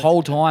talking the Brejcha.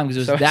 whole time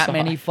because there was So that was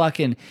many I.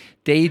 fucking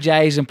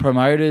DJs and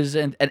promoters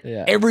and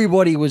Yeah.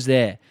 everybody was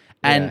there.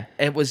 And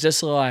Yeah. it was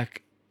just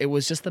like, it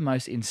was just the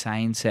most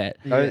insane set.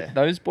 Those, Yeah.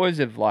 those boys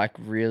have like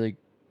really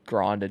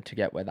grinded to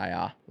get where they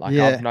are. Like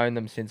Yeah. I've known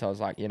them since I was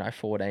like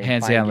 14.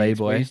 Hands playing down, Lee gigs.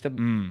 Boy.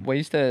 We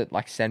used to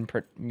like send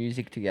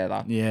music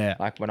together. Yeah.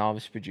 Like when I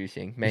was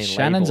producing. Me and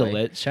Shannon's Lee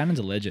Boy. Shannon's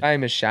a legend.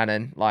 Same as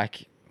Shannon.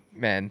 Like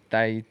man,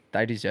 they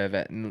deserve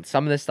it. And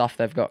some of the stuff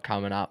they've got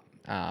coming up,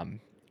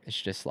 it's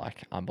just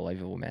like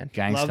unbelievable, man.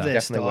 Gangster. Love their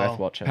Definitely style. worth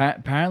watching.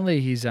 Apparently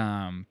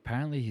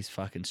his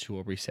fucking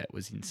strawberry set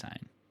was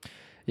insane.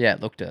 Yeah, it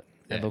looked it.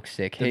 Yeah. It looks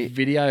sick. The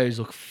videos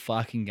look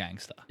fucking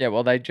gangster. Yeah,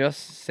 well they've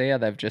just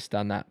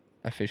done that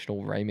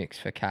official remix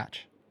for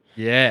Catch.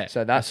 Yeah.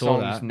 So I that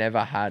saw song's that.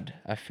 never had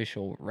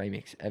official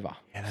remix ever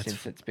Yeah, that's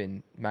since it's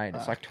been made.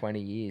 It's like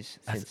 20 years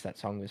since that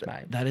song was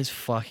made. That is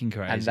fucking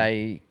crazy. And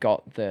they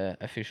got the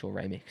official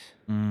remix.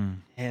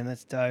 Man,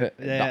 that's dope.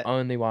 But Yeah. the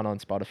only one on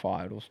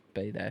Spotify will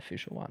be the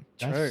official one.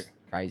 True.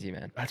 Crazy,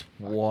 man. That's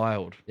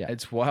wild. Yeah.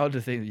 It's wild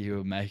to think that you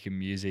were making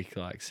music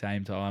like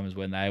same time as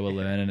when they were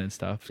learning and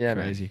stuff. It's Yeah,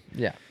 man. crazy.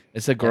 Yeah.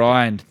 It's a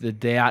grind. The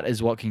doubt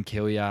is what can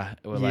kill you.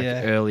 We're like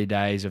Yeah. early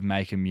days of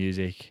making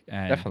music,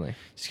 and Definitely.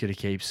 just gotta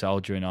keep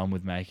soldiering on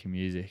with making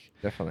music.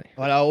 Definitely.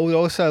 But I would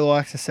also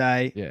like to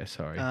say, Yeah,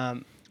 sorry.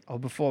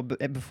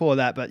 before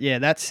that, but yeah,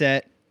 that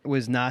set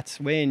was nuts.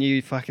 We and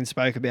you fucking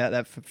spoke about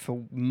that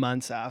for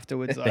months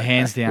afterwards. The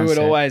hands down We would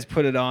set. always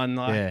put it on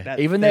like Yeah. that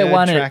Even their third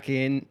one at- track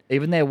in.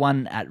 Even their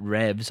one at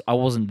Revs, I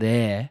wasn't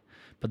there,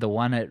 but the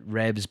one at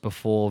Rebs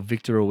before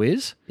Victor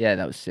Ruiz, Yeah,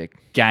 that was sick.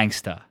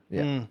 gangster.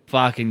 Yeah.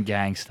 Fucking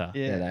gangster.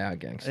 Yeah, Yeah. they are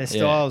gangsters. Their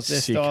styles,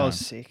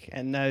 sick, sick,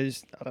 and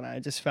those I don't know.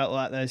 It just felt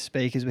like those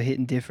speakers were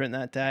hitting different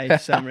that day for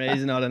some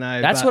reason. I don't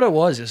know. That's but what it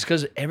was. It's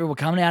because everyone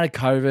coming out of I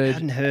COVID.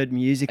 hadn't heard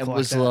music It like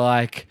was that.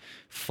 like,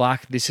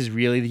 fuck, this is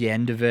really the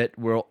end of it.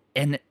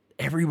 And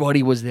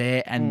everybody was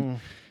there, and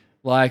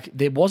like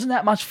there wasn't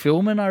that much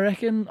filming, I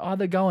reckon,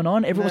 either going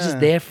on. Everyone was just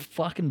No. there,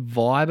 fucking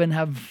vibing,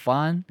 having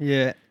fun.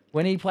 Yeah,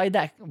 When he played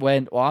that,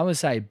 I would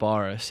say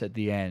Boris at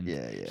the end,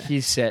 Yeah, yeah.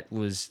 his set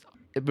was.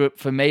 But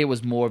for me, it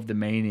was more of the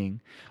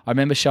meaning. I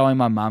remember showing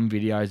my mum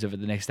videos of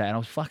it the next day, and I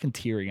was fucking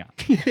tearing up.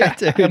 yeah,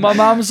 dude. And my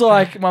mum's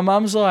like,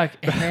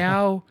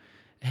 how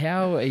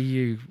are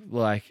you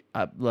like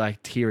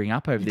tearing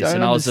up over this? don't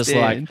And I was just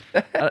understand.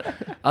 like,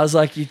 I was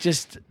like, you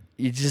just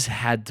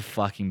had to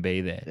fucking be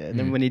there. Yeah, and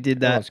then when he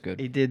did That that, was good.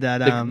 he did that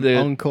The-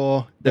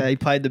 encore. He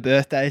played the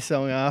birthday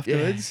song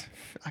afterwards.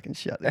 Fucking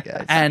shut the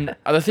gates. And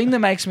the thing that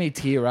makes me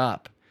tear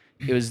up,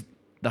 it was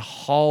the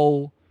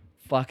whole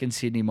fucking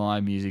Sydney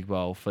Mire Music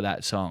Bowl for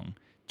that song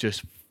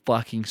just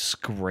fucking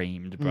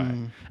screamed, bro.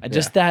 And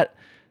just that,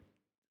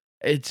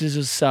 it just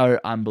was so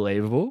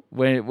unbelievable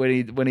when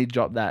he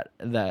dropped the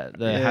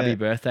Happy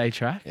Birthday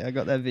track. Yeah, I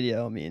got that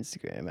video on my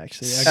Instagram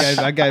actually.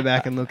 I go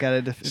back and look at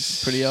it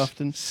pretty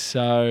often.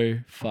 So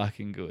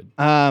fucking good.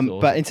 But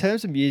awesome. in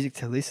terms of music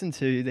to listen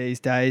to these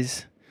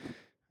days,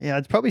 yeah,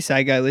 I'd probably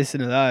say go listen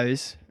to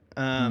those.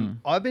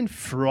 I've been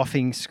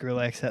frothing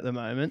Skrillex at the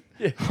moment.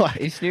 Like,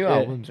 His new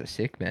albums are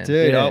sick, man.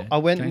 dude, Yeah, I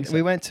went. gangster.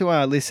 We went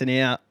to Listen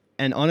Out,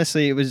 and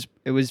honestly, it was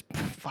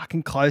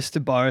fucking close to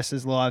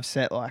Boris's live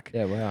set. Like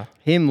Yeah, wow.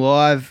 him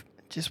live,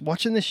 just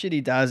watching the shit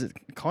he does. It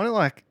kind of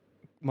like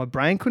my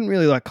brain couldn't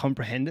really like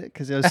comprehend it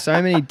because there was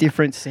so many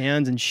different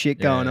sounds and shit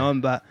going Yeah.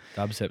 on. But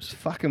Dubstep's it's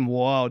fucking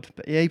wild.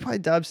 But yeah, he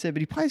played dubstep,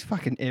 but he plays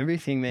fucking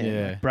everything, man.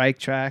 Yeah. Like break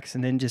tracks,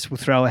 and then just will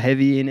throw a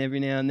heavy in every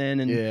now and then.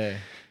 And yeah.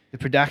 the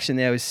production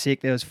there was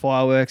sick. There was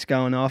fireworks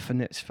going off,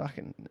 and it's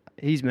fucking.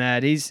 He's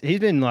mad. He's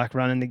been like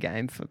running the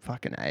game for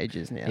fucking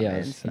ages now. He man.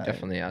 has. He So,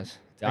 definitely has.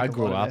 I take a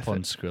grew lot of up on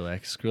effort.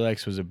 Skrillex.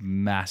 Skrillex was a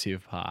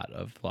massive part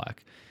of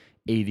like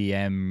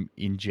EDM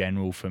in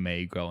general for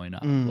me growing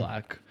up.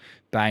 Like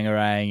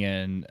Bangarang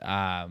and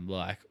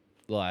like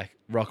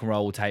Rock and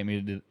Roll Will Take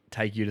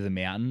You to the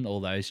Mountain. All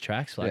those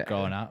tracks like Yeah.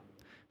 growing up,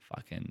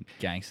 fucking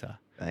gangster.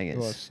 It bangers.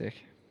 was sick.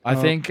 I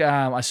think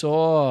I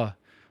saw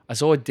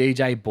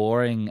DJ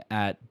Boring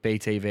at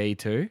BTV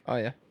too. Oh,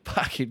 yeah.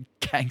 Fucking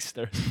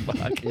gangster as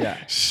fuck. Yeah.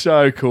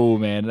 So cool,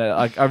 man.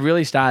 Like I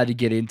really started to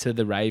get into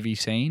the ravey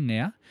scene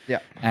now. Yeah.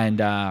 And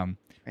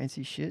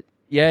Fancy shit.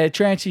 yeah,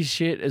 trancey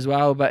shit as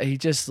well. But he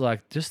just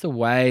the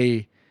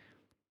way,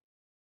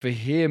 for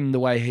him, the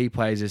way he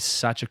plays is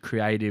such a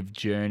creative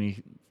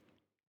journey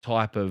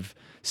type of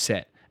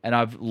set. And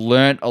I've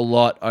learnt a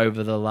lot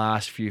over the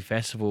last few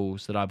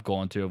festivals that I've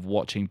gone to of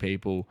watching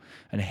people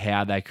and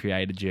how they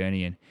create a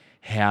journey and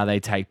how they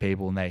take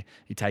people and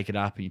you take it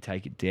up and you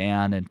take it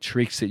down and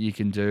tricks that you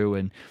can do.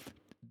 And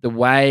the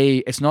way,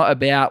 it's not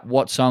about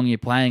what song you're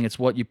playing, it's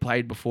what you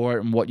played before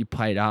it and what you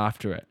played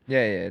after it.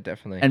 Yeah, yeah,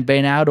 definitely. And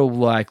being able to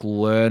like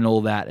learn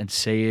all that and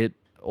see it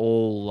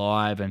all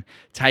live and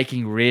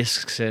taking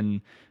risks and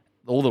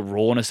all the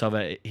rawness of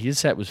it, his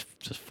set was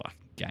just fucking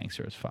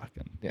gangster as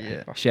fucking.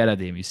 Yeah. fuck. Shout out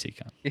to him, he's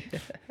sick.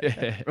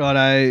 Cunt.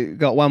 Righto,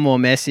 got one more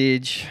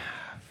message.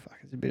 Fuck,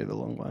 it's a bit of a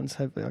long one, so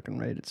hopefully I can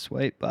read it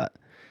sweet. But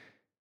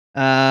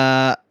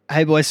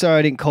hey boys, sorry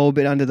I didn't call, a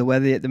bit under the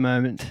weather at the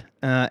moment.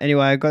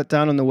 Anyway, I got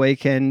done on the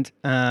weekend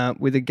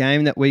with a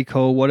game that we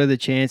call What Are the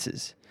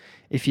Chances?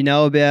 If you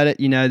know about it,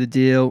 you know the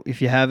deal.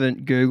 If you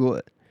haven't, Google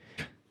it.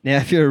 Now,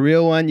 if you're a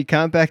real one, you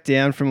can't back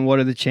down from What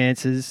Are the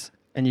Chances,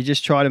 and you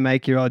just try to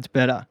make your odds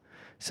better.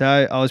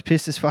 So I was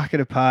pissed as fuck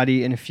at a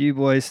party, and a few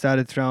boys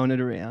started throwing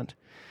it around.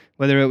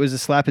 Whether it was a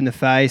slap in the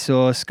face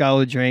or a skull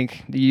a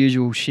drink, the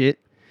usual shit.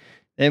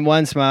 Then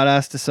one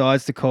smartass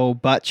decides to call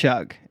butt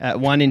chug at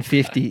 1 in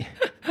 50.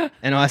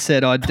 And I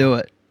said I'd do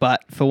it,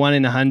 but for 1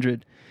 in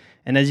 100.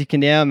 And as you can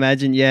now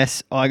imagine,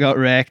 yes, I got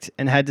wrecked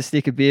and had to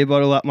stick a beer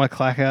bottle up my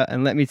clacker.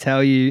 And let me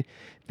tell you,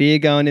 beer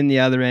going in the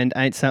other end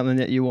ain't something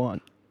that you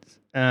want.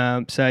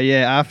 So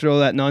yeah, after all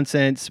that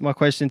nonsense, my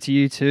question to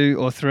you 2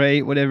 or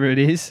 3, whatever it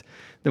is,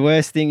 the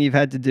worst thing you've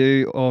had to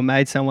do or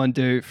made someone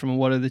do from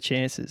What Are the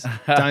Chances?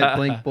 Don't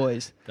blink,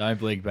 boys. Don't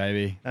blink,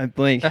 baby. Don't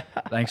blink.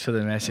 Thanks for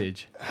the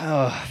message.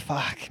 Oh,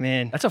 fuck,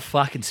 man. That's a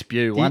fucking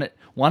spew. 1 in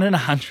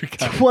 100.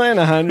 cunt. 1 in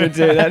 100,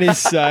 dude. That is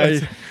so...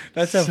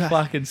 That's a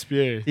fucking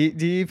spew.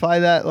 Do you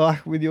play that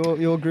like with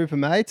your group of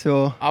mates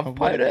or? I've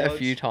played it a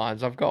few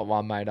times. I've got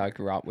one mate I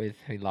grew up with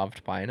who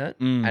loved playing it,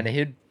 and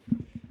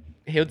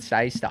he'd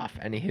say stuff,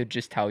 and he'd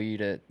just tell you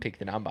to pick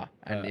the number,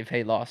 and if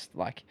he lost,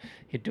 like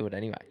he'd do it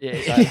anyway.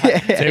 Yeah. So,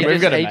 like, Dude,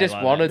 we've got a he mate just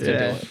like wanted that, to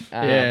yeah. do it.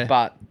 Yeah.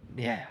 But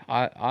yeah,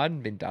 I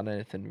hadn't been done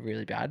anything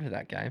really bad with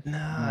that game. No,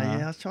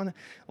 yeah, I was trying to.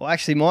 Well,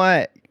 actually,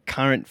 my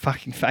current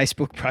fucking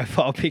Facebook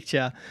profile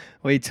picture,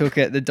 we took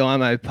at the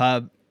Dymo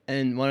pub,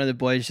 and one of the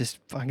boys just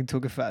fucking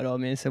took a photo of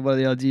me and said, "What are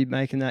the odds of you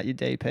making that your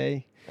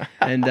DP?"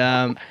 And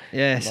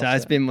so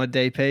it's been my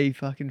DP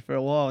fucking for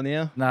a while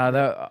now.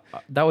 No,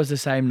 that was the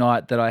same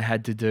night that I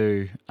had to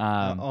do.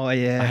 I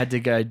had to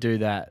go do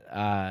that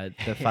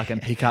the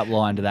fucking pickup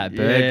line to that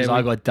bird because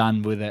I got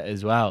done with it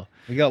as well.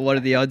 We got what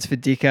are the odds for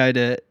Dicko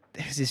to?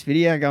 There's this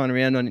video going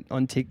around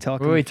on TikTok.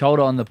 We told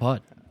it on the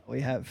pod.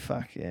 We have,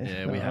 fuck yeah.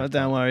 Yeah, we have.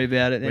 Don't worry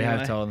about it. We anyway.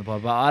 have told on the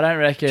pod, but I don't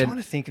reckon. I'm trying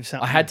to think of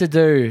something. I had to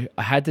do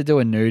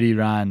a nudie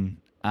run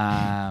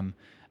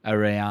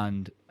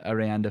around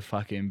a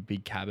fucking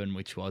big cabin,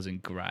 which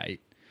wasn't great.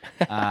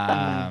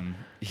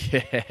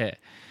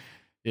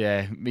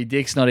 Yeah. My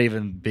dick's not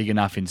even big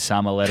enough in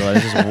summer, let alone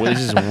this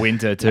is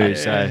winter too.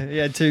 So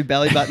yeah, 2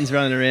 belly buttons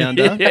running around.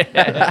 Huh?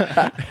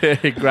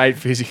 Great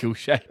physical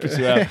shape as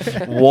well.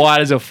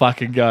 White as a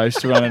fucking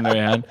ghost running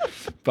around.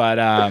 But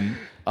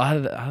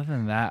other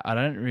than that, I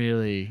don't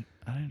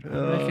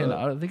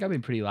think I've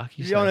been pretty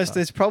lucky. To be honest,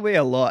 there's probably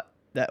a lot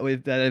that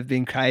have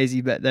been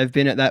crazy, but they've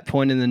been at that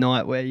point in the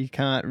night where you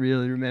can't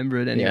really remember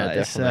it anyway. Yeah,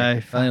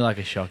 definitely. So only like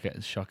a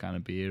shotgun, a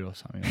beer or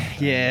something like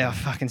that. Yeah, I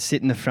fucking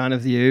sit in the front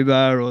of the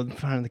Uber or the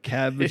front of the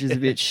cab, which is a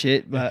bit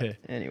shit. But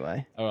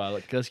anyway, all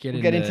right, let's get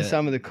into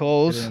some of the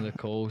calls. Get into the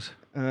calls.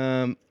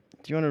 Do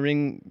you want to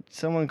ring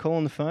someone, call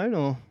on the phone,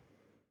 or?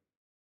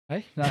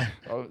 Hey, no, I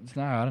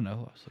don't know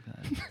what I was looking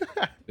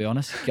at. Be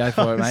honest, go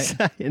for it, mate.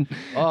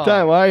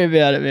 Don't worry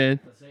about it, man.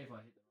 Let's see if I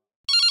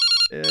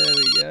hit. There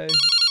we go.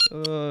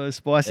 Oh,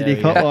 Spicy Dick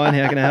Hotline.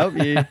 How can I help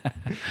you?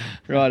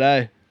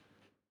 Righto.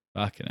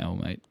 Fucking hell,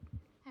 mate.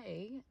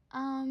 Hey,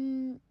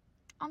 I'm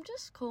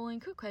just calling.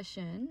 Quick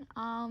question.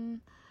 I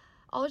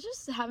was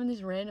just having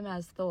this random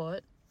ass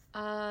thought.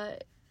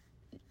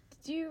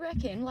 Do you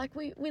reckon, like,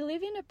 we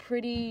live in a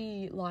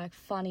pretty, like,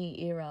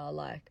 funny era,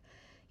 like,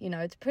 you know,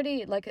 it's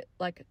pretty, like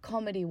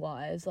comedy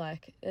wise,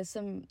 like, there's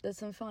some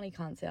funny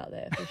cunts out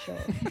there for sure.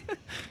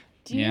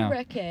 Do you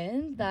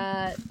reckon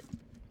that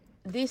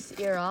this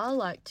era,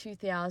 like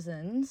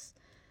 2000s,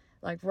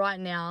 like right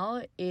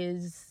now,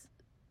 is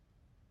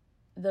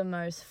the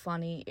most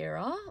funny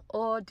era?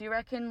 Or do you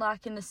reckon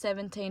like in the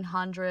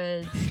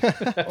 1700s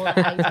or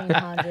the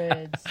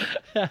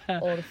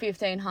 1800s or the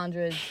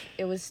 1500s,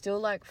 it was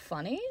still like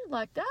funny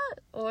like that?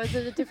 Or is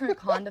it a different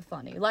kind of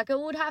funny? Like, it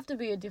would have to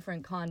be a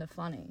different kind of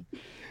funny.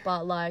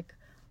 But like,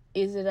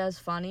 is it as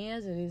funny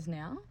as it is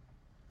now?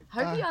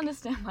 Hope you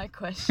understand my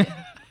question.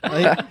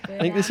 I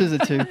think this is a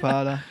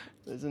 2-parter.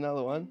 There's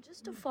another one.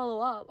 Just to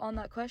follow up on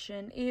that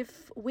question,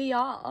 if we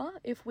are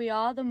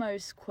the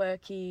most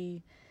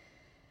quirky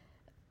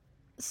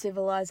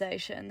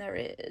civilization there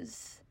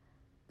is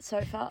so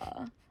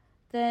far,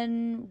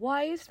 then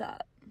why is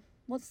that?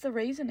 What's the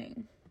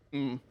reasoning?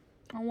 I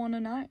want to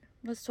know.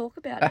 Let's talk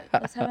about it.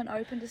 Let's have an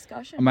open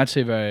discussion. I'm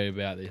actually very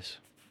about this.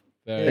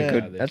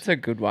 That's a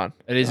good one.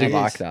 It is. I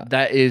like that.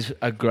 That is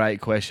a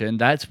great question.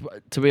 That's,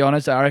 to be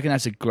honest, I reckon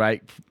that's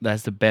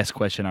the best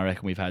question I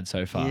reckon we've had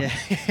so far.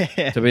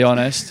 Yeah. To be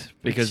honest,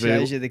 because it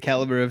shows you the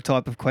caliber of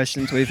type of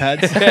questions we've had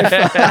so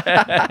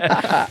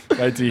far.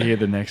 Wait till you hear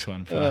the next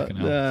one. Fucking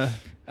hell.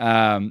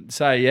 I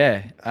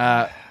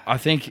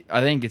think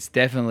it's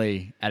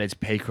definitely at its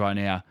peak right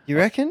now. You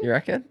reckon?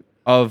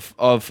 Of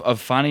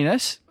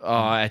funniness?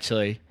 Oh,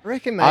 actually, I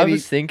reckon maybe. I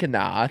was thinking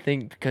that. I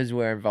think because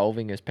we're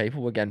evolving as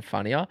people, we're getting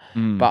funnier.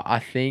 But I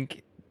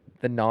think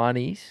the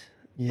 90s,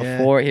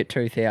 before it hit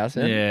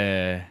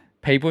 2000,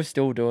 people are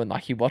still doing,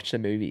 like, you watch the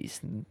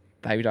movies,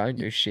 they don't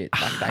do shit.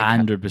 Like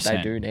 100%.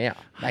 They do now.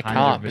 They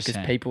can't because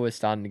people are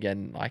starting to get,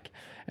 like,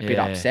 a bit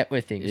upset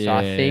with things. So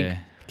I think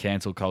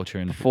cancel culture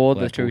and before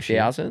the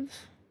 2000s,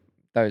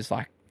 those,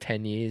 like,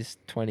 10 years,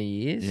 20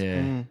 years,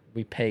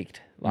 we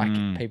peaked.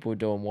 Like, people were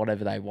doing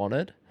whatever they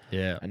wanted.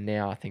 Yeah. And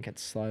now I think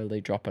it's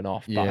slowly dropping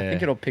off. But I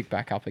think it'll pick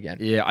back up again.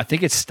 Yeah, I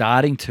think it's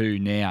starting to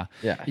now.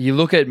 Yeah. You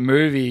look at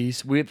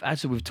movies, we've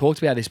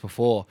talked about this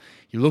before.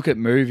 You look at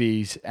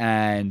movies,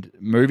 and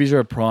movies are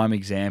a prime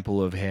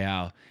example of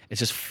how it's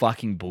just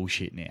fucking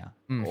bullshit now.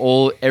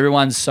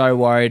 Everyone's so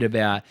worried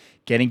about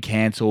getting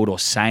cancelled or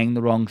saying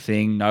the wrong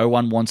thing. No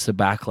one wants the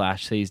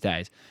backlash these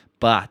days.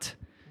 But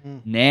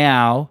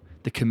now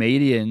the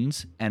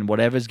comedians and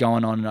whatever's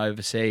going on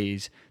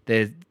overseas,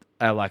 they're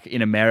like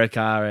in America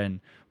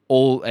and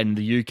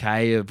the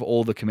UK, of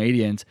all the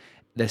comedians,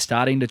 they're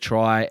starting to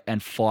try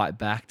and fight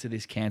back to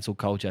this cancel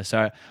culture.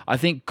 So I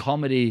think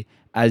comedy,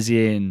 as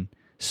in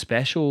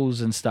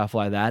specials and stuff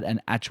like that,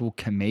 and actual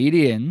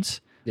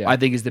comedians, I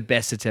think is the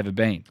best it's ever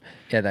been.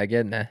 Yeah, they're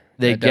getting there.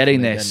 They're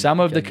getting there. Some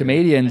of the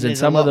comedians and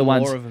some of the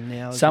ones,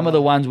 of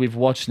the ones we've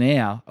watched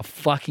now are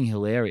fucking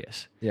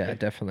hilarious. Yeah,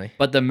 definitely.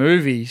 But the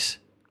movies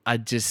are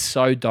just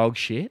so dog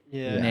shit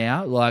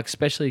now, like,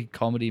 especially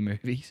comedy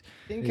movies.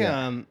 I think,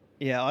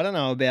 I don't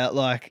know about,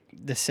 like,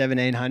 the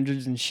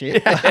 1700s and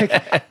shit.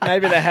 Like,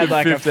 maybe they had,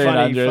 like, a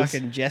funny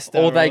fucking jester.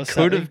 Or they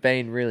could have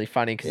been really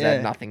funny because they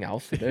had nothing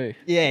else to do.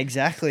 Yeah,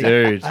 exactly.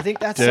 Dude. I think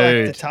that's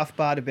like the tough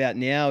part about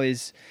now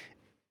is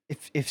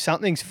if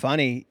something's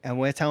funny and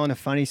we're telling a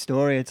funny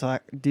story, it's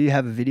like, do you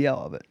have a video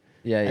of it?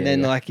 And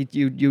then like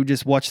you'll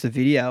just watch the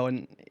video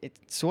and it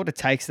sort of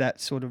takes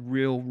that sort of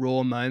real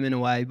raw moment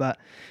away. But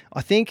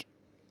I think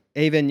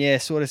even,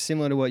 sort of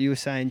similar to what you were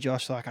saying,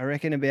 Josh, like I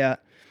reckon about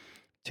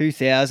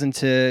 2000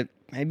 to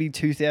maybe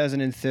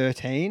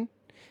 2013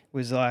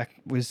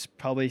 was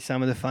probably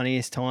some of the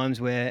funniest times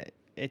where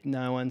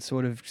no one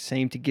sort of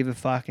seemed to give a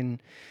fuck,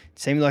 and it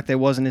seemed like there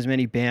wasn't as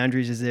many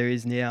boundaries as there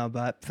is now.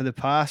 But for the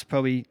past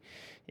probably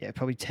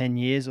 10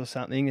 years or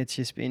something, it's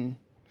just been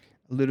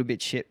a little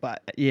bit shit.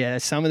 But yeah,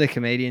 some of the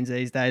comedians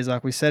these days,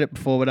 like we said it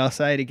before, but I'll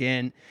say it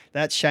again,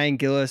 that Shane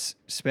Gillis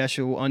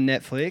special on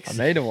Netflix.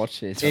 I need to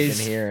watch this. I've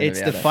been hearing It's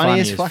about the it.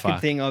 funniest Funny as fucking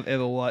fuck. thing I've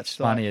ever watched.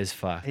 Funny Like, as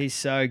fuck. he's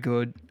so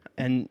good.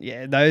 And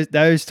yeah,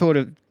 those sort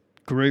of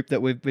group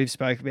that we've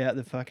spoke about,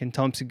 the fucking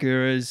Tom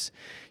Seguras,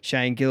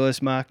 Shane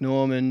Gillis, Mark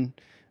Norman,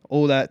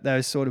 all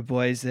those sort of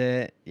boys,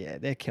 they're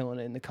killing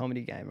it in the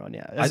comedy game right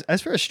now.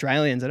 As for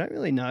Australians, I don't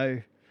really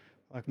know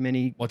like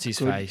many. What's his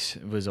good- face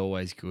was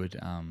always good.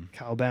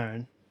 Carl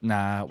Barron.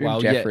 Nah, Jim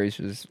well, Jeffries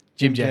was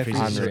Jim Jeffries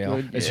Jeffries is unreal.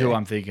 good, is yeah. who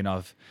I'm thinking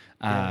of.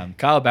 Yeah.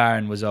 Carl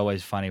Barron was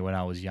always funny when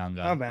I was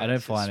younger. Carl I Barron's don't a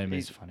find him sweet-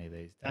 as funny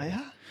these Oh, days.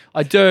 yeah?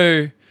 I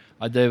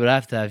do, but I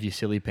have to have your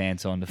silly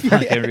pants on to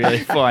fucking really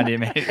find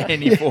him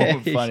any form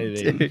of funny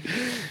these. Dude.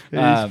 It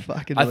Um, is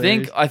fucking I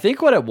hilarious.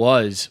 think what it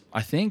was,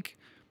 I think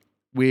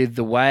with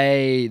the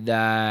way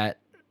that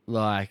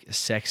like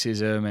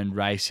sexism and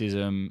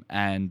racism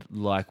and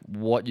like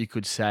what you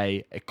could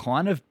say, it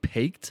kind of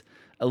peaked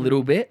a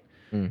little bit,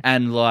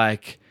 and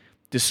like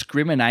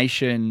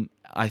discrimination,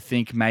 I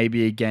think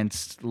maybe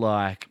against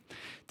like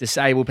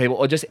disabled people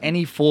or just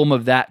any form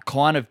of that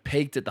kind of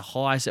peaked at the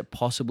highest it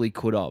possibly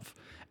could have.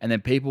 And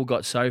then people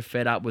got so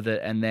fed up with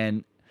it, and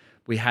then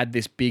we had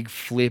this big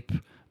flip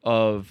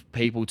of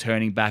people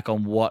turning back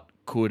on what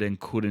could and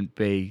couldn't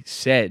be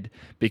said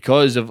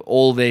because of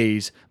all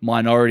these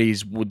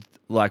minorities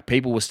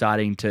people were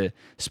starting to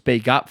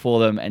speak up for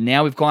them. And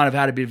now we've kind of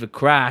had a bit of a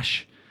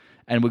crash,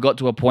 and we got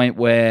to a point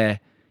where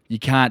you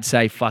can't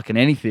say fucking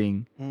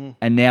anything.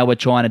 And now we're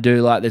trying to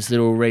do like this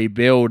little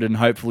rebuild and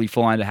hopefully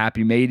find a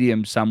happy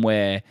medium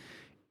somewhere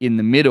in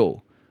the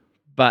middle.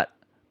 But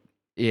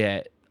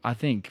yeah, I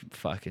think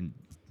fucking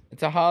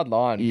It's a hard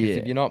line because Yeah.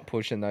 if you're not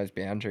pushing those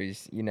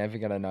boundaries, you're never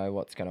gonna know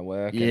what's gonna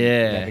work. And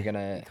Yeah. you're never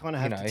gonna. You kind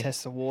of have to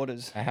test the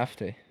waters. I have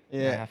to.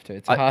 Yeah. I have to.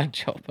 It's a hard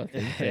job, I think,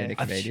 Yeah, being a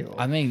I'm comedian. sure.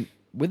 I mean,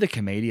 with a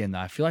comedian though,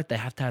 I feel like they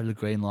have to have the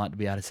green light to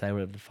be able to say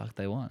whatever the fuck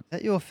they want. Is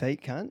that your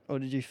feet, cunt? Or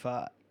did you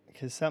fart?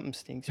 Because something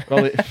stinks.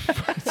 Probably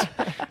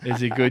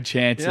there's a good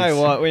chance. You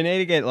know what? We need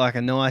to get like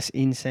a nice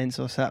incense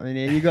or something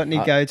here. You got any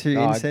go-to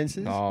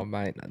incenses? Oh,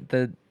 mate,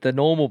 the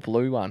normal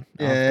blue one.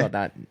 Yeah. I've got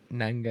that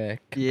Nanga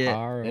Yeah.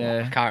 Kakara.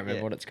 Yeah. I can't remember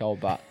Yeah. what it's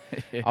called, but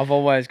Yeah. I've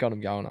always got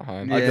them going at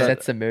home. Yeah. It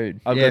sets the mood.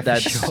 I've Yeah, got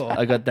that. for sure.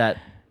 I got that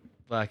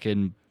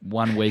fucking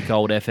 1 week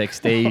old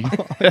FXD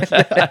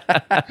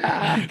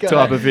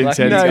type of Like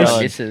incense no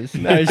going. misses.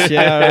 No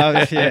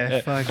shower.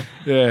 Yeah, fuck.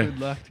 Yeah. Good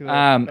luck to it.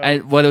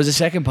 And well, there was a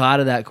second part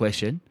of that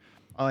question.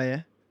 Oh,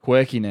 yeah?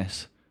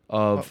 Quirkiness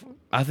of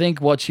I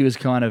think what she was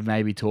kind of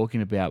maybe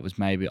talking about was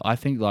maybe I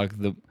think we're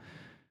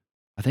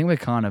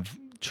kind of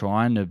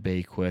trying to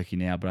be quirky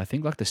now, but I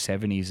think like the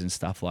 70s and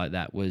stuff like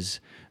that was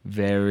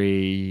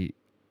very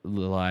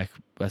like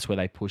that's where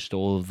they pushed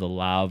all of the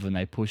love and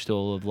they pushed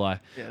all of like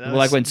Yeah, that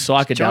like was- when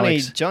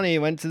psychedelics Johnny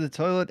went to the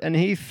toilet and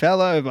he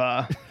fell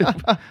over.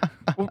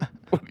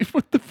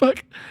 what the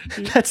fuck?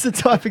 That's the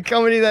type of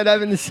comedy they'd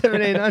have in the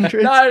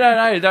 1700s.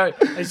 No.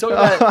 Don't. He's talking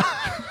about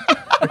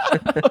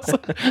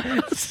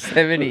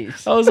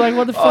 70s. I was like,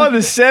 what the fuck? Oh, the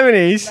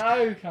 70s?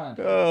 No, cunt.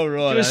 Oh,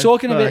 right. She was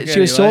talking about. She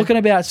was anyway. talking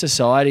about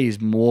society is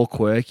more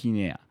quirky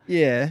now.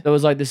 Yeah. There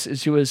was like this.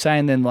 She was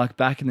saying then like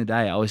back in the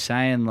day, I was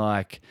saying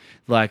like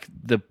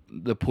the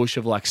push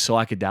of like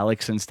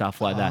psychedelics and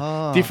stuff like that.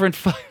 Oh. Different.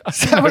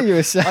 Is that what you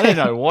were saying? I don't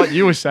know what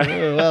you were saying.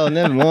 Oh, well,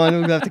 never mind.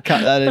 We'll have to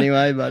cut that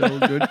anyway, but all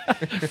good.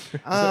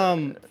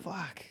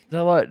 Fuck.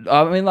 So like,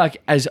 I mean,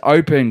 like as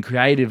open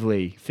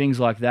creatively, things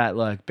like that,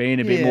 like being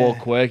a bit more Yeah.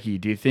 quirky.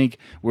 Do you think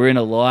we're in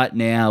a light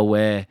now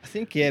where? I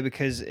think, yeah,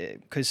 because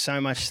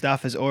so much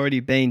stuff has already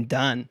been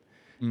done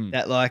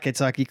that, like, it's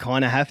like you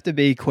kind of have to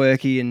be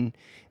quirky and,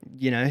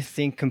 you know,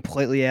 think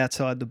completely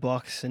outside the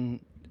box and,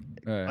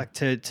 like,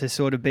 to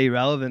sort of be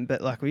relevant.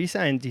 But, like, were you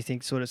saying, do you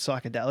think sort of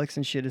psychedelics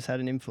and shit has had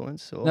an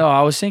influence? Or? No,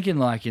 I was thinking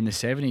like in the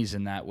 70s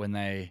and that when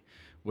they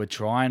were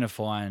trying to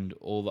find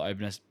all the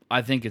openness.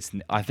 I think it's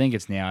now.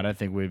 I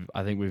think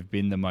we've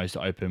been the most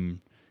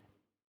open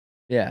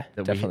Yeah,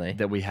 that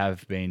definitely. we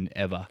have been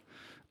ever,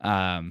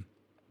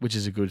 which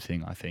is a good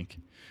thing. I think.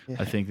 Yeah.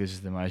 I think this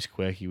is the most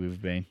quirky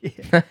we've been.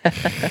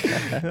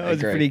 That was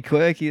Agree. pretty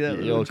quirky. That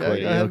little You're joke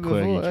quirky. I You're had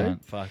quirky. before, eh?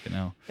 Cunt. Fucking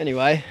hell.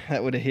 Anyway,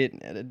 that would have hit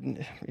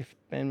if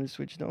Ben was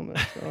switched on. But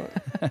it's all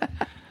right.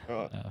 All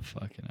right. Oh,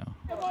 fucking hell.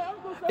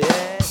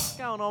 Yeah, what's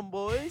going on,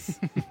 boys?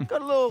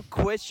 Got a little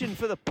question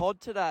for the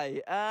pod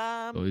today.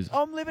 Boys.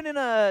 I'm living in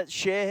a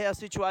share house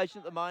situation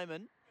at the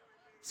moment.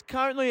 It's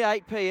currently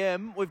 8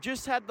 p.m. We've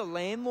just had the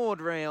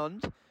landlord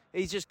round.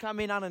 He's just come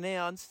in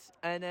unannounced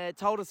and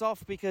told us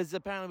off because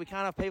apparently we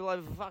can't have people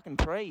over for fucking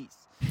trees.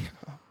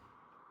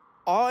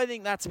 I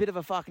think that's a bit of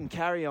a fucking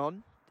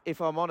carry-on,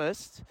 if I'm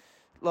honest.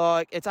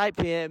 Like, it's 8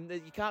 p.m.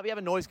 You can't be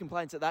having noise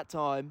complaints at that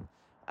time.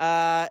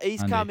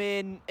 He's Andy. come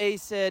in. He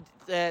said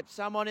that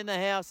someone in the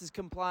house has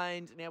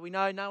complained. Now, we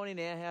know no one in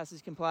our house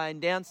has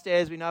complained.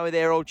 Downstairs, we know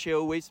they're all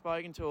chill. We've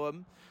spoken to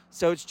them.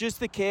 So it's just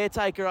the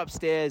caretaker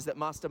upstairs that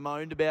must have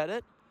moaned about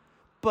it.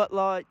 But,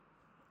 like,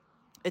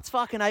 it's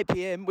fucking 8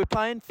 p.m. We're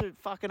paying for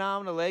fucking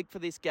arm and a leg for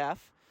this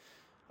gaff.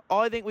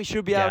 I think we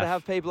should be able to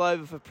have people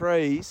over for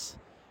prees.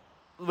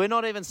 We're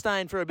not even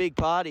staying for a big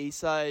party,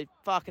 so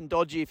fucking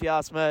dodgy if you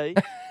ask me.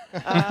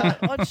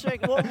 What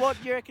do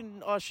you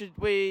reckon I should?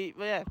 What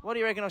do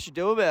you reckon I should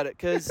do about it?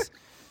 Because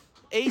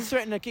he's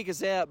threatening to kick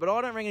us out, but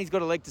I don't reckon he's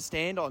got a leg to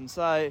stand on.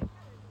 So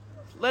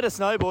let us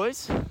know,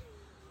 boys.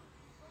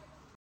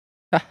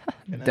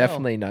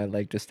 Definitely no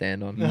leg to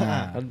stand on.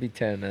 Nah. I'd be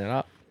turning it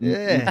up.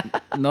 Yeah.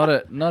 Not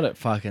at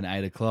fucking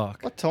 8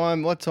 o'clock. What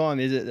time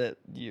is it that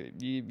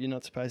you're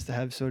not supposed to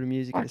have sort of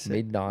music at a Like set?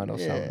 midnight or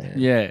something.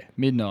 Yeah,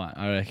 midnight,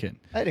 I reckon.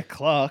 8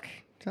 o'clock.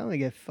 Tell me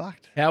get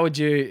fucked. How would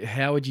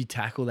you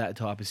tackle that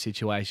type of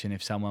situation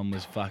if someone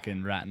was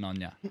fucking ratting on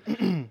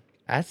you?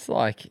 That's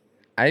like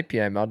 8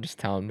 p.m. I'll just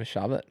tell them to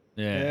shove it.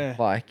 Yeah.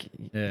 Like,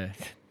 Yeah.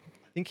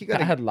 I think you got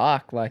to. bad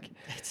luck. Like,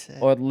 That's it.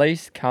 or at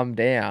least come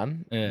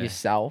down Yeah.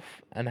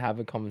 yourself and have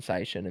a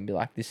conversation and be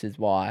like, this is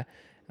why.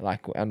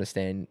 Like,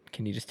 understand,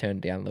 can you just turn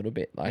it down a little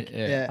bit? Like,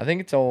 Yeah. I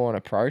think it's all on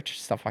approach,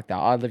 stuff like that.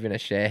 I live in a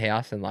share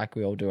house and, like,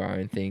 we all do our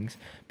own things.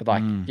 But,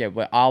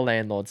 like, our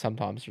landlord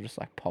sometimes will just,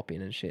 like, pop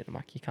in and shit. I'm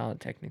like, you can't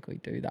technically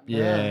do that.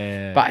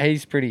 Yeah. But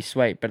he's pretty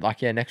sweet. But,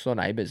 like, next door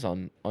neighbours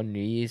on New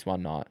Year's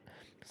one night,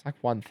 it's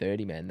like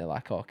 1:30, man. They're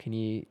like, oh, can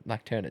you,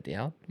 like, turn it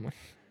down? I'm like,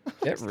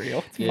 get real.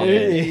 It's fucking New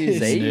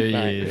Year's Eve, New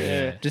mate. Year's,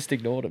 yeah. Just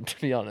ignored them, to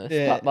be honest.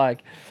 Yeah. But, like,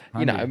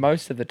 you know, 100.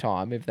 most of the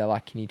time, if they're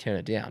like, can you turn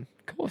it down?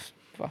 Of course.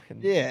 Fucking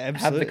Yeah, have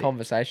absolutely. the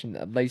conversation,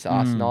 at least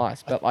ask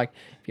nice. But like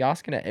if you're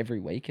asking it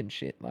every week and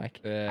shit, like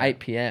Yeah. 8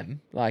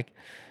 p.m, like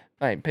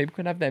mate, people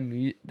can have their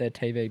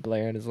TV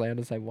blaring as loud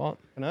as they want.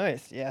 On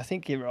oath. Yeah, I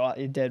think you're right.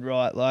 You're dead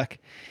right. Like,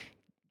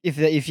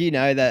 if you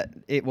know that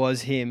it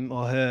was him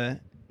or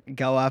her,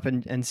 go up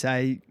and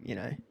say, you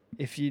know,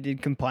 if you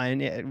did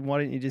complain, why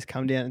didn't you just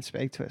come down and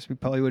speak to us? We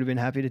probably would have been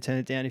happy to turn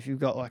it down if you've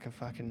got like a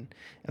baby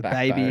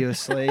Backbone.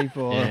 asleep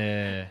or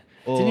Yeah.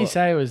 or Didn't he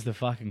say it was the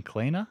fucking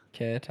cleaner?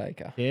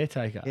 Caretaker.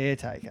 Caretaker.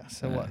 caretaker.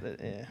 So Yeah. what?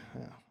 Yeah.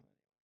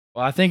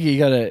 Well, I think you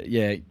gotta.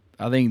 Yeah,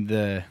 I think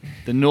the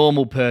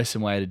normal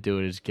person way to do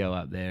it is go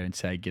up there and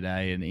say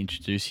g'day and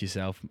introduce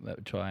yourself.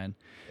 Try and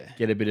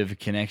get a bit of a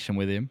connection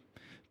with him.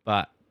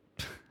 But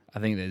I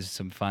think there's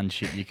some fun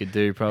shit you could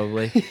do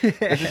probably.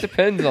 It just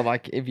depends on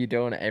like if you're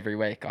doing it every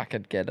week, I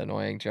could get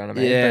annoying. Do you know what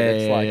I mean? Yeah, But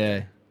it's like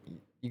yeah.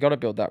 you got to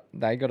build that.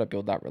 They got to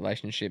build that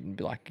relationship and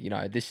be like, you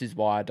know, this is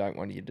why I don't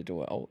want you to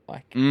do it. All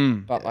like,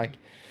 but like,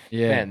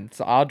 Yeah. man,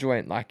 so our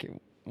joint, like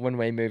when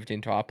we moved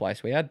into our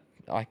place, we had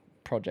like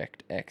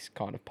Project X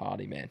kind of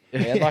party, man.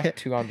 We had like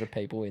 200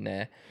 people in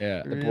there.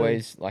 Yeah. The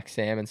boys, like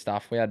Sam and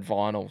stuff, we had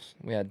vinyls.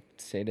 We had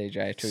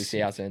CDJ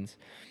 2000s.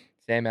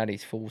 Sam had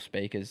his full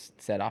speakers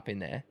set up in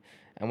there.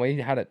 And we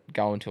had it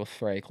go until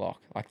 3 o'clock.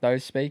 Like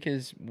those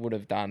speakers would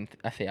have done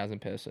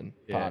 1,000-person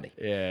party.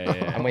 Yeah.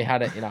 And we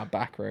had it in our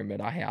back room at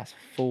our house,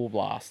 full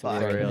blast.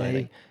 Fuck, Really?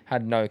 really?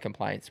 Had no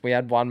complaints. We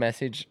had one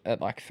message at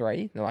like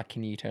 3. They're like,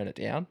 can you turn it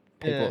down?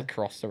 People Yeah.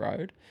 across the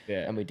road.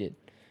 Yeah. And we did.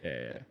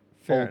 Yeah.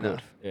 Fair All good.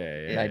 enough.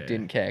 Yeah. They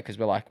didn't care because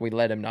we're like, we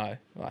let them know.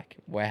 Like,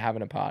 we're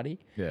having a party.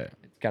 Yeah.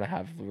 It's going to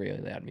have really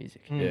loud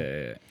music.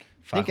 Yeah.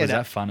 Think Fuck, was it-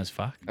 that fun as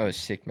fuck? It was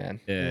sick,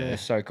 man. Yeah. It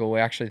was so cool. We're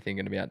actually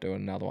thinking about doing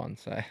another one.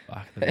 So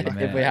Fuck,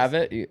 if we have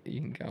it, you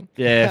can come.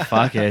 Yeah,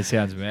 fuck yeah, it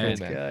sounds mad. Let's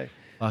man. go.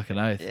 Fucking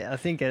oath. Yeah, I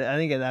think at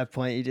that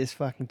point you just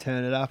fucking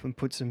turn it up and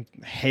put some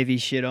heavy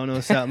shit on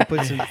or something.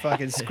 Put some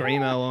fucking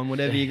screamo on,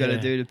 whatever you got to Yeah.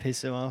 do to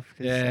piss them off.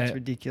 'Cause Yeah. it's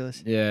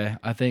ridiculous. Yeah,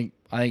 I think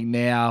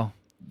now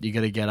you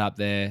got to get up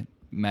there,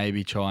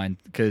 maybe try and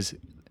because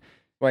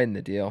Waiting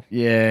the deal.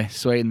 yeah,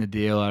 sweeten the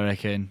deal. I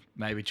reckon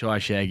maybe try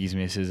Shaggy's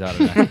misses. I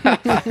don't know.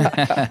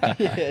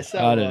 Yeah, something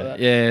I don't like know. that.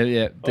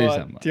 Yeah, do Alright,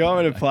 something. do you want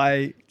me to like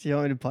play? Do you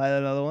want me to play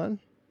that other one?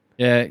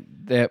 that.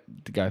 Yeah,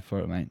 go for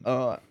it, mate.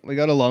 All right, we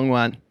got a long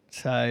one,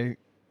 so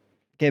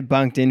get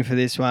bunked in for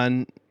this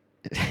one.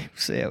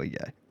 See how we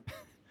go.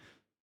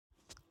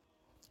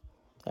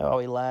 How are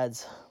we,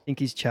 lads? I think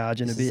he's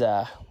charging a This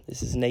bit.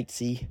 this is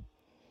Neatsy,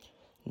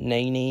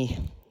 Nino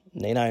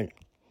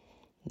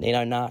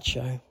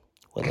Nacho,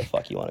 whatever the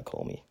fuck you want to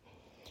call me.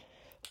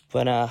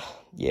 But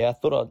yeah, I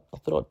thought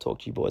I'd talk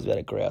to you boys about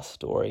a grouse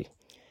story.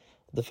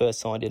 The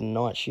first time I did a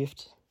night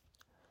shift.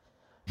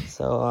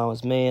 So it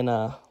was me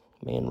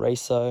and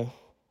Riso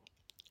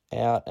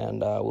out,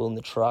 and we were in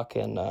the truck,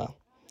 and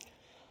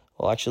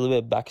well, actually a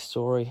little bit of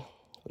backstory.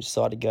 We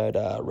decided to go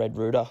to Red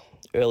Rooter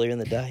earlier in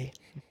the day,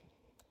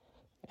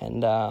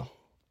 and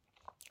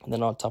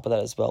then on top of that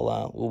as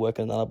well, we were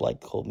working with another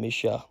bloke called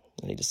Misha,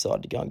 and he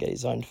decided to go and get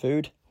his own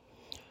food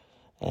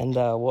and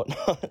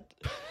whatnot.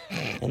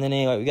 And then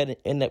anyway, we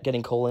ended up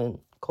getting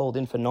called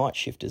in for night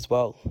shift as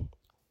well,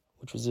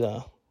 which was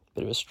a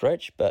bit of a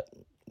stretch, but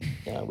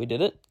you know, we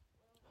did it.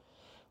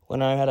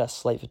 When I had to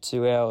sleep for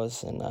 2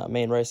 hours, and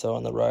me and Reso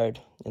on the road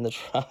in the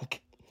truck,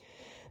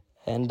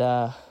 and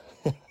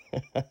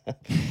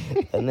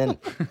And then,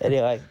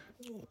 anyway,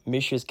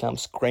 Misha's come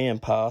screaming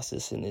past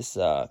us in this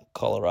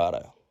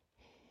Colorado.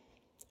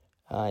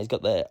 He's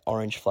got the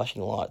orange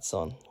flashing lights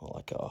on. We're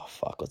like, oh,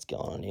 fuck, what's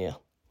going on here?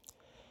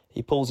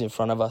 He pulls in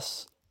front of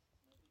us,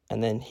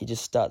 and then he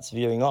just starts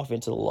veering off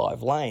into the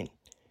live lane.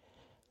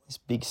 This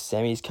big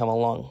semi's come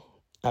along,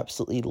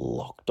 absolutely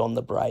locked on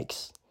the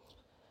brakes.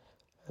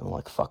 And we're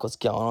like, fuck, what's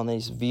going on? Then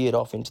he's veered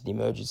off into the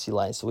emergency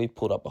lane, so we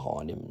pulled up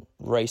behind him.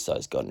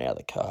 Riso's gotten out of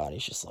the car, and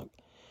he's just like,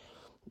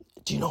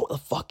 do you know what the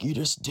fuck you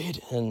just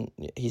did? And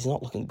he's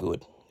not looking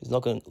good. He's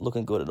not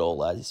looking good at all,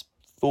 lads. He's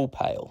full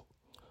pale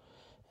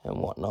and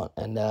whatnot.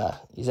 And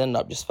he's ended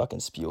up just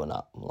fucking spewing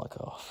up. I'm like,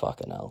 oh,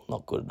 fucking hell,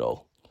 not good at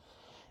all.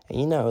 And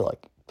you know,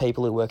 like,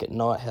 people who work at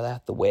night, how they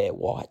have to wear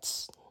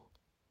whites.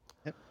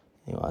 Yep.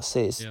 You know, I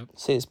see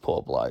this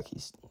poor bloke.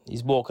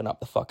 He's walking up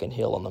the fucking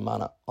hill on the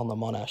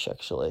Monash,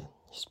 actually.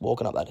 He's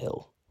walking up that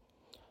hill.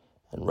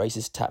 And Reese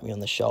has tapped me on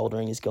the shoulder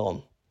and he's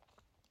gone,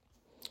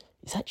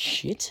 is that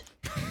shit?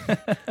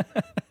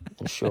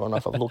 And sure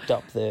enough, I've looked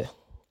up there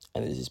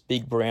and there's this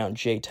big brown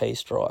GT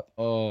stripe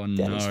down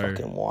his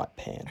fucking white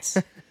pants.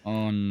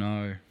 Oh,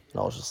 no. And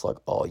I was just like,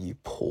 oh, you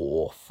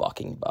poor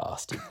fucking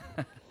bastard.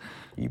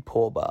 You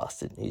poor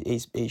bastard.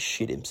 He's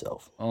shit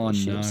himself. Oh, he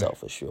shit no. himself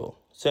for sure.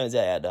 Turns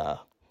out he had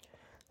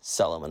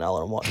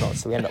salmonella and whatnot,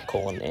 so we ended up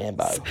calling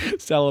Ambo.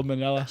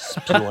 Salmonella.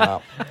 Spewing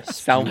up.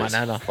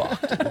 Salmonella.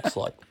 Fucked. It looks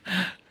like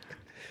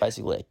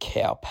basically a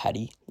cow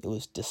patty. It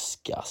was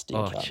disgusting.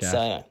 Oh, cunt. Jack. So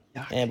anyway,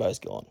 Ambo's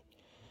gone.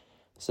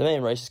 So me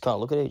and Reese just kind of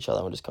look at each other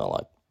and we're just kind of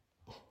like,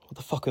 what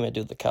the fuck are we going to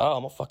do with the car?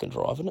 I'm not fucking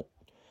driving it.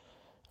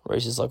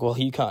 Reese is like, well,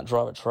 you can't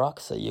drive a truck,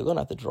 so you're going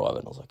to have to drive it.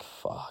 And I was like,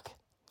 fuck.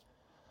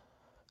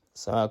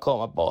 So I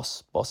called my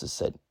boss. Boss has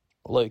said,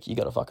 Luke, you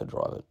got to fucking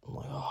drive it. I'm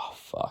like, oh,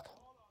 fuck.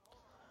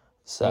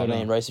 So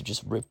me and Reese have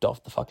just ripped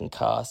off the fucking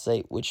car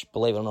seat, which,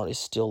 believe it or not, is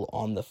still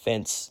on the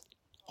fence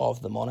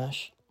of the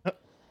Monash.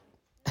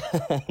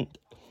 And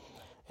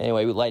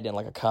anyway, we laid down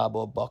like a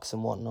cardboard box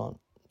and whatnot.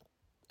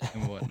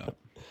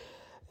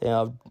 You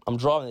know, I'm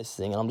driving this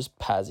thing and I'm just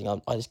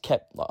pazzing. I just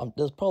kept,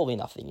 there's probably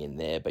nothing in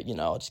there, but, you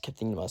know, I just kept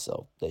thinking to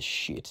myself, there's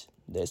shit.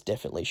 There's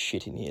definitely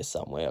shit in here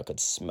somewhere. I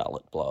could smell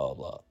it, blah,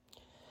 blah.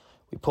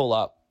 We pull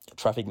up,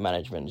 traffic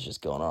management is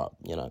just going, all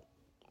right,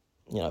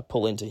 you know,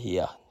 pull into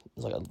here.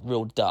 It's like a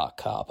real dark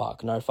car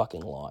park, no fucking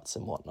lights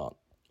and whatnot.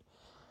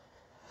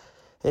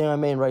 Anyway,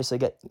 me and Reese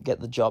get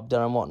the job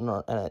done and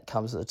whatnot, and it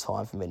comes to the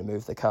time for me to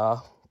move the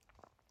car.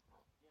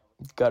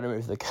 Go to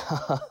move the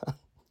car.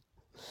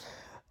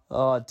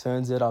 Oh, it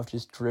turns out I've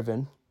just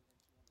driven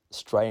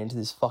straight into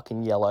this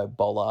fucking yellow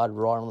bollard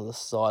right on the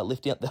side,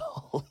 lifting up the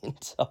whole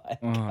entire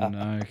car. Oh,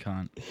 no,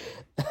 can't.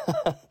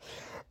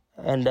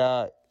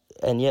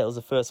 And yeah, it was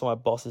the first time my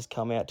boss has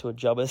come out to a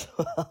job as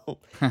well.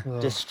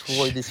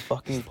 Destroyed this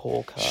fucking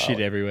poor car.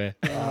 Shit everywhere.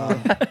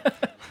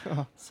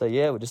 So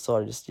yeah, we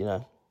decided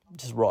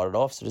just write it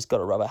off. So just got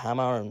a rubber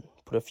hammer and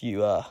put a few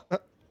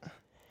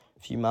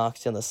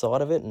marks down the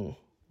side of it, and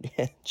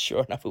yeah,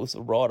 sure enough, it was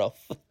a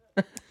write-off.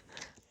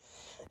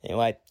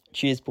 Anyway,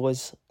 cheers,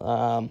 boys.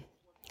 Love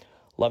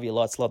you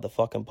lots. Love the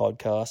fucking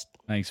podcast.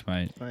 Thanks,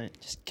 mate.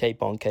 Just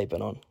keep on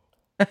keeping on.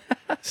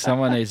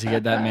 Someone needs to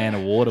get that man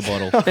a water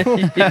bottle. He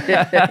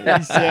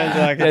sounds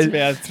like it's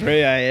about 3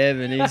 a.m.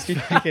 and he's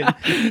fucking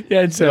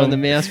on the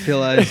mouse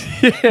pillows.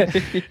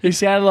 He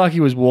sounded like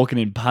he was walking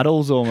in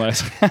puddles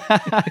almost. That's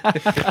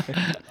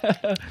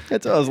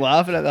what I was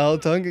laughing at the whole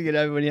time. Could get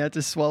over when he had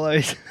to swallow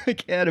his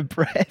out of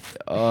breath.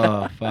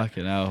 Oh,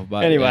 fucking hell.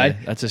 But anyway,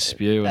 yeah, that's a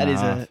spew and a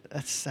half.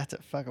 That's a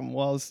fucking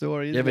wild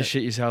story, isn't You ever it?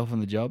 shit yourself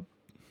on the job?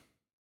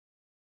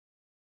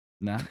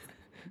 Nah.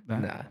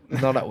 Nah,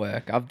 not at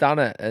work. I've done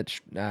it at,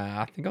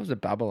 I think I was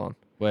at Babylon.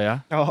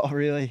 Where? Oh,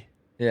 really?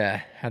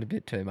 Yeah, had a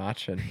bit too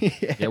much. And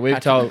Yeah, we've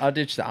told. I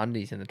ditched the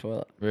undies in the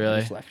toilet. Really?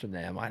 Just left them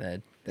there. I might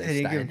have There they're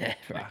you staying go. there.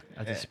 Fuck,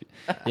 that's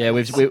a yeah,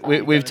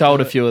 we've told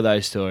a few of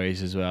those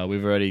stories as well.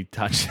 We've already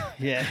touched.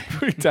 Yeah.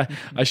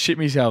 I shit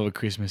myself at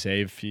Christmas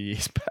Eve a few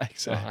years back.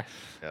 So Nice.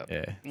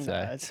 yeah, No, so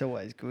that's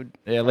always good.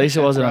 yeah, at least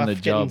it wasn't on the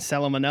Rough getting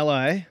job.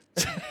 salmonella,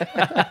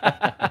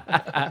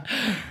 eh?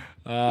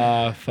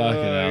 Oh,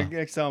 fucking hell.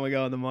 Next time we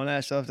go on the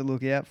Monash, I'll have to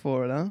look out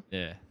for it, huh?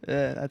 Yeah.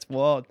 Yeah, that's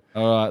wild.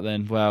 All right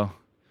then. Well,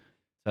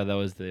 so that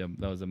was the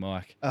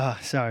mic. Oh,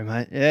 sorry,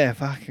 mate. Yeah,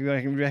 fuck. You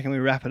reckon we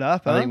wrap it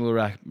up, huh? I think we'll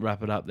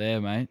wrap it up there,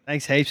 mate.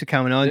 Thanks heaps for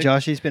coming on,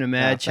 Josh. It's been a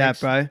mad chat,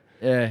 thanks.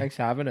 bro. Yeah. Thanks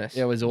for having us.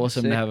 Yeah, it was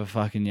awesome to Sick. have a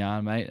fucking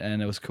yarn, mate,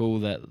 and it was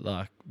cool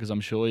that because I'm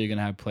sure you're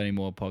gonna have plenty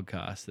more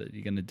podcasts that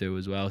you're gonna do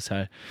as well.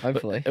 So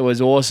Hopefully. it was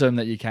awesome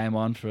that you came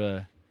on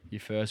for your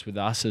first with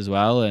us as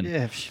well, and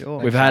Yeah, for sure.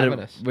 we've Thanks for had having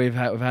us. we've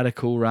had a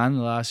cool run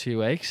the last few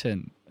weeks,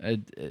 and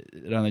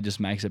it only just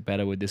makes it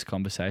better with this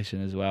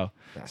conversation as well.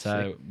 That's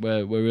So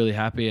we're really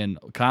happy and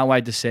can't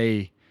wait to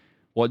see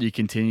what you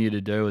continue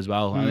to do as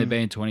well. Only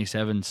being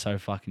 27, so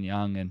fucking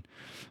young, and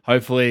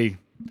hopefully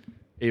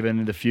even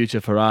in the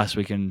future for us,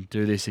 we can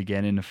do this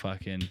again in a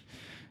fucking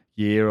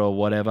year or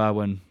whatever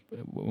when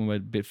we're a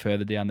bit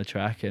further down the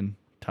track and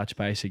touch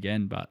base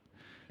again. But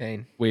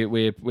Keen.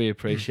 we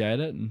appreciate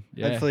it, and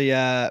yeah, Hopefully,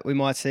 we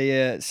might see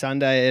you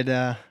Sunday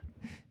at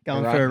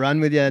going for a run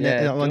with you on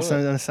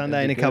a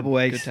Sunday in a couple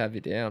Good weeks. to have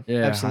you down. Yeah,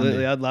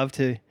 Absolutely, 100. I'd love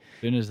to. As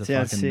soon as the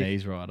Sounds fucking sick.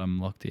 knees right, I'm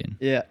locked in.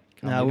 Yeah,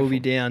 no, we'll be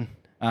down.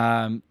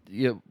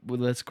 Yeah, well,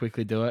 let's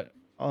quickly do it.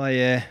 Oh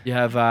yeah, You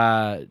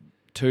have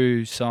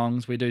 2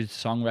 songs. We do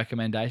song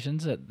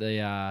recommendations at the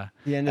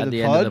end at of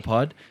the the pod. end of the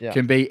pod. Yeah.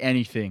 Can be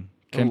anything.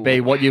 Can Ooh.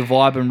 be what you're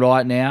vibing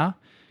right now.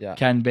 Yeah.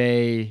 Can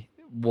be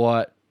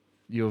what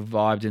you've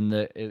vibed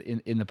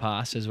in the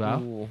past as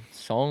well. Ooh,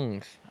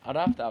 songs. I'd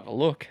have to have a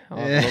look. I'll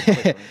Yeah.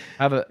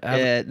 have a look quickly.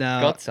 Yeah,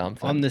 no, got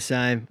something. I'm the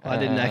same. I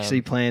didn't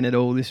actually plan it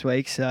all this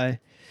week, so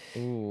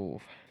Ooh.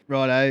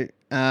 righto.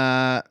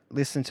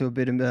 Listen to a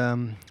bit of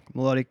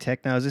melodic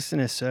techno. I was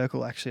listening to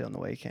Circle actually on the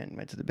weekend.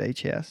 Went to the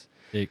beach house.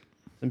 Sick.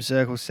 Some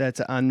Circle sets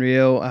are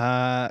unreal.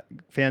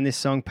 Found this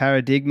song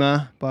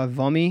Paradigma by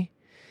Vomi.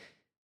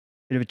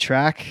 Bit of a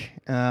track,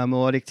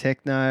 melodic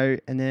techno,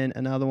 and then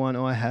another one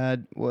I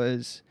had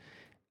was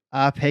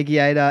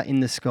Arpeggiator in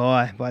the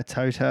Sky by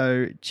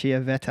Toto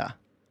Chiavetta,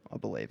 I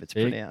believe it's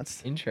Sick.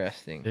 pronounced.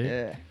 Interesting.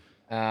 Yeah.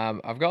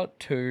 I've got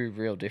 2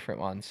 real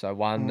different ones. So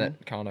one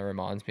that kind of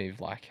reminds me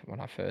of like when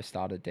I first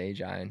started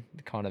DJing,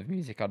 the kind of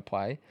music I'd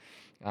play.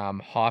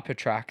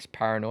 Hypertrack's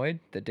Paranoid,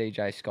 the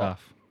DJ Scott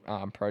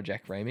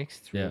project remix.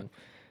 It's real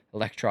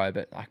electro,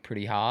 but like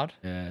pretty hard.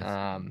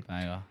 Yeah.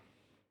 Banger.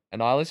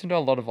 And I listen to a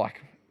lot of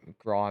like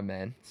grime,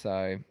 man.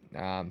 So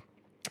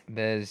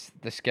there's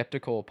the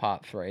Skeptical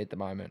Part 3 at the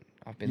moment.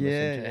 I've been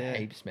listening to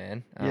heaps,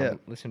 man.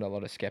 Listen to a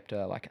lot of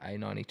Skepta, like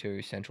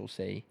A92, Central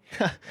C,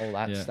 all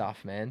that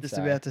stuff, man. Just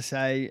about to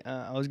say,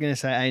 I was going to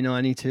say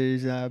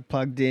A92's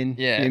Plugged In,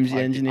 Yeah, Flimsy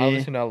I Engineer.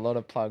 listen to a lot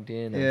of Plugged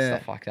In and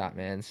stuff like that,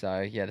 man.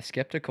 So yeah, the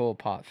Skeptical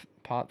Part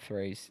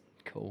 3's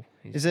cool.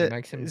 He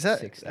makes some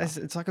sick stuff.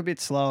 It's like a bit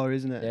slower,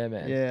 isn't it? Yeah,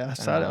 man. Yeah,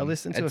 I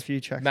listened to a few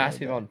tracks.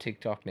 Massive on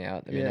TikTok now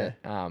at the minute.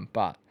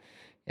 But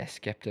yeah,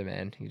 Skepta,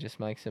 man, he just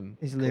makes some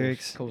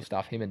lyrics, cool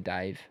stuff. Him and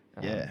Dave.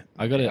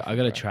 I got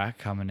a track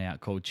coming out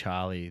called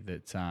Charlie.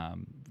 That's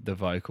the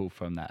vocal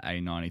from that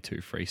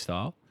A92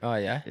 freestyle. Oh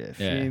yeah. Yeah,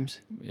 Fumes.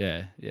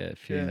 Yeah,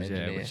 Fumes. Yeah,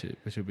 Engineer.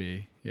 which will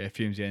be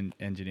Fumes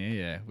Engineer.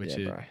 Yeah, which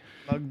is bro.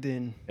 Plugged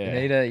In.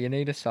 Yeah. You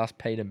need to suss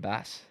Pete and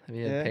Bass. Have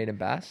you heard Pete and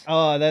Bass?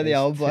 Oh, they're the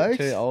old blokes.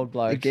 Two old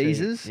blokes. The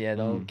geezers. The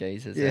old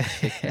geezers. Yeah.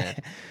 They're sick, man.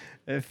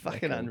 They're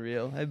fucking cool.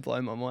 unreal. They blow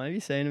my mind. Have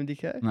you seen them,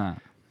 Dicko? Nah.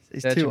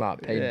 Search them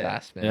up, Pete and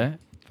Bass, man. Yeah.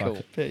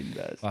 Cool. Pete and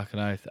Bass. Fucking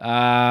oath.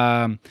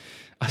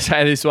 I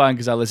say this one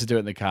because I listened to it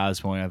in the car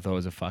this morning. I thought it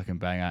was a fucking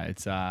banger.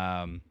 It's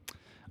I'm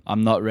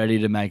Not Ready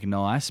to Make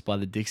Nice by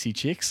the Dixie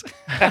Chicks.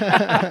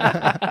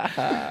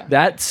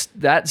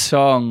 That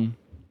song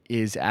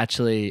is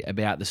actually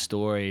about the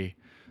story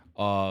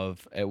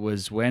of, it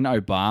was when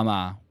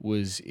Obama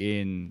was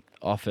in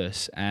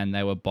office and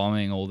they were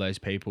bombing all those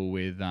people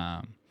with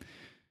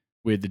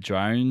the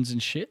drones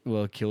and shit.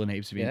 Well, killing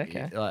heaps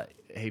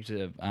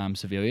of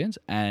civilians.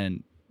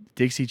 And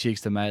Dixie Chicks,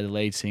 the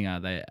lead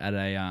singer, they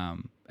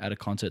at a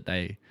concert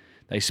they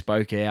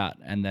spoke out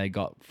and they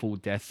got full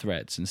death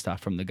threats and stuff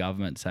from the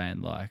government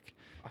saying like,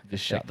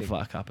 just shut the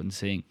fuck up and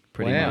sing,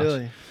 pretty much.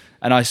 Really?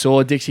 And I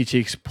saw Dixie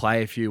Chicks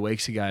play a few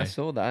weeks ago. I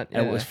saw that. Yeah.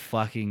 And it was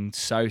fucking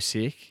so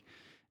sick.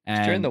 And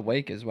It's during the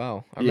week as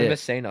well. I remember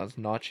seeing it was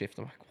night shift.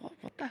 I'm like,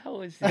 what the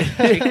hell is this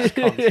Chicks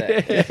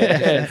concept?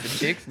 It's the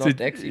Chicks, not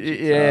Dixie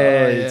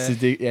Chicks.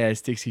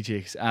 It's Dixie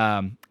Chicks.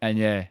 And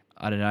yeah,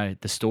 I don't know,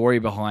 the story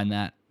behind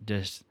that,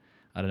 just,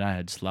 I don't know,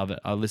 I just love it.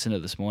 I listened to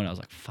it this morning. I was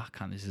like, fuck,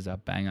 this is a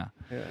banger.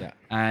 Yeah.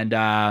 And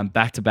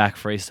back-to-back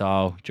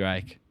freestyle,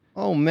 Drake.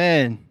 Oh,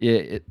 man. Yeah,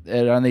 it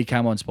only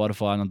came on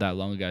Spotify not that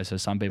long ago, so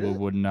some people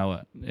wouldn't know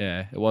it.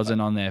 Yeah, it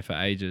wasn't on there for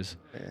ages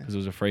because it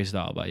was a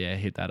freestyle. But yeah,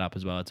 hit that up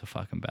as well. It's a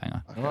fucking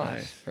banger.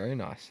 Nice. Very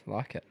nice.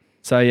 Like it.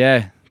 So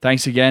yeah,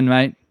 thanks again,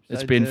 mate.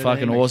 It's been dirty.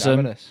 fucking Thanks for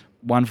having awesome. us.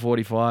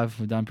 1:45.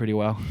 We've done pretty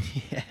well.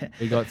 Yeah.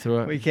 We got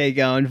through it. We keep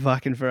going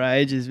fucking for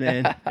ages,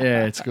 man.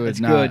 Yeah, it's good.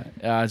 It's good.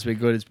 It's been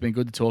good. It's been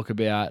good to talk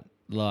about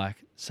like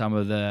some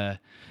of the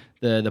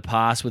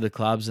past with the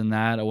clubs and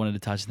that. I wanted to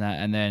touch on that,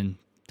 and then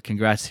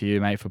congrats to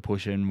you, mate, for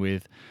pushing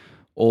with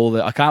all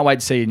the. I can't wait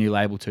to see your new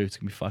label too. It's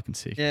gonna be fucking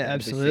sick. Yeah, It'll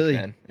be sick, absolutely.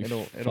 man.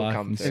 It'll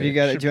come Have through. you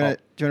got it? Do you want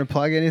to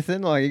plug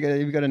anything? Like, have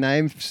you got a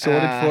name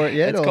sorted for it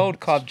yet? It's called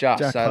Club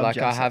Just. So Club like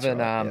Just, I that's haven't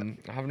right,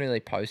 I haven't really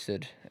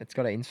posted. It's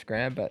got an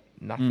Instagram, but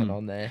nothing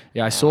on there.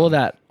 Yeah, I saw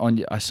that on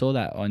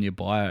your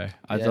bio.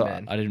 I Yeah, thought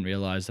man. I didn't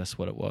realize that's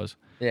what it was.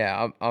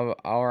 Yeah,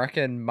 I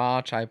reckon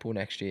March, April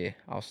next year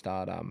I'll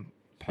start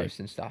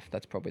posting stuff.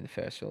 That's probably the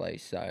first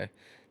release. So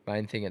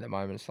main thing at the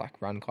moment is like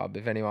Run Club.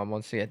 If anyone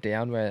wants to get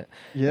down, we're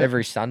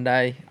every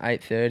Sunday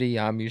 8:30.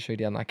 I'm usually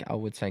down like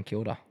Elwood, St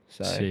Kilda.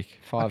 So Sick.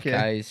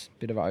 5Ks,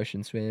 bit of an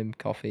ocean swim,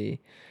 coffee.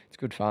 It's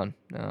good fun.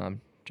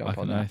 Jump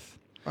on that.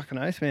 Fucking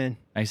oath, man.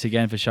 Thanks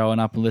again for showing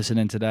up and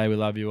listening today. We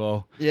love you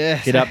all. Yeah.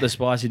 Hit up the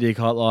Spicy Dick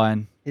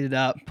hotline. Hit it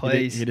up,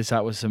 please. Hit us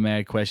up with some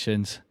mad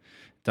questions.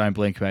 Don't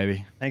blink,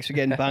 baby. Thanks for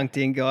getting bunked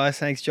in, guys.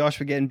 Thanks, Josh,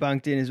 for getting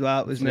bunked in as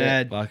well. It was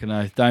mad. Fucking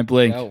oath. Don't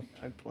blink. Go.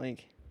 Don't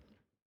blink.